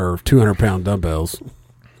 100 or 200 pound dumbbells.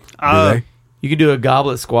 they? You can do a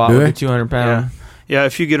goblet squat Do with they? a 200 pound. Yeah,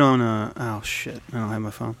 if you get on oh shit, I don't have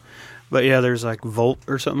my phone. But yeah, there's like Volt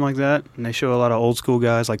or something like that, and they show a lot of old school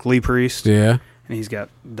guys like Lee Priest. Yeah. And he's got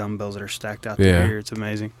dumbbells that are stacked out Yeah. there. It's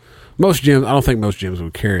amazing. Most gyms, I don't think most gyms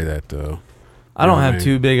would carry that though. I don't You know have what I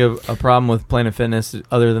too big of a problem with Planet Fitness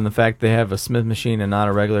other than the fact they have a Smith machine and not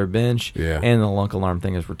a regular bench. Yeah. And the lunk alarm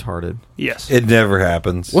thing is retarded. Yes. It never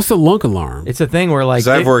happens. What's the lunk alarm? It's a thing where like 'Cause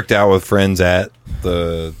I've worked out with friends at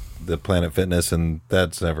the Planet Fitness, and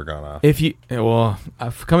that's never gone off. if you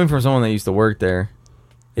coming from someone that used to work there,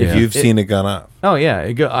 If you've seen it gone off. Oh yeah,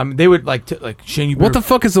 it go. They would like Shane. You What the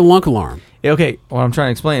fuck is a lunk alarm? Okay, what I'm trying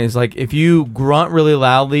to explain is like if you grunt really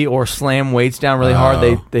loudly or slam weights down really hard,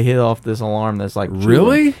 they hit off this alarm that's like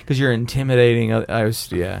Really? because you're intimidating.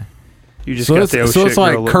 Yeah. You just So got it's, the oh so shit it's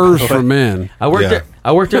like girl curves look. for men. I worked there.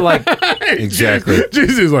 I worked there like Exactly.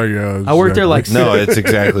 Jesus, like yeah. I worked there like No, it's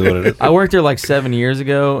exactly what it is. I worked there like 7 years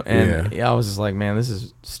ago, and I was just like, man, this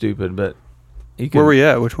is stupid. But you Where were you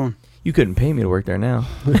at? Which one? You couldn't pay me to work there now.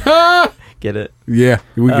 Get it? Yeah,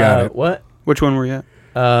 we got it. What? Which one were you at?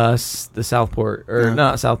 The Southport or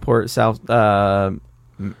not Southport, South.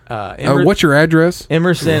 What's your address?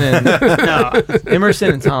 Emerson and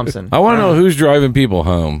Emerson and Thompson. I want to know who's driving people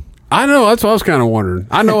home. I know. That's what I was kind of wondering.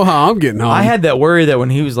 I know how I'm getting home. I had that worry that when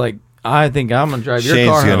he was like, I think I'm gonna drive your Shane's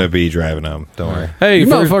car going to home. be driving home. Don't worry. Hey, you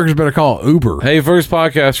first, motherfuckers better call Uber. hey, first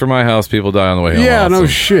podcast from my house. People die on the way home. Yeah, no Awesome.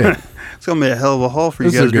 shit. It's gonna be a hell of a haul for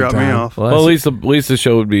you This is guys a to good drop me time. off. Well, at least the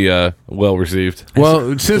show would be well received.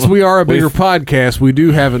 Well, since we are a bigger podcast, we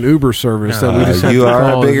do have an Uber service that we just have You to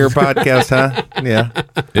are call. a bigger podcast, huh? Yeah.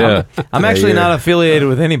 Yeah. I'm actually not affiliated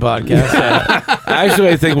with any podcast. Actually,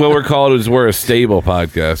 I think what we're called is we're a stable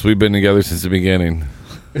podcast. We've been together since the beginning.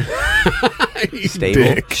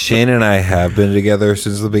 Stable. Shane and I have been together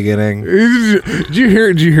since the beginning. Did you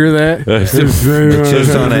hear? Did you hear that? It's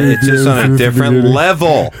just on a different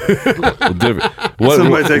level. What,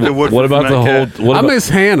 Somebody take the wood what from about the that whole? What I about, miss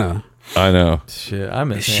Hannah. I know. Shit, I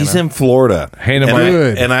miss. She's Hannah. in Florida. Hannah,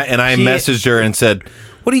 and my- I She- messaged her and said,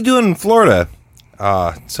 "What are you doing in Florida?"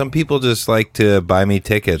 Some people just like to buy me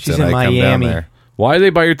tickets, She's and in I come down Miami. there. Why did they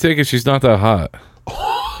buy your ticket? She's not that hot.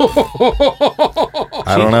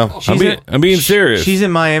 I don't know. I'm being serious. She's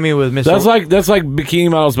in Miami with Mr. That's like bikini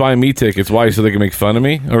models buying me tickets. Why? So they can make fun of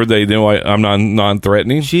me, or they know I'm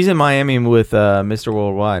non-threatening. She's in Miami with Mr.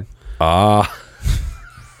 Worldwide. Ah,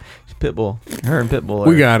 Pitbull. Her and Pitbull.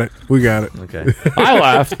 We got it. We got it. Okay. I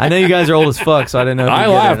laughed. I know you guys are old as fuck, so I didn't know. If I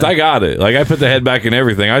you laughed. Get I it. got it. Like I put the head back and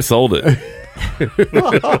everything. I sold it.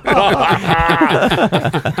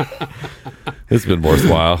 It's been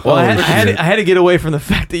worthwhile. Well, I had to get away from the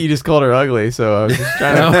fact that you just called her ugly, so I was just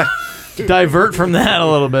trying to divert from that a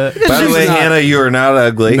little bit. By the way, Hannah, you are not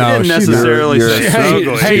ugly. No, Didn't she's necessarily You're say a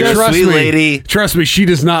ugly. Hey, You're a trust sweet me, lady. Trust me, she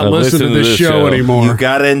does not listen to this show You anymore.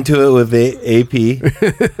 got into it with AP.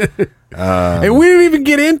 And we didn't even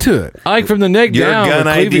get into it. I like from the neck Your down. gun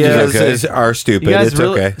the cleavage is ideas okay. are stupid. You guys It's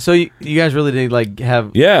really, okay. So you guys really did like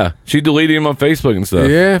have Yeah, she deleted him on Facebook and stuff.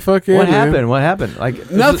 Yeah, fuck yeah. what man. happened? What happened?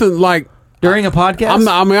 Like Nothing. Like during a podcast? I'm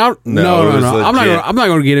not. I mean, No, it was I'm not. legit. I'm not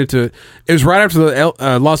going to get into it. It was right after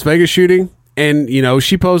the Las Vegas shooting, and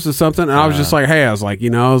she posted something, and I was just like, hey, I was like,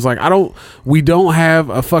 we don't have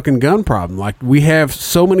a fucking gun problem. Like we have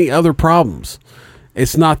so many other problems.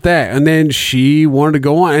 It's not that. And then she wanted to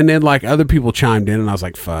go on, and then like other people chimed in, and I was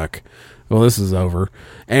like, fuck. Well, this is over.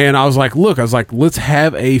 And I was like, look, let's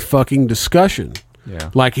have a fucking discussion. Yeah.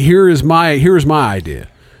 Like here's my idea.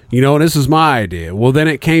 And this is my idea. Well, then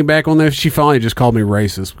it came back on there. She finally just called me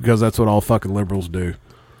racist because that's what all fucking liberals do.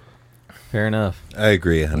 Fair enough. I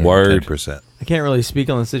agree 110%. Word. I can't really speak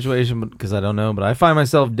on the situation because I don't know, but I find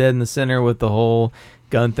myself dead in the center with the whole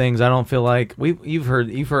gun things. I don't feel like you've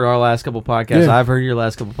heard our last couple podcasts. Yeah. I've heard your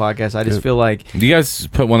last couple podcasts. I just feel like Do you guys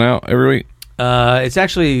put one out every week? it's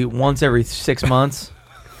actually once every 6 months.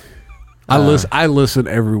 I listen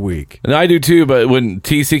every week. And I do too. But when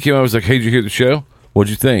TC came out, I was like, "Hey, did you hear the show? What'd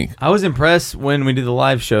you think?" I was impressed when we did the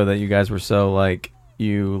live show that you guys were so like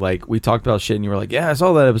we talked about shit and you were like, yeah, I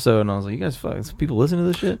saw that episode, and I was like, you guys fuck, people listen to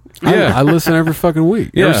this shit? Yeah. I listen every fucking week.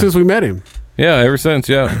 Yeah. Ever since we met him. Yeah, ever since.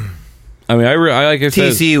 Yeah. I mean, I like I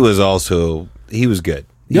said, TC was also he was good.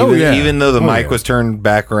 Oh, yeah. Even though the Oh, mic yeah. was turned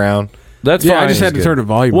back around. that's Yeah, fine. I just had to good. turn the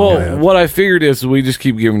volume all the way Well, up. what I figured is we just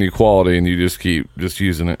keep giving you quality, and you just keep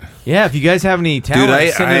using it. Yeah, if you guys have any talent,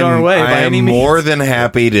 Dude, send it our way I by am any means. more than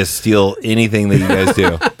happy to steal anything that you guys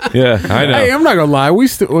do. Yeah, I know. Hey, I'm not gonna lie.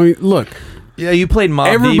 Look. Yeah, you played Mob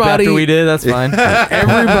Deep Everybody- after we did. That's fine.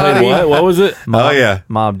 Everybody. What was it? Oh yeah.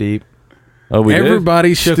 Mob Deep. Oh, we did?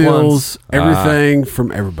 Everybody Shook steals ones. everything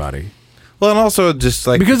from everybody. Well, and also just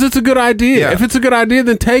like because it's a good idea. Yeah. If it's a good idea,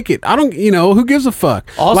 then take it. I don't, who gives a fuck?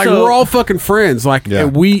 Also- like we're all fucking friends. Like Yeah.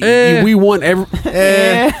 we want every.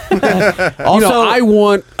 Also, I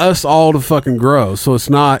want us all to fucking grow. So it's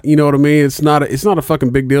not, you know what I mean? It's not a fucking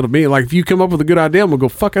big deal to me. Like if you come up with a good idea, I'm gonna go,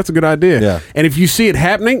 fuck, that's a good idea. Yeah. And if you see it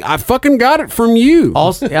happening, I fucking got it from you.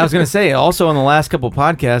 Also, I was going to say, also in the last couple of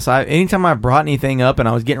podcasts, anytime I brought anything up and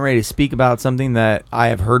I was getting ready to speak about something that I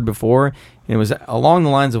have heard before, and it was along the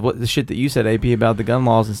lines of what the shit that you said, AP, about the gun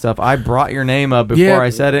laws and stuff, I brought your name up before I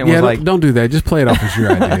said it and was don't, like, don't do that. Just play it off as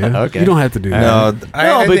your idea. Okay. You don't have to do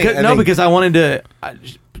that. No, because I wanted to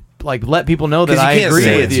let people know that I you can't agree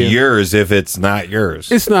say with it's you. yours if it's not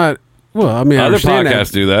yours. It's not. Well, I mean, I Other understand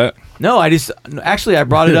podcasts that. do that. No, I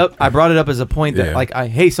brought it up. I brought it up as a point that Yeah.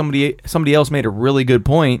 hey, somebody else made a really good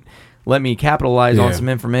point. Let me capitalize on Yeah. some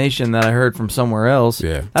information that I heard from somewhere else.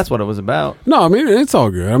 Yeah. That's what it was about. No, I mean, it's all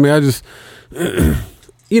good. I mean, I just,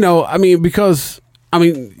 because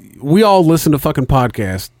we all listen to fucking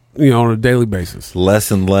podcasts, on a daily basis.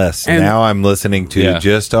 Less and less. And- now I'm listening to Yeah.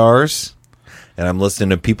 just ours, and I'm listening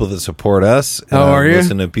to people that support us. And Oh, are I'm you?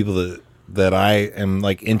 listening to people that I am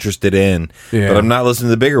like interested in, Yeah. but I'm not listening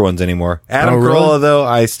to the bigger ones anymore. Adam Oh, really? Carolla, though,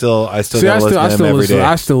 I still See, gotta listen to him every listen. day.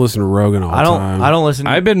 I still listen to Rogan all the time. I don't listen.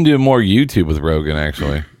 I've been doing more YouTube with Rogan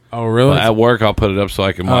actually. Oh, really? At work, I'll put it up so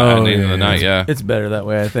I can watch at the end of the night. Yeah. It's better that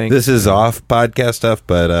way, I think. This is off podcast stuff,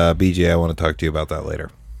 but BJ, I want to talk to you about that later.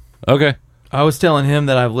 Okay. I was telling him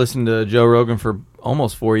that I've listened to Joe Rogan for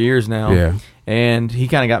almost 4 years now. Yeah. And he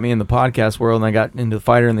kind of got me in the podcast world, and I got into The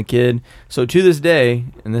Fighter and the Kid. So to this day,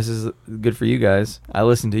 and this is good for you guys, I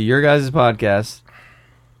listen to your guys' podcast,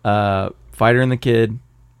 Fighter and the Kid,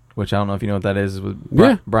 which I don't know if you know what that is with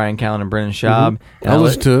Yeah. Brian Callen and Brendan Schaub. Mm-hmm. I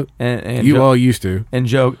listen to it. And You Joe, all used to. and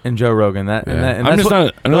Joe Rogan. That, and Yeah. that and I'm that's just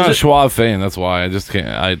what- I'm not a those are- Schwab fan. That's why I just can't.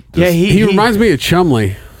 I just, Yeah, He reminds me of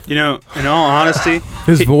Chumley. In all honesty,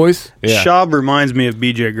 His voice. Yeah. Schaub reminds me of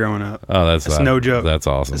BJ growing up. Oh, that's no joke. That's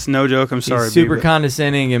awesome. It's no joke. I'm He's sorry. super B, but-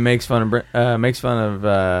 condescending and makes fun of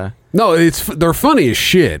No, they're funny as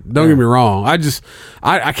shit. Don't get me wrong. I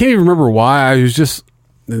can't even remember why. I was just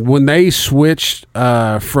when they switched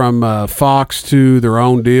from Fox to their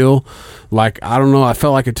own deal. Like I don't know. I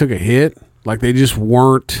felt like it took a hit. Like they just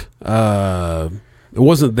weren't. It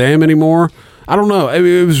wasn't them anymore. I don't know.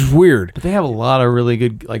 It was weird. But they have a lot of really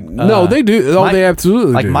good No, they do. Oh, they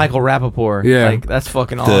absolutely do. Michael Rappaport. Yeah. Like that's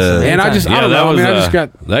fucking awesome. And I Anytime. I don't know. I mean, I just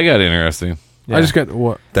got that got interesting. I just got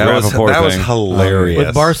what That was thing. hilarious.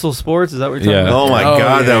 with Barstool Sports. Is that what you're talking Yeah. about? Oh my Oh,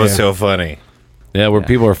 god, yeah, that was yeah. so funny. Yeah, where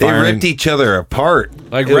people are They firing. ripped each other apart.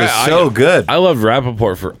 Like it was so good. I loved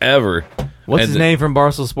Rappaport forever. What's And his name from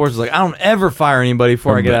Barstool Sports? Is like, I don't ever fire anybody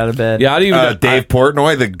before I get out of bed. Yeah, I didn't even. Dave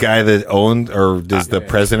Portnoy, the guy that owned or is the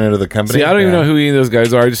president of the company. See, I don't even know who any of those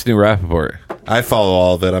guys are. I just knew Rappaport. I follow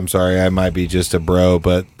all of it. I'm sorry, I might be just a bro,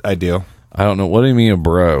 but I do. I don't know. What do you mean a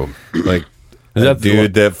bro? Like Is that that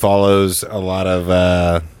dude that follows a lot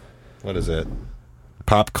of what is it?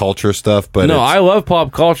 Pop culture stuff, but no, it's, I love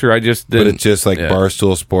pop culture. I just but didn't. it's just like yeah.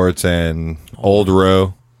 Barstool Sports and Old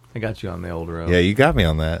Row. I got you on the old road. Yeah, you got me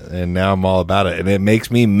on that, and now I'm all about it, and it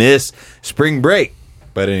makes me miss spring break.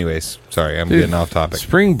 But anyways, sorry, I'm getting off topic.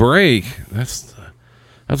 Spring break. That's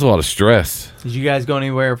a lot of stress. Did you guys go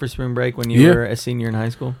anywhere for spring break when you Yeah. were a senior in high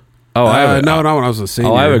school? Oh, I have a, no, not when I was a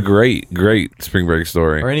senior. Oh, I have a great spring break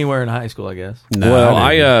story. Or anywhere in high school, I guess. No, Well,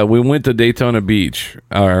 I didn't. we went to Daytona Beach.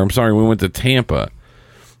 Or I'm sorry, we went to Tampa.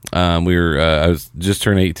 I was just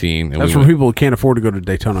turned 18. And That's we where people who can't afford to go to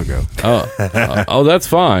Daytona go. oh, that's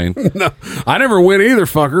fine. No, I never went either,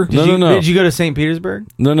 fucker. No. Did you go to St. Petersburg?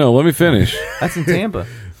 No. Let me finish. That's in Tampa.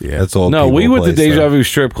 Yeah, That's old. No, people we went to place, Deja though. Vu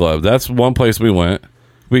Strip Club. That's one place we went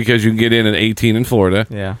because you can get in at 18 in Florida.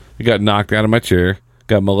 Yeah. I got knocked out of my chair.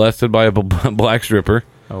 Got molested by a black stripper.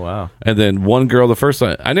 Oh, wow. And then one girl, the first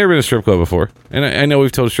time, I never been to a strip club before. And I know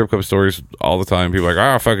we've told strip club stories all the time. People are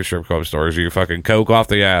like, oh, fucking strip club stories. You fucking coke off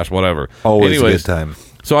the ass, whatever. Always Anyways, a good time.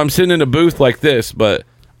 So I'm sitting in a booth like this, but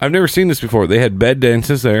I've never seen this before. They had bed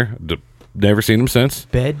dances there. Never seen them since.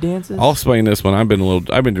 Bed dances? I'll explain this when I've been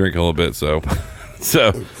drinking a little bit, so.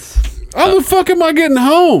 How the fuck am I getting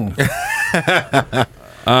home?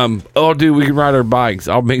 Oh, dude, we can ride our bikes.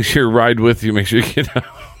 I'll make sure to ride with you. Make sure you get home.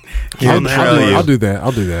 I'll do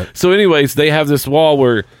that. So, anyways, they have this wall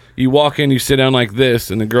where you walk in, you sit down like this,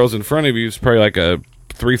 and the girl's in front of you. It's probably like a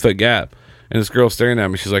 3-foot gap. And this girl's staring at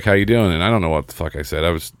me. She's like, how you doing? And I don't know what the fuck I said.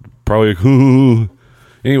 I was probably like,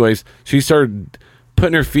 anyways, she started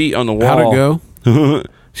putting her feet on the wall. How'd it go?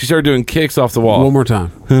 She started doing kicks off the wall. One more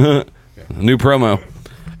time. New promo.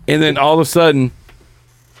 And then all of a sudden,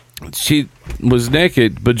 she was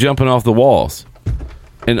naked, but jumping off the walls.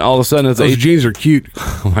 And all of a sudden, it's Those jeans are cute.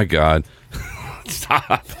 Oh my god!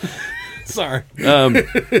 Stop. Sorry.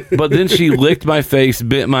 But then she licked my face,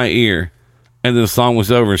 bit my ear, and then the song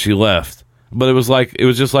was over and she left. But it was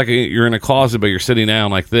just like you're in a closet, but you're sitting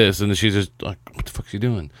down like this, and then she's just like, "What the fuck is she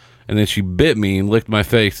doing?" And then she bit me and licked my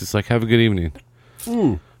face. It's like, "Have a good evening."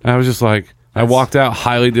 And I was just like, I walked out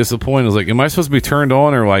highly disappointed. I was like, "Am I supposed to be turned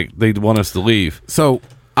on, or like they want us to leave?" So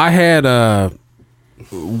I had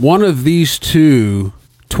one of these two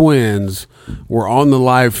twins were on the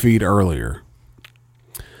live feed earlier.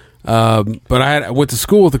 But I went to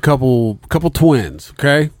school with a couple twins.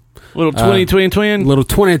 Okay. Little twin. Little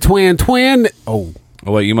twin. Oh,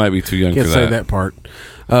 wait, you might be too young can't for say that. that part.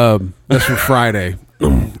 That's for Friday.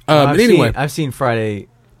 I've Anyway, I've seen Friday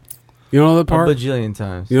you know that part? a bajillion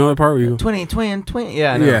times. You know that part where you Twin.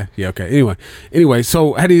 Yeah, I know. Yeah. Okay. Anyway.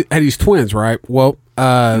 So had these twins, right? Well,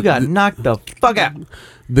 You got knocked the fuck out.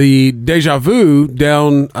 The Deja Vu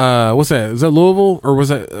down, what's that? Is that Louisville or was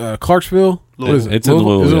that Clarksville? What is it? It's in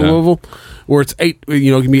Louisville, Is it yeah. Louisville? Where it's it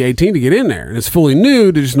can be 18 to get in there, and it's fully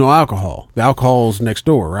nude. There's no alcohol. The alcohol's next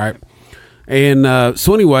door, right? And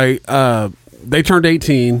so anyway, they turned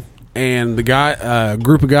 18, and the guy,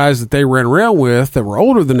 group of guys that they ran around with that were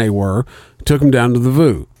older than they were, took them down to the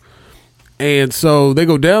Vu. And so they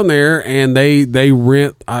go down there, and they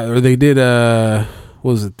rent, or they did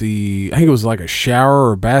was it I think it was like a shower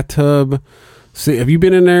or bathtub. See, have you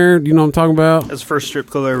been in there? Do you know what I'm talking about? That's the first strip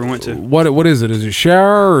club I ever went to. What is it? Is it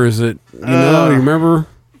shower or is it, do you remember?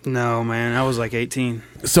 No, man. I was like 18.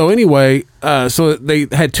 So anyway, so they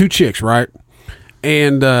had two chicks, right?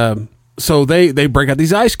 And so they break out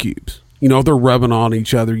these ice cubes. They're rubbing on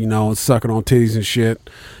each other, and sucking on titties and shit.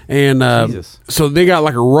 And so they got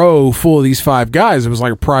like a row full of these 5 guys. It was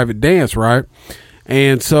like a private dance, right?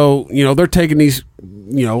 And so, they're taking these,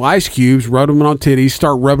 ice cubes, rubbing them on titties,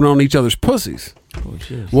 start rubbing on each other's pussies. Oh,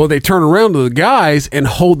 shit. Well, they turn around to the guys and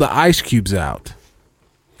hold the ice cubes out.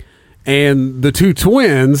 And the two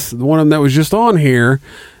twins, the one of them that was just on here,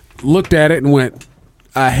 looked at it and went,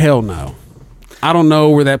 hell no. I don't know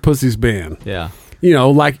where that pussy's been. Yeah.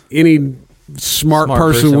 Like any smart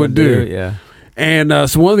person would do. Yeah. And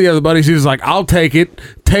so one of the other buddies, he was like, I'll take it,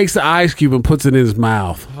 takes the ice cube and puts it in his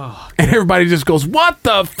mouth. Oh, and everybody just goes, what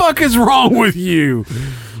the fuck is wrong with you?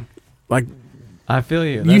 Like, I feel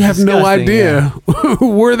you. you have That's no disgusting, idea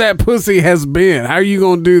where that pussy has been. How are you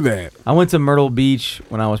going to do that? I went to Myrtle Beach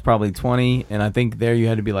when I was probably 20, and I think there you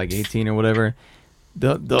had to be like 18 or whatever.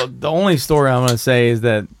 The only story I'm going to say is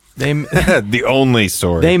that they the only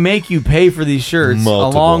story they make you pay for these shirts Multiple.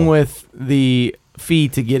 along with the fee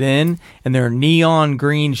to get in, and they're neon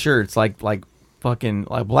green shirts, like fucking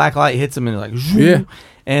like black light hits them and they're like Yeah.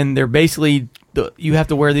 and they're basically you have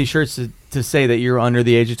to wear these shirts to say that you're under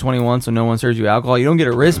the age of 21, so no one serves you alcohol. You don't get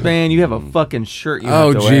a wristband. You have a fucking shirt. You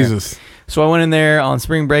have to wear. Jesus. So I went in there on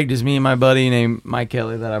spring break, just me and my buddy named Mike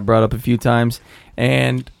Kelly that I brought up a few times,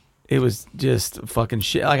 and it was just fucking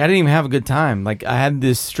shit. Like, I didn't even have a good time. Like, I had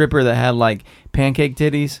this stripper that had like pancake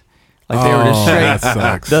titties, like they were just straight, that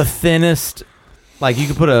sucks. the thinnest. Like, you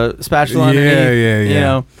could put a spatula underneath. Yeah. You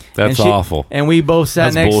know, That's and awful. And we both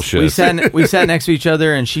sat That's next. bullshit. We sat next to each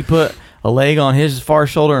other, and she put a leg on his far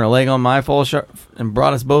shoulder and a leg on my far shoulder, and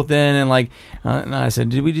brought us both in. And like, and I said,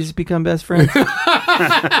 "Did we just become best friends?"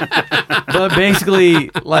 But basically,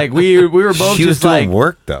 like we were both she was just doing like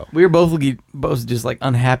work though. we were both just like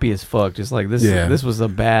unhappy as fuck. Just like this. Yeah. This was a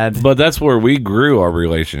bad. But that's where we grew. Our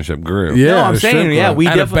relationship grew. Yeah, No, I'm the strip saying, yeah, club. we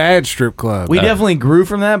At a definitely- bad strip club. We definitely grew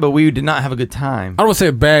from that, but we did not have a good time. I don't want to say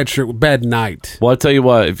a bad strip, bad night. Well, I'll tell you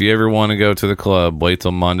what. If you ever want to go to the club, wait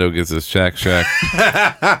till Mondo gets his check.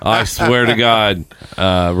 I swear to God.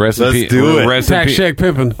 Rest in Let's peace. do it. Rest in Tax peace. check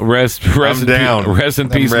pimping. Rest in down. Rest in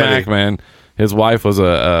I'm peace, ready. Mac, man. His wife was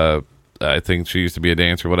I think she used to be a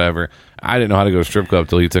dancer, whatever. I didn't know how to go to a strip club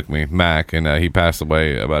till he took me, Mac, and he passed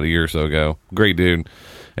away about a year or so ago. Great dude.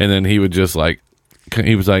 And then he would just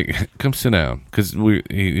he was like, come sit down, because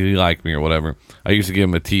he liked me or whatever. I used to give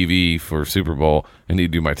him a TV for Super Bowl, and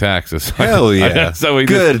he'd do my taxes. Hell yeah! So he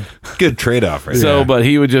good trade off right So, there. but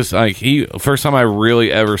he would just first time I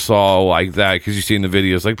really ever saw like that, because you see in the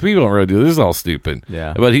videos, like, people don't really do this. This is all stupid.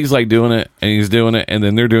 Yeah. But he's like doing it, and he's doing it, and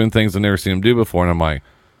then they're doing things I've never seen him do before, and I'm like,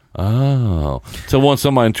 oh. So once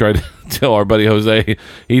someone tried to tell our buddy Jose,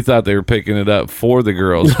 he thought they were picking it up for the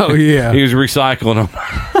girls. Oh, yeah. He was recycling them.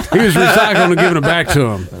 He was recycling and giving it back to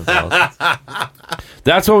him.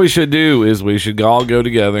 That's what we should do, is we should all go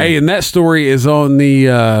together. Hey, and that story is on the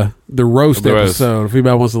roast The roast. episode. If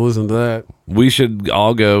anybody wants to listen to that, We should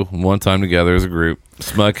all go one time together as a group.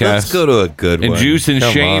 Smudcast. Let's go to a good and one. Juice and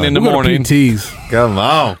Come Shane on. in the We'll go to morning. PTs. Come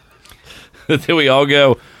on. Then we all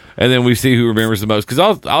go, and then we see who remembers the most.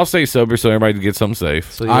 Because I'll stay sober so everybody gets something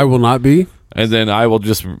safe. So I will not be. And then I will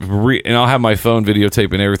just and I'll have my phone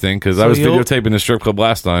videotaping everything because I was videotaping the strip club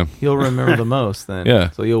last time. You'll remember the most then. Yeah.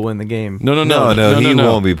 So you'll win the game. No. He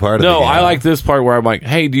won't be part of the game. No, I like this part where I'm like,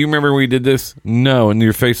 hey, do you remember we did this? No. And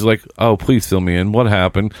your face is like, oh, please fill me in. What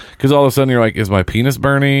happened? Because all of a sudden you're like, is my penis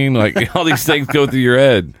burning? Like all these things go through your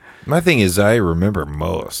head. My thing is I remember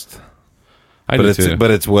most.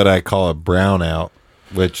 But it's what I call a brownout,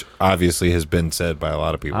 which obviously has been said by a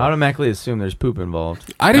lot of people. I automatically assume there's poop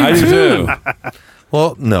involved. I do too.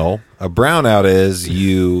 Well, no. A brownout is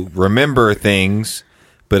you remember things,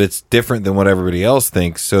 but it's different than what everybody else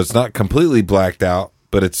thinks. So it's not completely blacked out,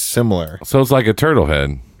 but it's similar. So it's like a turtle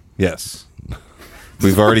head. Yes.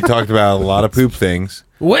 We've already talked about a lot of poop things.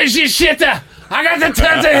 Where's your shitter? I got the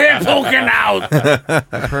turtle head poking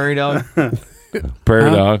out. Prairie dog.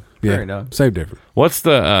 Prairie dog. Yeah. Prairie dog. Same difference. What's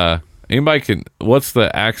the what's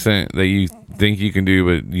the accent that you think you can do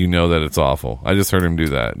but you know that it's awful? I just heard him do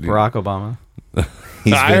that. Barack Obama.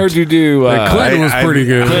 I heard you do Clinton was pretty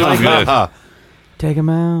good. Clinton was good. Take him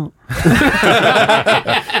out.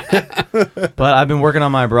 But I've been working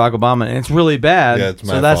on my Barack Obama, and it's really bad. Yeah, it's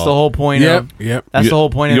my so that's fault. the whole point. Yep. That's the whole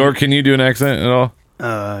point. York, can you do an accent at all?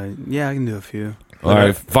 Yeah, I can do a few. All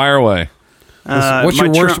right, fire away. What's my your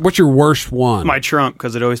worst? Trump- What's your worst one? My Trump,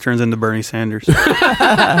 because it always turns into Bernie Sanders.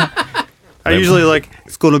 I usually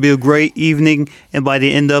it's going to be a great evening, and by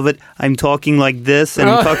the end of it, I'm talking like this, and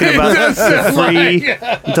I'm talking about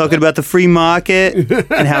I'm talking about the free market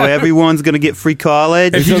and how everyone's going to get free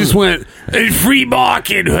college. If you just went, Free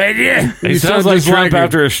market, would you? He sounds like Trump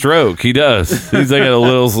after a stroke. He does. He's like a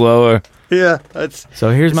little slower. Yeah, that's So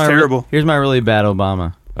here's my terrible. Here's my really bad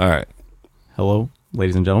Obama. All right. Hello,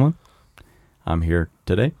 ladies and gentlemen. I'm here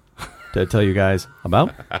today to tell you guys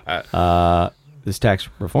about this tax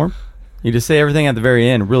reform. You just say everything at the very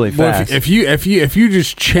end really well, fast. if you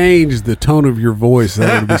just change the tone of your voice,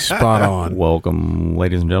 that would be spot on. Welcome,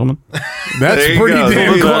 ladies and gentlemen. That's There you pretty go.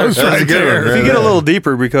 damn That's close a right good one. there. If you get a little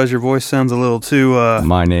deeper because your voice sounds a little too.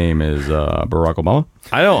 My name is Barack Obama.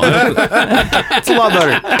 I don't It's a lot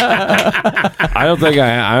better. I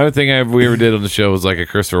don't think we ever did on the show was like a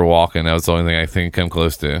Christopher Walken. That was the only thing I think come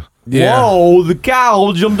close to. Yeah. Whoa, the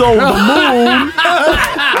cow jumped over the moon.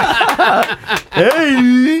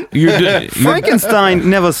 Hey. Frankenstein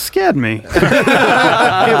never scared me.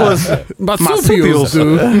 It was Marsupials,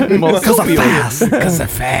 dude. Marsupials. Because they're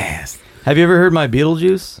fast. Have you ever heard my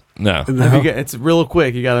Beetlejuice? No. It's real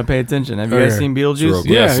quick. You got to pay attention. Have you guys seen Beetlejuice?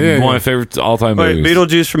 Yes, Yeah, one of my favorite all-time Wait, movies.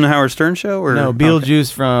 Beetlejuice from the Howard Stern show, or No,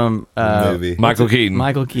 Beetlejuice from movie. Michael Keaton.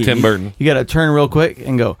 Michael Keaton. Tim Burton. You got to turn real quick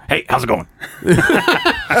and go, Hey, how's it going? you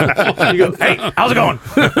go, Hey, how's it going?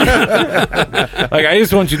 Like, I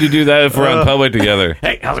just want you to do that if we're on public together.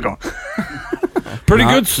 Hey, how's it going? Pretty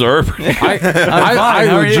good, sir. I fine.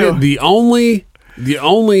 How are legit, you? the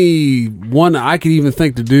only one I could even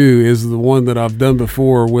think to do is the one that I've done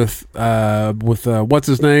before with what's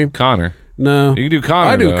his name? Connor. No, You can do Connor,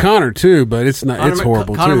 I do though. Connor too, but it's not. It's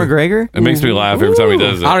horrible Conor too. McGregor? It makes me laugh every time he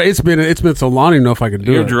does it. It's been so long. I don't even know if I could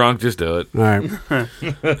do You're it. drunk, just do it. All right,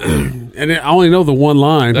 and I only know the one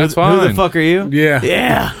line. That's Who fine. the fuck are you? Yeah.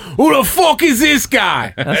 Yeah. Who the fuck is this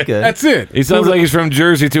guy? That's good. That's it. He sounds like he's from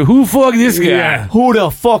Jersey, too. Who fuck this guy? Yeah. Who the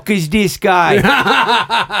fuck is this guy?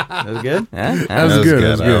 That was good. Yeah? That was good. That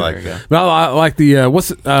was I good. like that. No, I like the can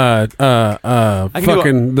do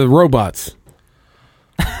fucking the robots.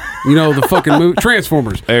 You know the fucking movie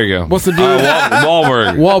Transformers. There you go. What's the dude?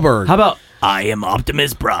 Wahlberg. Wahlberg. How about I am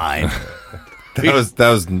Optimus Prime. That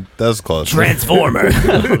was close. Transformer.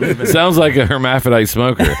 Sounds like a hermaphrodite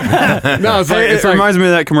smoker. No, it's like It reminds me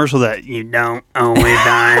of that commercial that you don't only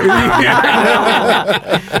die.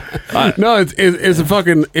 no, it's a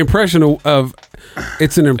fucking impression of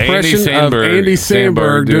it's an impression of Andy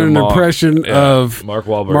Samberg doing an impression of Mark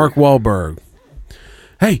Wahlberg. Mark Wahlberg.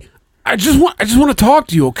 Hey, I just want to talk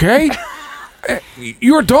to you, okay?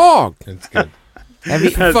 You're a dog. It's good.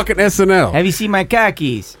 He's from fucking SNL. have you seen my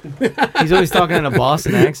khakis? He's always talking in a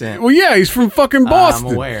Boston accent. Well, yeah, he's from fucking Boston.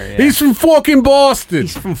 I'm aware, yeah. He's from fucking Boston.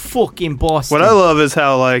 He's from fucking Boston. What I love is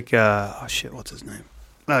how what's his name?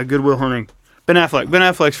 Good Will Hunting. Ben Affleck. Ben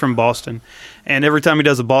Affleck's from Boston, and every time he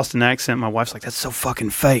does a Boston accent, my wife's like, "That's so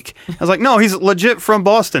fucking fake." I was like, "No, he's legit from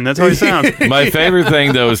Boston. That's how he sounds." My favorite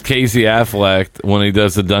thing, though, is Casey Affleck when he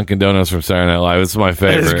does the Dunkin' Donuts from Saturday Night Live. It's my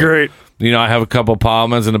favorite. It's great. You know, I have a couple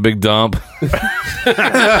Palmas and a big dump.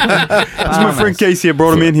 That's my friend Casey. I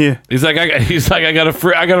brought him in here. He's like, I got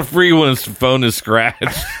a free one. His phone is scratched.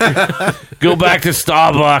 Go back to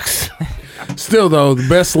Starbucks. Still, though, the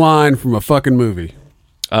best line from a fucking movie.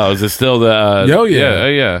 Oh, is it still the? Oh yeah,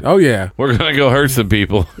 yeah. Oh yeah. We're gonna go hurt some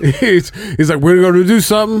people. he's like, we're going to do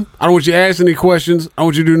something. I don't want you to ask any questions. I don't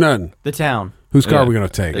want you to do nothing. The Town. Whose car Yeah. are we going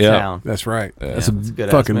to take? The Town. That's right. Yeah. That's It's a a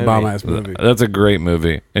good-ass fucking movie. bomb ass movie. That's a great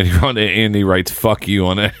movie. And Andy writes "fuck you"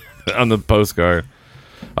 on it on the postcard.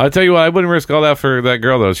 I'll tell you what, I wouldn't risk all that for that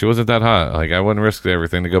girl though. She wasn't that hot. Like I wouldn't risk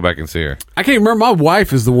everything to go back and see her. I can't remember. My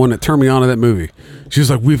wife is the one that turned me on to that movie. She was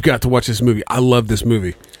like, "We've got to watch this movie. I love this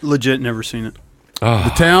movie." Legit, never seen it.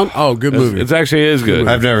 The Town. Oh, good movie. It's actually is good.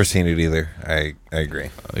 I've never seen it either. I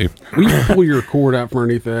agree. Will you pull your cord out from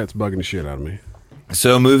underneath that? It's bugging the shit out of me.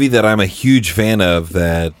 So a movie that I'm a huge fan of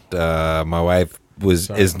that my wife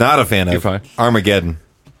is not a fan You're of. fine. Armageddon.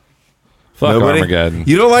 Fuck Nobody? Armageddon.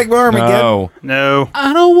 You don't like Armageddon? No. No.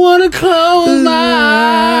 I don't want to close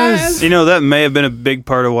my eyes. You know, that may have been a big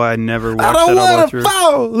part of why I never watched I don't that all the way want to through.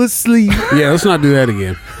 fall asleep. Yeah, let's not do that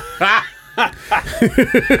again.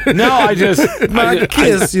 No, I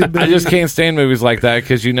just can't stand movies like that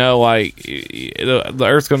because like the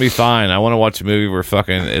Earth's gonna be fine. I want to watch a movie where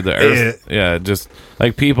fucking the Earth, just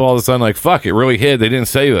like people all of a sudden like fuck it really hit. They didn't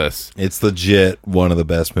save us. It's legit one of the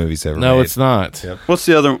best movies ever. No, made. it's not. What's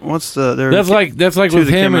the other? What's the? That's like two with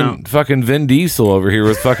that him came and fucking Vin Diesel over here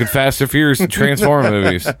with fucking Fast and Furious and Transformer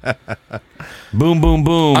movies. Boom, boom,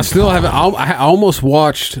 boom. I still haven't. I almost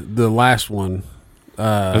watched the last one.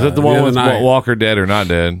 Is that the one other with night. Walker dead or not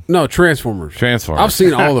dead? No, Transformers. Transformers. I've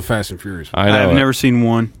seen all the Fast and Furious. I know. I've it. never seen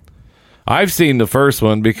one. I've seen the first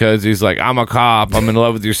one because he's like, I'm a cop. I'm in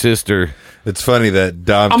love with your sister. It's funny that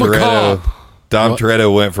Dom I'm a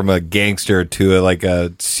Toretto went from a gangster to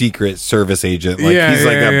a Secret Service agent. Like he's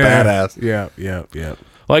like a badass. Yeah.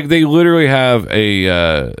 Like they literally have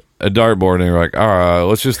a dartboard and they're like, all right,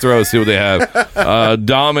 let's just throw it, see what they have.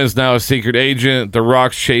 Dom is now a secret agent. The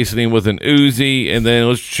Rock's chasing him with an Uzi, and then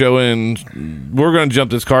let's show him we're going to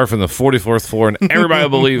jump this car from the 44th floor, and everybody will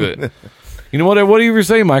believe it. You know what? What do you ever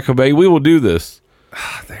say, Michael Bay? We will do this.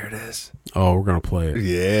 There it is. Oh, we're gonna play it.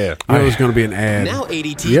 Yeah. I know it's gonna be an ad. Now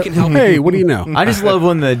ADT Yep. can help. Hey, what do you know? I just love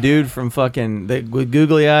when the dude from with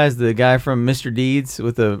googly eyes, the guy from Mr. Deeds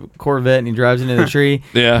with the Corvette, and he drives into the tree.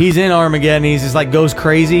 Yeah. He's in Armageddon. He's just like goes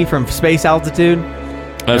crazy from space altitude.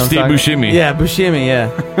 You know what I'm Steve talking- Buscemi. Yeah, Buscemi.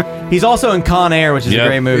 Yeah. He's also in Con Air, which is Yep. a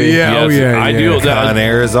great movie. Yeah. Oh, yeah, I yeah. do. Con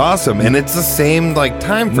Air is awesome, and it's the same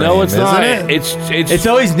time frame. No, it's isn't not. It? It's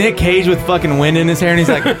always Nick Cage with fucking wind in his hair, and he's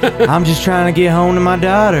like, "I'm just trying to get home to my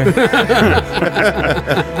daughter."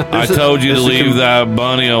 I told you to leave that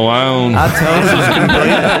bunny alone. I told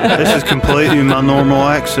you. This is completely my normal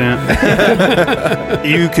accent.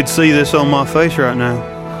 You could see this on my face right now.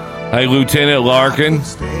 Hey, Lieutenant Larkin.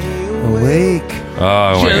 Awake.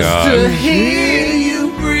 Oh my god.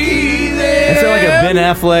 It's like a Ben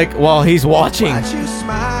Affleck while he's watching.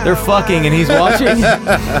 They're fucking and he's watching.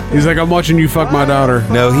 He's like, I'm watching you fuck my daughter.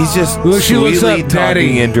 No, he's just Look, she looks sweetly up, Daddy.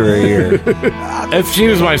 talking into her ear. If she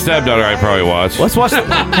was my stepdaughter, I'd probably watch. Let's watch.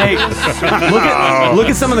 Hey, look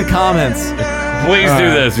at some of the comments. Please do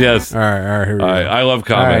this. Yes. All right, here we All go. right. I love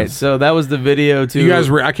All right, comments. so that was the video to You guys,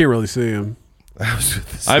 I can't really see him.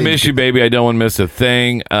 I miss you, baby. I don't want to miss a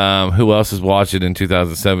thing. Who else is watching in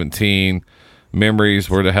 2017? Memories.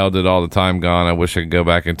 Where the hell did all the time gone? I wish I could go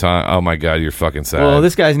back in time. Oh my god, you're fucking sad. Well,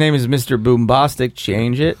 this guy's name is Mr. Boombastic.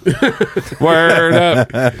 Change it. Word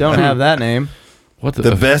up. Don't have that name. What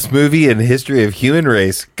The best movie in history of human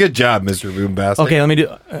race. Good job, Mr. Boombastic. Okay, let me do.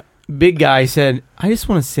 Big guy said, "I just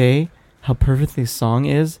want to say how perfect this song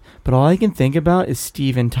is, but all I can think about is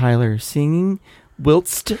Steven Tyler singing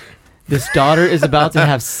whilst this daughter is about to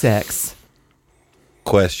have sex."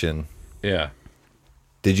 Question. Yeah.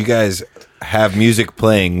 Did you guys have music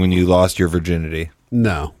playing when you lost your virginity?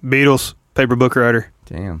 No. Beatles, Paperbook Writer.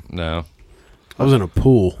 Damn. No. I was in a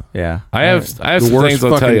pool. Yeah. I have The some worst things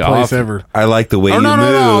I'll tell fucking you place off. ever. I like the way Oh, you no,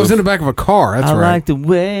 move. no. I was in the back of a car. That's I right. like the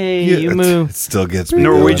way you It move. still gets me.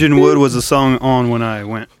 Norwegian Wood was the song on when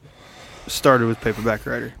I started with Paperback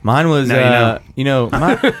Writer. Mine was, Now you know.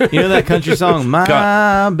 you know that country song,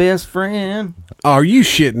 My Best Friend. Oh, are you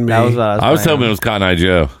shitting me? That was what I was hoping it was Cotton Eye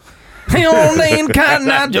Joe. Hey, old name Cotton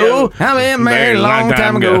Eye Joe. I've been married a long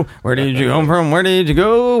time ago. Where did you come from? Where did you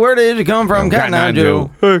go? Where did you come from, Cotton Eye Joe?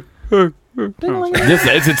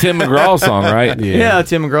 It's a Tim McGraw song, right? Yeah,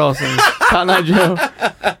 Tim McGraw sings Cotton Eye Joe.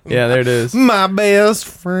 Yeah, there it is. My best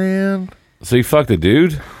friend. So you fucked a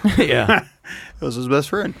dude? Yeah. It was his best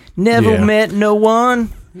friend. Never Yeah. met no one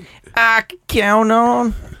I could count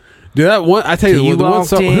on. Dude, that one, I tell Till you, you the one walked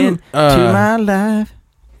song, in to my life.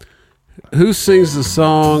 who sings the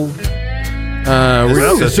song?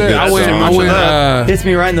 That's such a good I went. song. I went. Hits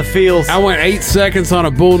me right in the feels. I went 8 seconds on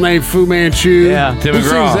a bull named Fu Manchu. Yeah. Tim Who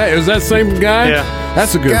McGraw. sings that? Is that same guy? Yeah.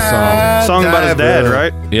 That's a good song. Song about his dad,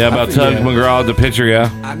 right? Yeah, about Tug McGraw, the pitcher. Yeah.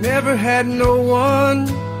 I never had no one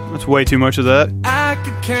That's way too much of that. I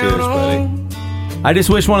could count Cheers, buddy. on. I just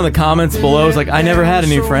wish one of the comments below was like, I never had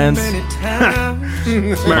any friends.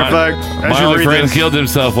 Matter of fact, I My should only read friend this. killed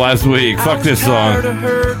himself last week. Fuck this song.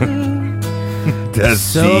 That's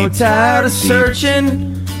So deep. tired of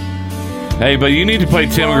searching. Hey, but you need to play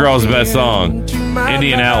Tim McGraw's best song,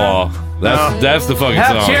 Indian Outlaw. That's the fucking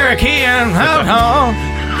Have song. Cherokee and how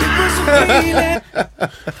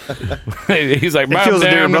He's like, It kills a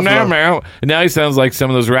deer in Buffalo. and now he sounds like some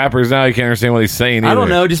of those rappers. Now he can't understand what he's saying. I don't either.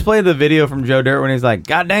 know. Just play the video from Joe Dirt when he's like,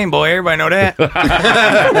 God dang, boy, everybody know that.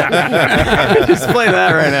 Just play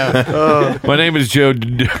that right now. My name is Joe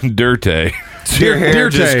Dirte. Your hair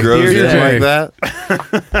just Dirty. grows in Dirty. like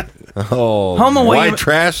that. Oh, Home away, white you-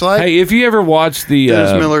 trash like. Hey, if you ever watch the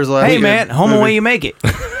Dennis Miller's last Hey, good man, home movie. away you make it.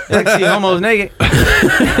 Like to see homos naked.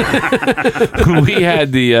 we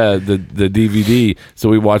had the DVD, so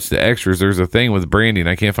we watched the extras. There's a thing with Brandy, and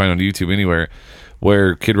I can't find it on YouTube anywhere,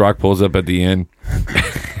 where Kid Rock pulls up at the end,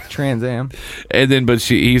 Trans Am. and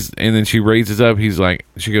then she raises up. He's like,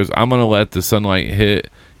 she goes, "I'm gonna let the sunlight hit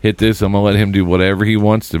this. I'm gonna let him do whatever he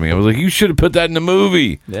wants to me." I was like, "You should have put that in the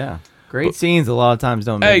movie." Yeah. Great scenes a lot of times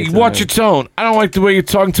don't make Hey, it to the watch your movie. tone. I don't like the way you're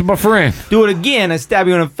talking to my friend. Do it again and stab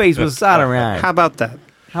you in the face with a soldering iron. How about that?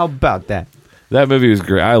 How about that? That movie was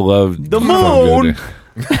great. I loved The so moon. good.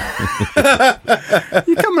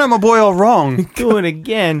 You coming at my boy all wrong. Do it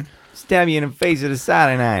again. Stab you in the face with a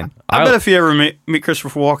soldering iron. I bet if you ever meet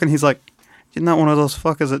Christopher Walken, he's like, "You're not one of those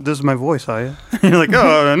fuckers that does my voice, are you?" You're like,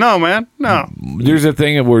 "Oh no, man, no." There's a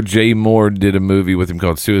thing where Jay Moore did a movie with him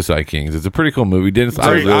called Suicide Kings. It's a pretty cool movie. Dennis,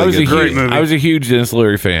 I was a huge Dennis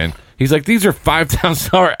Leary fan. He's like, these are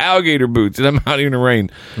 $5,000 alligator boots, and I'm out here in the rain.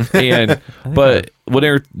 And but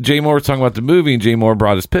whenever Jay Moore was talking about the movie, and Jay Moore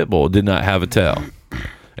brought his pit bull, it did not have a tail.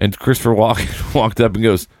 And Christopher Walken walked up and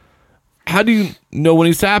goes, "How do you know when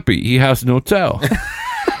he's happy? He has no tail."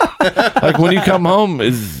 Like when you come home,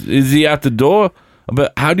 is he at the door?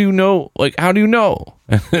 But how do you know? Like, how do you know?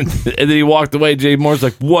 And then he walked away. Jay Moore's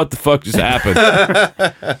like, "What the fuck just happened?"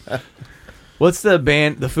 What's the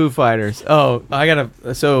band, the Foo Fighters? Oh,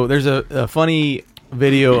 so there's a funny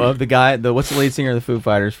video of the guy, what's the lead singer of the Foo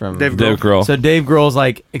Fighters from? Dave Grohl. So Dave Grohl's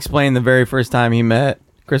like explaining the very first time he met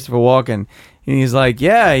Christopher Walken. And he's like,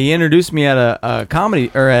 yeah, he introduced me at a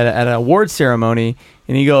comedy, or at an award ceremony.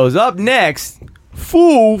 And he goes, up next,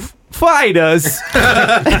 Foo Fighters.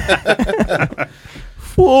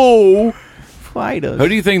 Foo Fighters. Who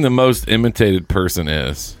do you think the most imitated person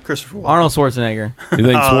is? Christopher Walken. Arnold Schwarzenegger. You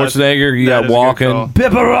think Schwarzenegger? You got that is a good call. Walken.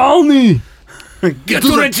 Pepperoni. Get to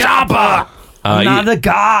the chopper. Not a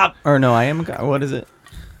cop. Or no, I am a cop. What is it?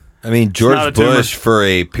 I mean, not a George tumor. Bush for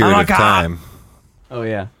a period I'm a of cop. time. Oh,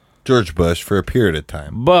 yeah. George Bush for a period of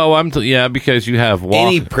time. Well, because you have Walken.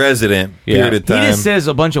 Any president, Yeah. period of He time. just says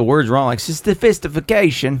a bunch of words wrong, like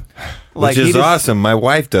sophistication. Which he is just- awesome. My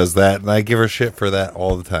wife does that, and I give her shit for that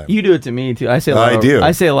all the time. You do it to me too. I say a lot I of, do.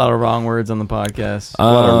 I say a lot of wrong words on the podcast. a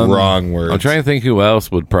lot of wrong words. I'm trying to think who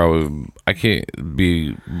else would probably. I can't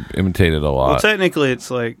be imitated a lot. Well, technically,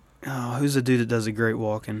 it's like, who's the dude that does a great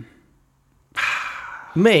walking?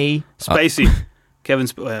 Me. Spacey. Kevin.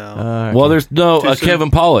 Well, there's no Too soon.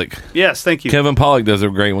 Kevin Pollak. Yes, thank you. Kevin Pollak does a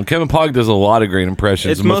great one. Kevin Pollak does a lot of great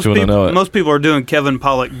impressions. It's most people don't know it. Most people are doing Kevin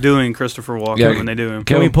Pollak doing Christopher Walken Yeah, when they do him.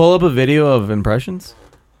 Can we pull up a video of impressions?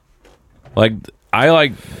 Like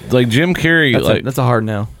like Jim Carrey. That's a hard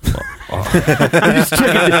no.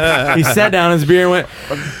 He sat down his beer and went.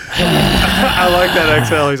 I like that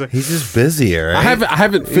exhale. He's like, he's just busy, right? I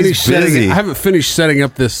haven't finished setting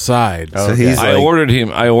up this side. So he's I ordered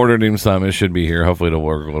him some. It should be here. Hopefully it'll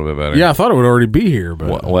work a little bit better. Yeah, I thought it would already be here,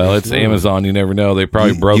 but well, it's Amazon. You never know. They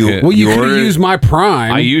probably broke it. Well, you could have used my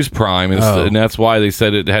Prime. I used Prime, and that's why they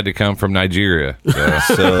said it had to come from Nigeria.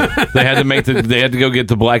 So they had to they had to go get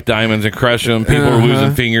the black diamonds and crush them. People were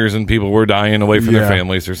losing fingers, and people were dying away from their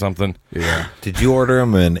families or something. Yeah. Did you order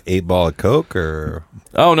him an 8-ball of Coke or?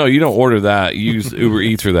 Oh no, you don't order that. You use Uber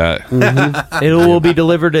Eats for that. Mm-hmm. It will be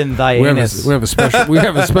delivered in thy anus. We have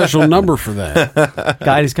a special number for that.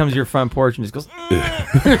 Guy just comes to your front porch and just goes.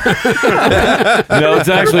 No, it's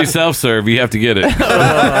actually self-serve. You have to get it.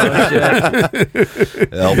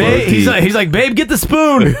 Babe, he's like, babe, get the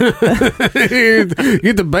spoon.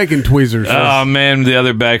 Get the bacon tweezers. Oh man, the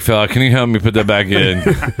other bag fell out. Can you help me put that back in?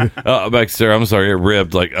 Back, sir. I'm sorry, it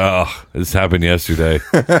ripped. Like, this happened yesterday.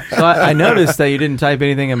 So I noticed that you didn't type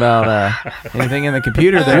anything about anything in the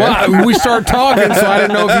computer there. Well, we started talking, so I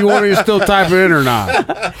didn't know if you wanted to still type it in or not.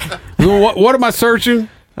 What am I searching?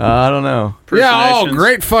 I don't know. Yeah, oh,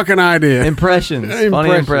 great fucking idea. Impressions.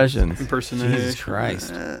 Funny impressions. Impersonation. Jesus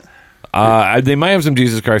Christ. They might have some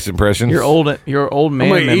Jesus Christ impressions. Your old man I'm gonna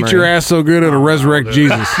memory. eat your ass so good it'll resurrect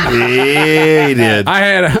Jesus. Yeah, he did. I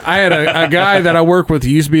had a guy that I work with who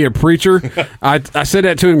used to be a preacher. I said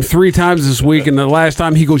that to him 3 times this week, and the last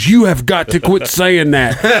time he goes, "You have got to quit saying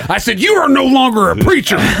that." I said, "You are no longer a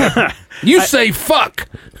preacher. You say fuck."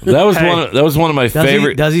 That was one of my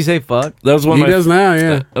favorite. Does he say fuck? That was one. He of my, does now.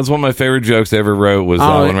 Yeah, that was one of my favorite jokes I ever wrote. Was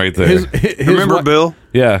that one right there? Remember Bill?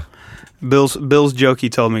 Yeah. Bill's joke he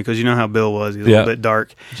told me, because you know how Bill was. He's a little bit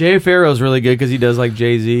dark. Jay Farrow's really good because he does like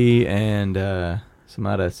Jay-Z and some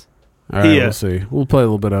others. All right, we'll see. We'll play a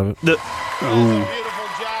little bit of it.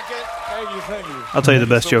 I'll tell you the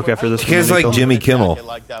best joke after this. You guys like Jimmy Kimmel?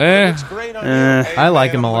 I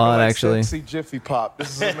like him a lot, actually. Jiffy Pop.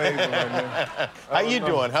 This is amazing right now. How you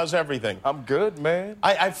doing? How's everything? I'm good, man.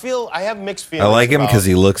 I have mixed feelings. I like him because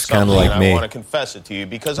he looks kind of like me. I want to confess it to you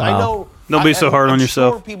because I know. Don't be so hard on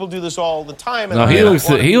yourself. Sure people do this all the time. No, he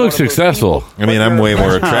looks successful. I mean, I'm way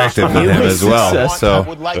more attractive than him as well. I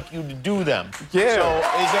would like you to do them. Yeah. So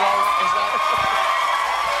is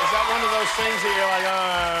that one of those things that you're like,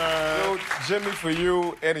 Jimmy, for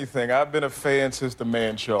you, anything. I've been a fan since the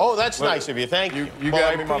Man Show. Oh, that's nice of you. Thank you. You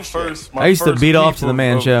got me my first. I used to beat off to the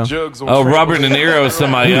Man Show. Oh, Robert De Niro is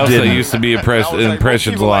somebody else that used to be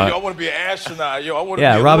impressions a lot. I want to be an astronaut. I want to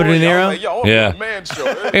yeah, be Robert De Niro. Yeah. Man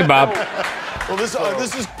Show. Hey, Bob. Well,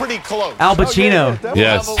 this is pretty close. Al Pacino.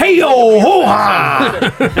 Yes. Hey yo ho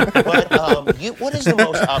ha! But what is the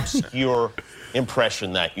most obscure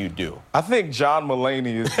impression that you do? I think John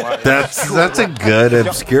Mulaney is my. That's a good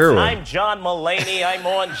obscure one. I'm John Mulaney. I'm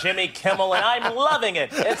on Jimmy Kimmel, and I'm loving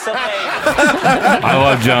it. It's amazing. I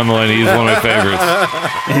love John Mulaney. He's one of my favorites.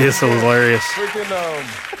 He is hilarious.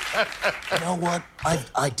 You know what?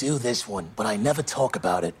 I do this one, but I never talk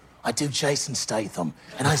about it. I do Jason Statham,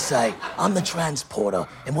 and I say, I'm the transporter,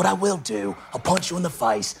 and what I will do, I'll punch you in the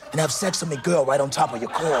face and have sex with me girl right on top of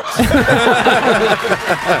your corpse.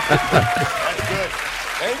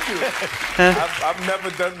 Thank you. I've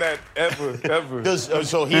never done that ever.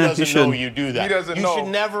 So he doesn't know you do that. He doesn't you know. You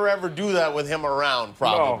should never ever do that with him around.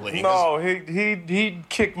 Probably. No, he'd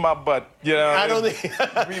kick my butt. Yeah. I don't think he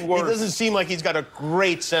doesn't seem like he's got a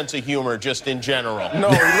great sense of humor, just in general.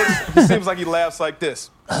 No, he seems like he laughs like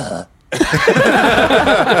this.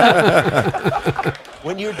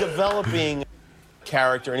 When you're developing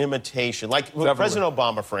character and imitation, like Definitely. President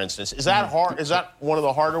Obama, for instance, is that hard? Is that one of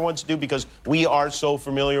the harder ones to do because we are so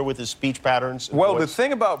familiar with his speech patterns? Well, the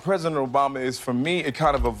thing about President Obama is, for me, it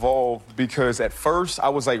kind of evolved because at first I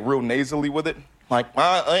was like real nasally with it. Like,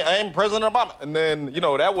 I'm President Obama. And then,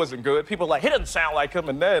 that wasn't good. People were like, he doesn't sound like him.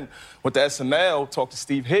 And then with the SNL, talked to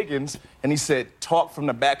Steve Higgins, and he said, talk from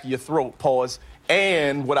the back of your throat, pause.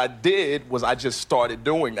 And what I did was I just started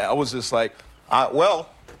doing that. I was just like,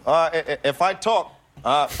 if I talk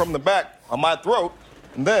from the back of my throat,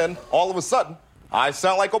 and then all of a sudden, I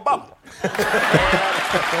sound like Obama.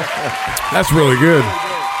 That's really good.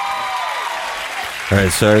 All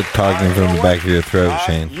right, start talking from the back of your throat,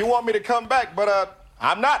 Shane. You want me to come back, but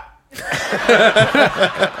I'm not. You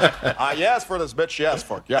asked for this, bitch. You asked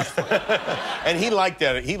for it. You asked for it. And he liked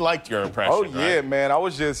that. He liked your impression. Oh, yeah, right? man. I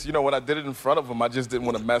was just, when I did it in front of him, I just didn't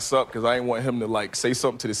want to mess up because I didn't want him to, say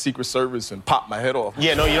something to the Secret Service and pop my head off.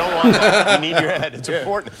 Yeah, no, you don't want that. You need your head. It's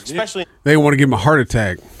important, especially. They want to give him a heart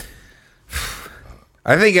attack.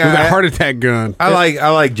 I think with a heart attack gun. I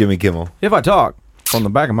like Jimmy Kimmel. If I talk from the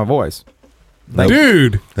back of my voice.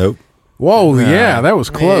 Dude. Nope. Whoa, yeah, that was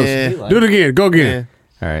close. Do it again. Go again.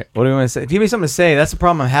 All right. What do you want to say? Give me something to say. That's the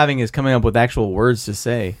problem I'm having is coming up with actual words to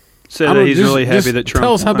say. Say that he's really happy that Trump.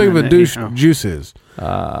 Tell us how big of a douche Juice is.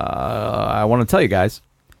 I want to tell you guys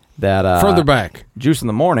that further back, Juice in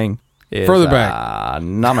the Morning is further back.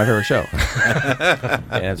 Not my favorite show.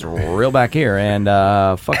 And it's real back here. And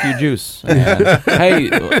fuck you, Juice. And, hey,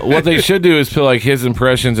 what they should do is put his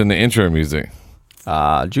impressions in the intro music.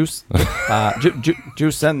 Juice,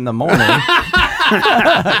 Juice in the Morning.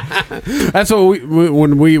 That's what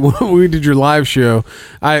when we did your live show.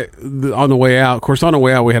 On the way out, of course, on the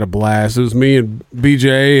way out we had a blast. It was me and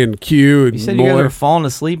BJ and Q and you said Moore. you guys were falling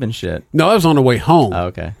asleep and shit. No, that was on the way home. Oh,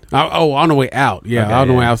 okay. On the way out. Yeah, okay, on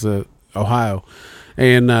the way out to Ohio,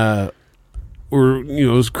 and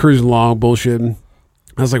we're was cruising along, bullshitting.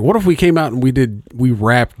 I was like, what if we came out and we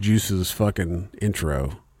rapped Juice's fucking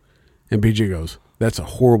intro, and BJ goes, that's a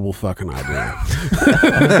horrible fucking idea.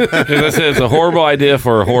 Because I said it's a horrible idea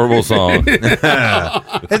for a horrible song. It's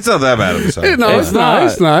not that bad of a song. No, it's not.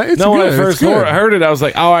 It's not. It's no, good. when I first heard it, I was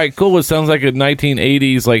like, all right, cool. It sounds like a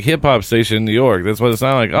 1980s hip hop station in New York. That's what it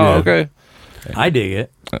sounded like. Oh, okay. I dig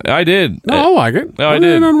it. I did. No, I like it. No, I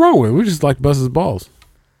There's did. nothing wrong with it. We just like to bust his balls.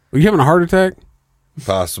 Are you having a heart attack?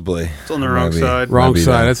 Possibly. It's on the wrong side. Wrong Maybe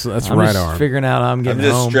side. that. That's I'm right just arm. figuring out how I'm I'm getting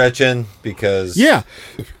just home. stretching because. Yeah.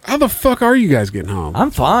 How the fuck are you guys getting home? I'm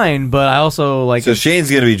fine, but I also like. So Shane's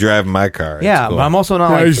gonna be driving my car. It's yeah, cool. but I'm also not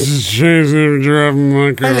like. Shane's driving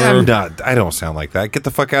my car. I'm not. I don't sound like that. Get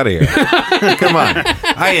the fuck out of here. Come on.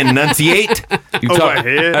 I enunciate.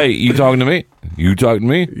 Hey, you talking to me? You talking to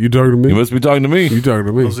me? You talking to me? You must be talking to me. You talking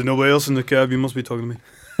to me? Was there nobody else in the cab? You must be talking to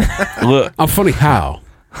me. Look, I'm funny how?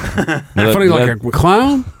 Funny like a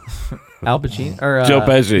clown? Al Pacino or Joe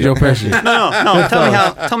Pesci. Joe Pesci.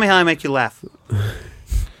 No. Tell me how I make you laugh.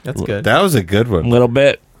 That's good. That was a good A one. little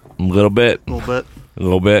bit. A little bit.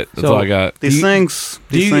 That's So, all I got. These things.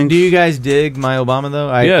 Do you guys dig my Obama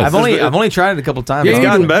though? Yes. I've only tried it a couple times. Yeah, It's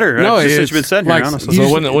gotten better. No, It's just it's since you've been sitting here, like- honestly. you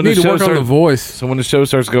So just when need the to show work on the starts, voice. so when the show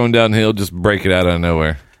starts going downhill, just break it out of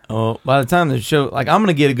nowhere. Oh, by the time the show, like I'm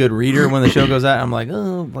gonna get a good reader when the show goes out. I'm like,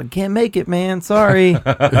 oh, I can't make it, man. Sorry.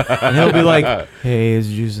 And he'll be like, hey, it's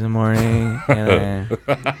juice in the morning, and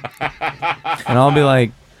I'll be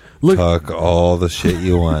like, Talk all the shit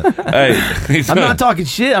you want. Hey, I'm not talking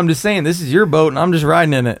shit. I'm just saying this is your boat, and I'm just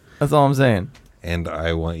riding in it. That's all I'm saying. And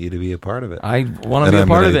I want you to be a part of it. I want to And be a I'm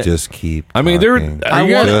part gonna of it. Just keep. I mean, there. talking.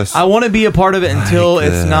 I want to be a part of it until Like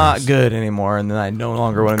it's this. not good anymore, and then I no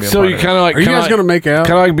longer want to be a So part you of kind it. of like. Are you guys going to make out?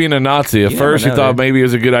 Kind of like being a Nazi. At You first, never you know, thought dude. maybe it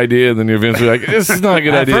was a good idea, and then you're eventually like, this is not a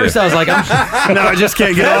good At idea. first, I was like, I'm No, I just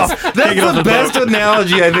can't get off. That's the best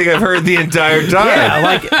analogy I think I've heard the entire time. yeah,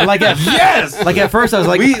 like at Yes. like at first I was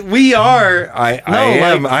like, We are. I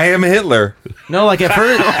am Hitler. no, like at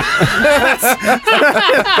first.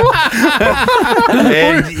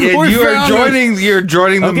 And you're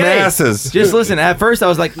joining the Okay. masses. Just listen. At first, I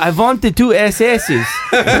was like, I want the two SS's.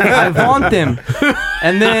 I want them.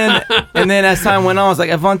 And then as time went on, I was like,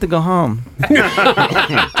 I want to go home.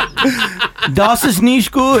 Das ist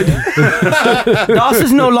nicht gut. Das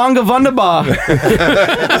ist no longer wunderbar.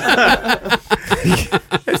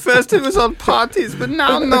 At first it was on parties, but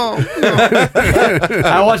now no.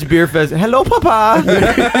 I watched Beer Fest. Hello, Papa.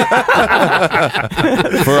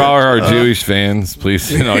 For all our Jewish fans, please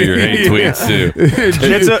send all your hate tweets too.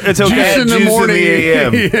 It's okay. Juice in the Juice in morning. the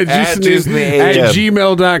AM. Yeah, Juice in the at AM.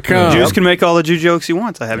 gmail.com. Juice can make all the Jew jokes he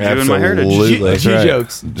wants. I have Jew in my heritage. Absolutely. That's G right.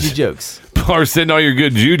 jokes. G jokes. Or send all your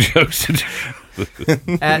good Jew jokes.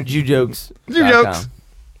 At Jew jokes. Jew jokes.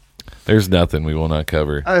 There's nothing we will not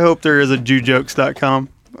cover. I hope there is a JewJokes.com.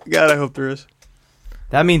 God, I hope there is.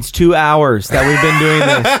 That means 2 hours that we've been doing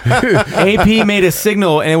this. AP made a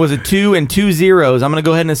signal and it was a 2 and 2 zeros. I'm going to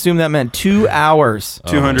go ahead and assume that meant 2 hours.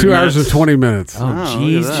 200 2 hours and minutes. 20 minutes. Oh, look at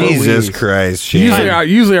jeez. that. Jesus Louise. Christ, Shane.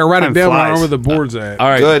 Usually I write it Time down flies. where the board's at. All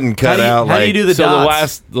right. Go ahead and cut out. How do you do the So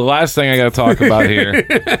dots? the last thing I got to talk about here.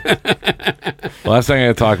 The last thing I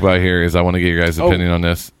got to talk about here is I want to get your guys' opinion on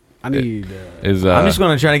this. I need. Is I'm just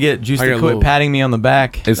going to try to get Juice I to got a quit little- patting me on the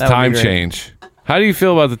back. it's That would be time great. change. How do you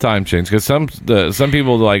feel about the time change? Because some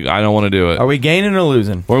people like I don't want to do it. Are we gaining or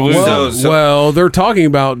losing? Or losing. Well, they're talking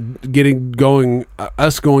about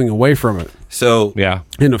us going away from it So yeah.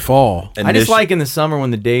 in the fall. I just like in the summer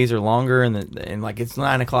when the days are longer and like it's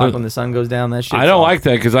 9 o'clock when the sun goes down. That shit. I don't like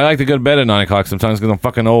that because I like to go to bed at 9 o'clock sometimes because I'm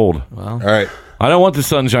fucking old. Well, All right. I don't want the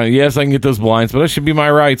sunshine. Yes, I can get those blinds, but that should be my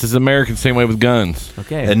rights as Americans. Same way with guns.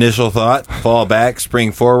 okay. Initial thought: fall back,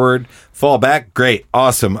 spring forward. Fall back, great,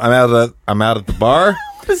 awesome. I'm out at the bar.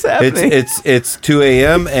 What's happening? It's 2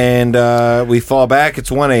 a.m. and we fall back. It's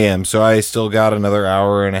 1 a.m. So I still got another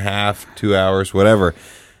hour and a half, 2 hours, whatever.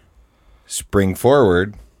 Spring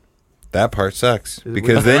forward. That part sucks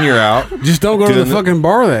because then you're out. Just don't go to the Doing fucking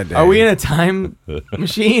bar that day. Are we in a time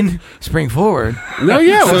machine? Spring forward. No,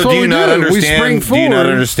 yeah. So that's what do you we not do. We understand? spring Do you not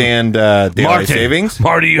forward. understand daylight savings?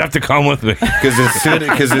 Marty, you have to come with me. Because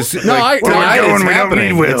it's No, like, I- tonight no, it's we don't happening.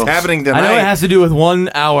 need wheels. It's happening I tonight. know it has to do with 1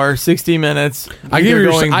 hour, 60 minutes. I get either what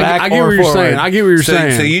you're going saying. back I get or what you're forward. saying. I get what you're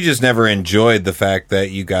saying. So you just never enjoyed the fact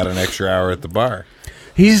that you got an extra hour at the bar.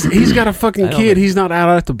 He's got a fucking I don't kid. think- He's not out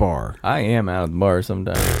at the bar. I am out of the bar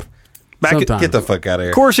sometimes. Sometimes. Get the fuck out of here.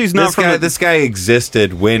 Of course he's not this from guy. the- This guy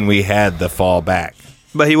existed when we had the fall back.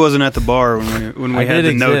 But he wasn't at the bar when I we had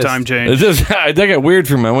did the no exist. time It change. just, that got weird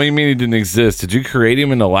for me. What do you mean he didn't exist? Did you create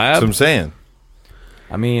him in the lab? That's what I'm saying.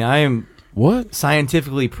 I mean, I am What?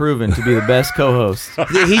 Scientifically proven to be the best co-host.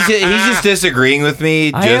 He's just disagreeing with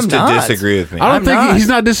me I just am to not. disagree with me. I don't think he's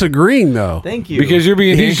not disagreeing though. Thank you. Because you're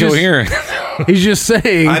being He's just- incoherent. He's just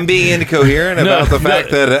saying. I'm being incoherent about the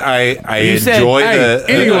fact that I You said, enjoy hey,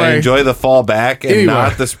 anyway. I enjoy the fall back and Anyway.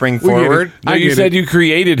 not the spring We get it. forward. No, I you get said it. you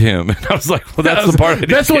created him. And I was like, well, that's the part. I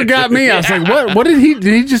didn't That's what get. got me. I was like, what? What did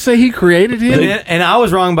he just say? He created him? And I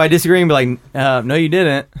was wrong by disagreeing. Be like, no, you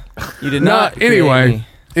didn't. You did No. not. create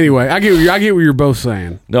Anyway, me. I get what you're both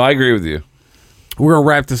saying. No, I agree with you. We're gonna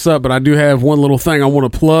wrap this up, but I do have one little thing I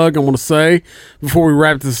want to plug. I want to say before we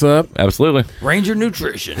wrap this up. Absolutely. Ranger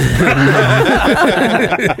Nutrition.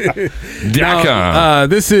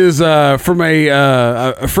 This is from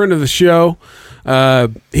a friend of the show.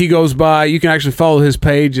 He goes by. You can actually follow his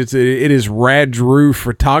page. It is Rad Drew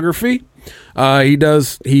Photography.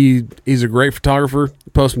 He's a great photographer.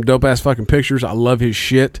 Posts some dope ass fucking pictures. I love his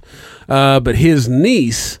shit. But his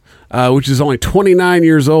niece, which is only 29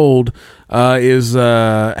 years old,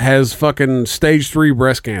 has fucking stage 3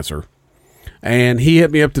 breast cancer. And he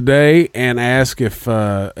hit me up today and asked if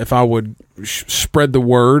I would spread the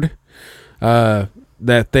word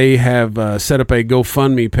that they have set up a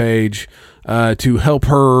GoFundMe page to help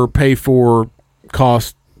her pay for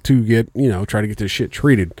costs to get, try to get this shit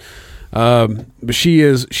treated. But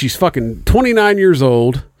she's fucking 29 years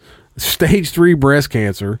old, stage 3 breast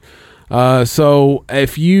cancer. So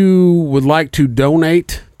if you would like to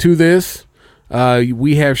donate to this,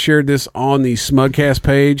 we have shared this on the Smugcast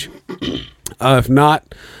page. If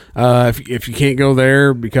not, if you can't go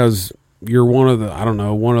there because you're one of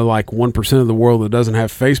like 1% of the world that doesn't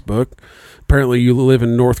have Facebook, apparently you live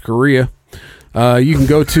in North Korea. You can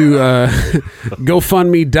go to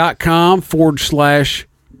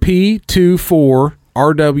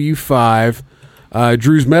GoFundMe.com/P24RW5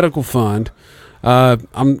 Drew's Medical Fund.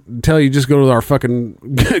 I'm telling you, just go to our fucking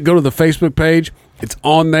go to the Facebook page. It's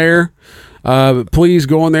on there. Please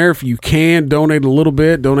go on there if you can. Donate a little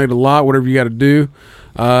bit, donate a lot, whatever you got to do.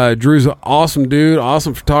 Drew's an awesome dude,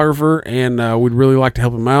 awesome photographer, and we'd really like to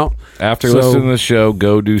help him out. After listening to the show,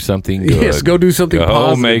 go do something good. Yes, go do something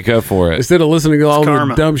positive. Make up for it. Instead of listening to all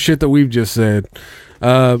the dumb shit that we've just said.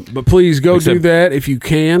 But please go do that if you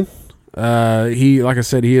can. Like I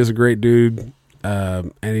said, he is a great dude,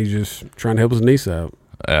 and he's just trying to help his niece out.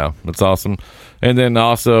 Yeah, that's awesome. And then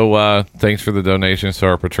also, thanks for the donations to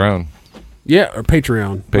our Patron. Yeah, or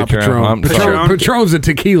Patreon. Not Patreon. Patron. Patron's a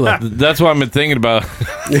tequila. That's what I've been thinking about.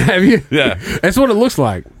 Have you? Yeah. That's what it looks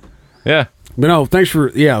like. Yeah. But no, thanks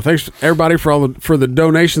everybody for the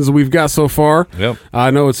donations that we've got so far. Yep. I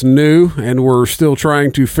know it's new, and we're still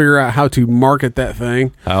trying to figure out how to market that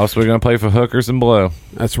thing. How else are we going to play for hookers and blow?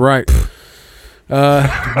 That's right.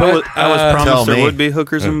 I was promised there me. would be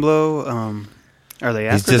hookers and blow. Are they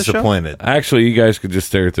after He's disappointed. Actually, you guys could just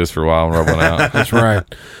stare at this for a while and rub one out. That's right.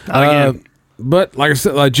 Again. But like I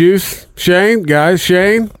said, Juice, Shane,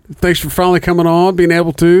 thanks for finally coming on, being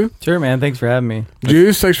able to. Sure, man. Thanks for having me.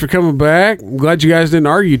 Juice, thanks for coming back. I'm glad you guys didn't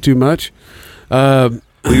argue too much.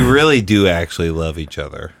 We really do actually love each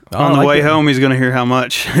other. On the way home, he's going to hear how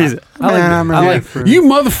much. He's you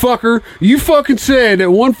motherfucker. You fucking said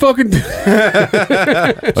that one fucking.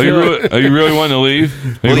 Are you really wanting to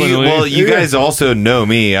leave? Well, you guys also know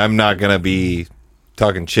me. I'm not going to be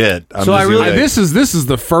talking shit. This is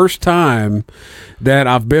the first time that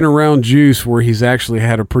I've been around Juice where he's actually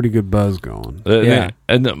had a pretty good buzz going. But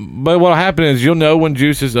what happened is you'll know when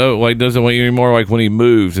Juice is doesn't want you anymore, like when he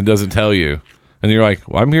moves and doesn't tell you, and you're like,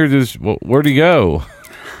 well, I'm here to just. Well, where'd he go?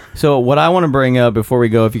 So what I want to bring up before we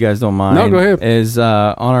go, if you guys don't mind, no, go ahead. Is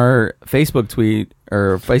on our Facebook tweet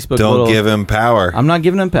or Facebook. Don't give him power. I'm not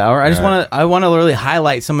giving him power. I want to really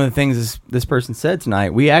highlight some of the things this person said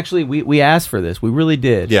tonight. We actually we asked for this. We really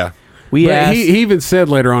did. Yeah. We asked. He even said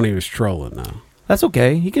later on he was trolling. Now that's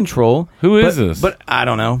okay. He can troll. Who is this? But I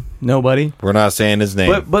don't know. Nobody. We're not saying his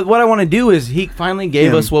name. But what I want to do is he finally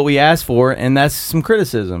gave us what we asked for, and that's some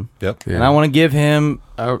criticism. Yep. And I want to give him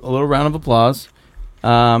a little round of applause.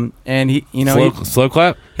 And he, slow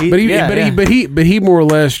clap. But he more or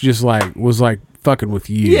less just was fucking with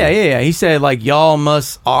you. Yeah. He said y'all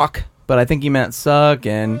must awk, but I think he meant suck,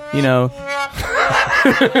 and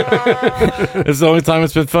It's the only time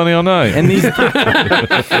it's been funny all night. And these Get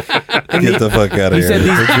the fuck out of here.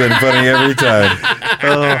 It's been funny every time.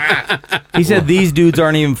 He said these dudes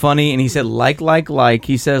aren't even funny, and he said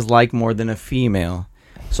he says like more than a female.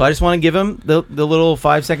 So I just want to give him the little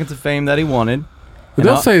 5 seconds of fame that he wanted. But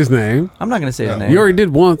don't say his name. I'm not going to say his name. You already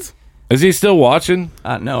did once. Is he still watching?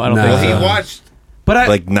 No, I don't think so. He watched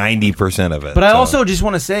 90% of it. But I also just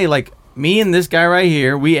want to say, me and this guy right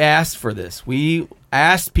here, we asked for this. We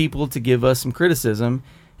asked people to give us some criticism,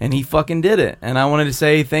 And he fucking did it. And I wanted to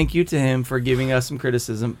say thank you to him for giving us some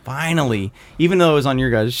criticism. Finally. Even though it was on your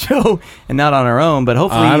guys' show and not on our own. But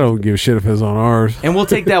hopefully... I don't give a shit if it's on ours. And we'll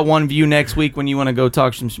take that one view next week when you want to go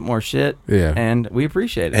talk some more shit. Yeah. And we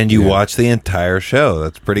appreciate it. And you watch the entire show.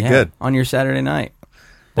 That's pretty good. On your Saturday night.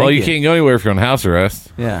 Well, Thank you can't go anywhere if you're on house arrest.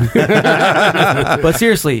 Yeah. But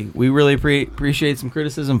seriously, we really appreciate some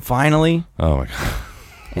criticism finally. Oh, my God.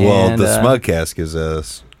 Well, And, the Smugcast gives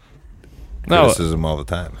us criticism all the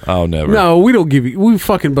time. Oh, never. No, we don't give you. We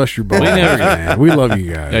fucking bust your balls. We never- man. We love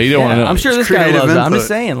you guys. Yeah, you don't want to know. I'm sure this guy loves it. I'm just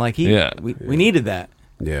saying, like, Yeah. we needed that.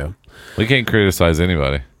 Yeah. We can't criticize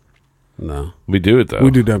anybody. No. We do it, though.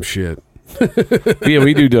 We do dumb shit. Yeah,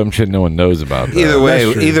 we do dumb shit no one knows about. Though.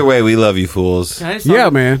 Either way, we love you fools. Yeah,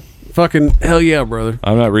 man. Fucking hell yeah, brother.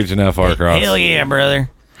 I'm not reaching that far across. Hell yeah, brother.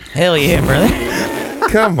 Hell yeah, brother.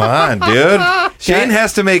 Come on, dude. Shane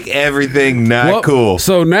has to make everything not cool.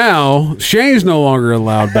 So now Shane's no longer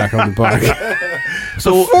allowed back on the podcast.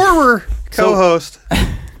 So former co-host.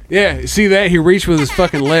 Yeah, see that? He reached with his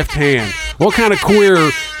fucking left hand. What kind of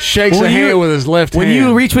queer shakes a hand with his left hand? When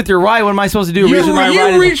you reach with your right, what am I supposed to do? You Reach with my re- you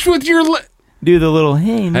right. reach with your left. Do the little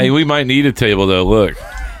hey. Hey, we might need a table though. Look.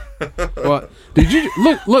 What? Did you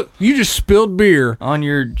look? You just spilled beer on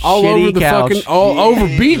your all shitty over the couch. fucking all over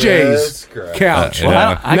BJ's couch.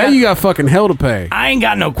 Well, I now got- you got fucking hell to pay. I ain't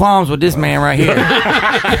got no qualms with this man right here.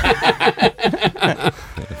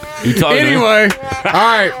 You talking to me? Anyway, all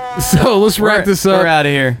right. So let's wrap this up. We're out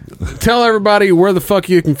of here. Tell everybody where the fuck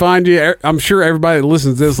you can find you. I'm sure everybody that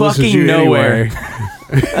listens to this listens to Fucking you nowhere. anyway.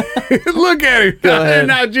 Look at him. Go ahead. And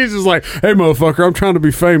now Jesus is like, hey, motherfucker, I'm trying to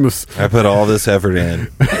be famous. I put all this effort in.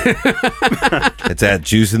 It's at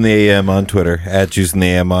Juice in the AM on Twitter, at Juice in the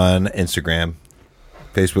AM on Instagram,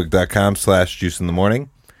 Facebook.com/Juice in the Morning.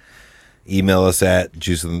 Email us at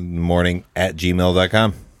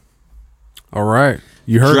juiceinthemorning@gmail.com. All right.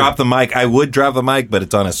 You heard Drop the mic. I would drop the mic, but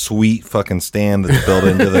it's on a sweet fucking stand that's built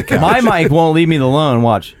into the couch. My mic won't leave me alone.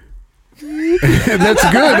 Watch. That's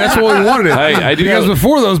good. That's what we wanted. Hey, I do because got-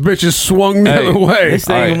 before those bitches swung the other way. This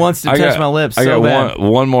thing wants to touch my lips I so got bad.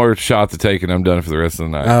 one more shot to take, and I'm done for the rest of the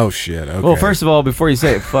night. Oh shit. Okay. Well, first of all, before you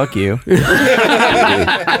say it, fuck you.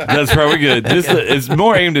 That's probably good. It's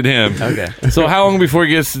more aimed at him. Okay. So how long before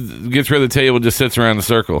he gets rid of the table, just sits around the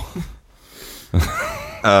circle?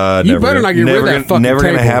 You better not get rid of that fucking Never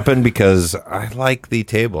going to table. happen because I like the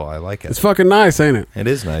table. I like it. It's fucking nice, ain't it? It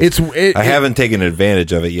is nice. I haven't taken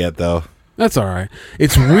advantage of it yet, though. That's all right.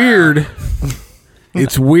 It's weird.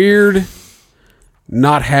 It's weird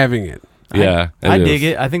not having it. Yeah, I dig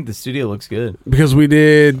it. I think the studio looks good. Because we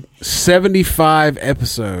did 75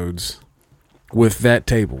 episodes with that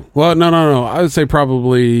table. Well, no. I would say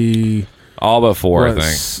probably all but 4. I what,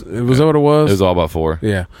 think Was that what it was? It was all about 4.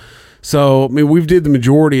 Yeah. So I mean, we've did the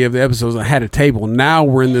majority of the episodes that had a table. Now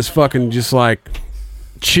we're in this fucking just like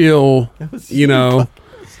chill,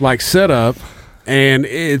 like setup, and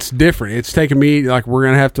it's different. It's taking me like we're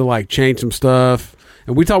gonna have to like change some stuff.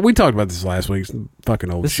 And we talked about this last week. It's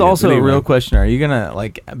fucking old. This is shit. also But a anyway. real question. Are you gonna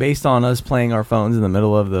based on us playing our phones in the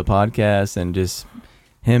middle of the podcast and just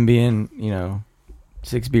him being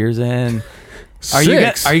 6 beers in? Are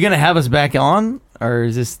you gonna have us back on, or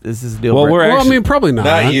is this a deal? Well, breaker? we're actually, I mean, probably not.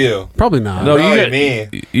 Not you. Probably not. No, you got me.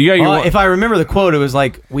 You got your. Well, if I remember the quote, it was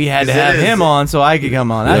like we had to have him on so I could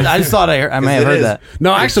come on. I just thought I may have heard that.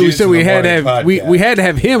 No, actually, we Juice said in we the had to Morning have we had to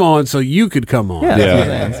have him on so you could come on. Yeah, that's what I'm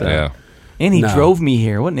saying, so. yeah. And he No. drove me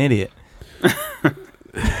here. What an idiot!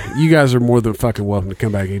 You guys are more than fucking welcome to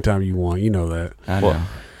come back anytime you want. You know that. I know.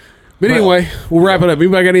 But anyway, we'll wrap it up.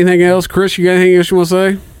 Anybody got anything else? Chris, you got anything else you want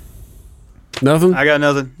to say? Nothing? I got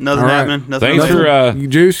nothing. Nothing All right. happening. Nothing. Thanks for You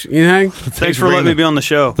juice? Anything? Thanks for letting me be on the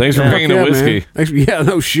show. thanks for bringing the Yeah, whiskey. man. Thanks- Yeah,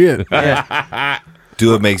 no shit.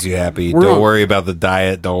 Do what makes you happy. We're Don't on- worry about the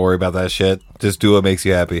diet. Don't worry about that shit. Just do what makes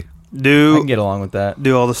you happy. I can Do get along with that.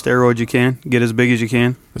 all the steroids you can. Get as big as you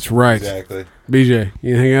can. That's right. Exactly. BJ,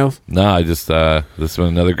 anything else? No, I just this has been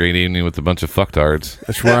another great evening with a bunch of fucktards.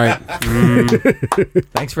 That's right.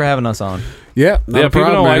 Thanks for having us on. Yeah, not Yeah, a people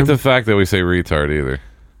problem, don't like man. the fact that we say retard either.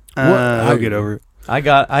 I'll get over it.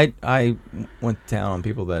 I went to town on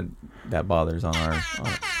people that bothers on our.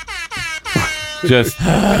 Just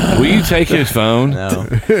will you take his phone? No.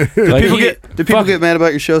 Like, Do people get mad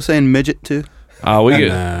about your show saying midget too? Oh, we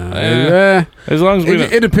get as long as we.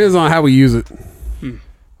 It depends on how we use it.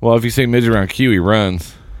 Well, if you say midget around Q, he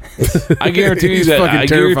runs. I guarantee you He's that. fucking I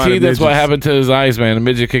terrified guarantee of that's what midgets. happened to his eyes, man. A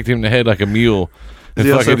midget kicked him in the head like a mule, And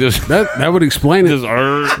Yeah, fucking so- just That would explain it. just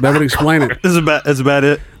That would explain it. That's about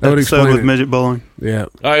it. That would Episode explain with it. midget bowling. Yeah.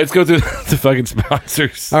 All right, let's go through the fucking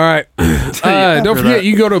sponsors. All right. Don't for forget, that.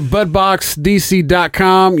 you go to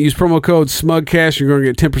budboxdc.com. Use promo code SMUGCAST. You're going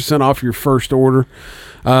to get 10% off your first order.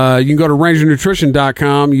 You can go to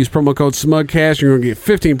rangernutrition.com. Use promo code SMUGCAST. You're going to get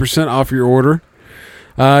 15% off your order.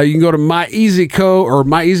 You can go to My Easy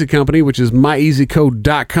Company, which is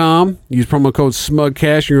myeasyco.com. Use promo code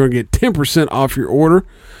SMUGCAST. You're going to get 10% off your order.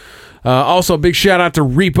 Also, big shout out to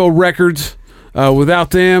Repo Records.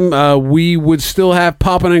 Without them, we would still have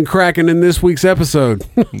Poppin' and Crackin' in this week's episode.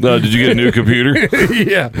 Did you get a new computer?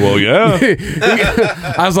 Yeah. Well, yeah.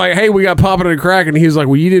 I was like, hey, we got Poppin' and Crackin'. He was like,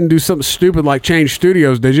 well, you didn't do something stupid like change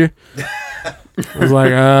studios, did you? I was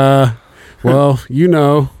like, well, you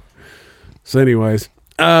know. So anyways.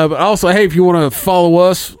 But also, hey, if you want to follow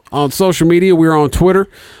us on social media, we're on Twitter.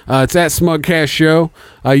 It's at SmugCast Show.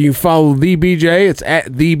 You can follow The BJ. It's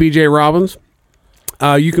at The BJ Robbins.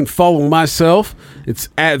 You can follow myself. It's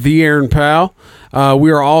at The Aaron Powell.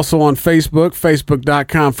 We are also on Facebook,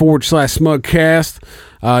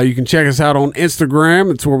 facebook.com/SmugCast. You can check us out on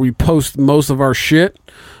Instagram. It's where we post most of our shit.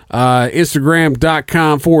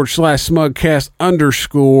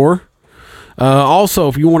 Instagram.com/SmugCast_. Also,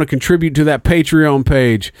 if you want to contribute to that Patreon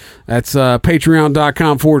page, that's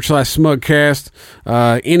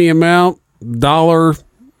patreon.com/SmugCast. Any amount, $1,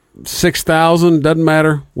 $6,000, doesn't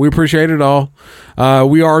matter. We appreciate it all.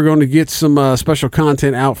 We are going to get some special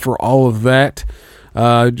content out for all of that,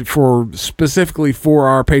 specifically for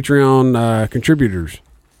our Patreon contributors.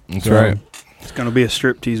 That's right. It's going to be a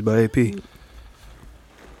striptease by AP.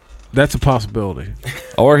 That's a possibility.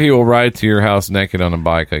 Or he will ride to your house naked on a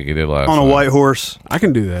bike like he did last On a night. white horse. I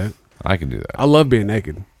can do that. I can do that. I love being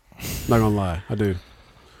naked. Not gonna lie, I do.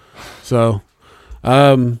 So,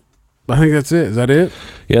 I think that's it. Is that it?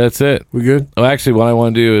 Yeah, that's it. We good? Well, actually, what I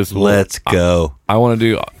want to do is Let's go. I want to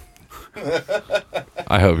do.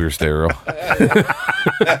 I hope you're sterile.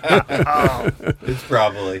 It's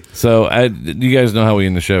probably. So, you guys know how we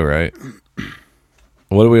end the show, right?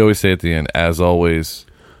 What do we always say at the end? As always.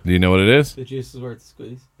 Do you know what it is? The juice is worth the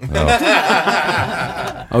squeeze.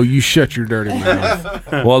 Oh, you shut your dirty mouth.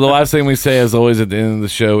 Well, the last thing we say, as always, at the end of the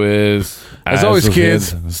show is, As always,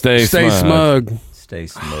 kids, stay smug. Stay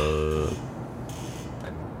smug.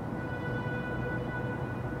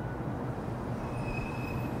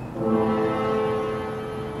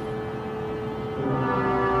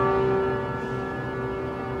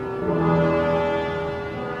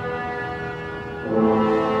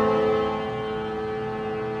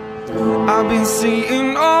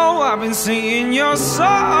 I've been seeing your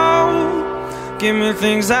soul. Give me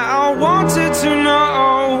things that I wanted to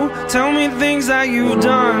know. Tell me things that you've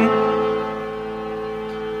done.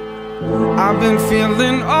 I've been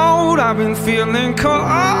feeling old, I've been feeling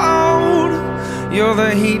cold. You're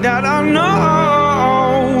the heat that I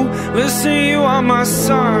know. Listen, you are my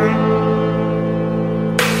sun.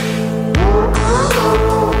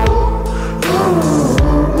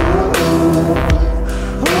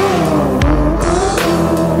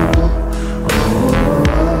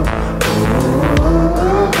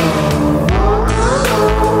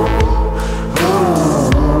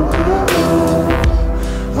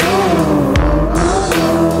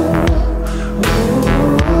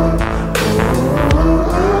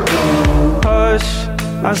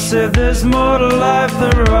 I said there's more to life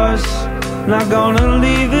than rush. Not gonna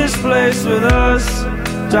leave this place with us.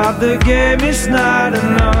 Drop the game, it's not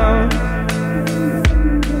enough.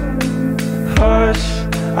 Hush,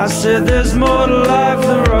 I said there's more to life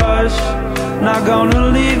than rush. Not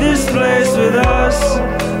gonna leave this place with us.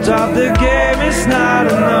 Drop the game, it's not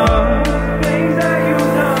enough.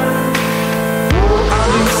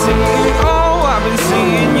 I've been seeing, oh, I've been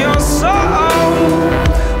seeing your soul.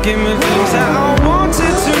 Give me things that I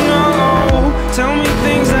wanted to know. Tell me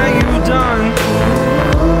things that you've done.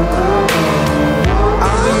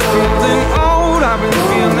 I've been feeling old, I've been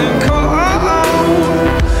feeling cold.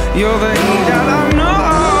 You're the heat that I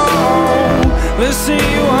know. Listen,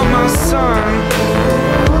 you are my sun.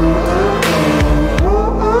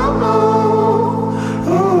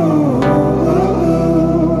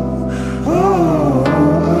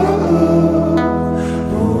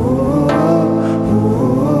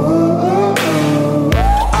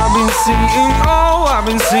 I've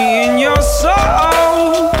been seeing your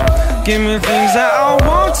soul. Give me things that I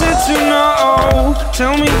wanted to know.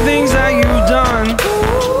 Tell me things that you've done.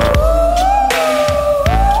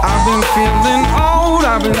 I've been feeling old,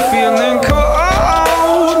 I've been feeling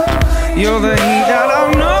cold. You're the heat that I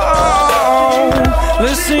know.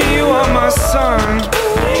 Listen, you are my sun.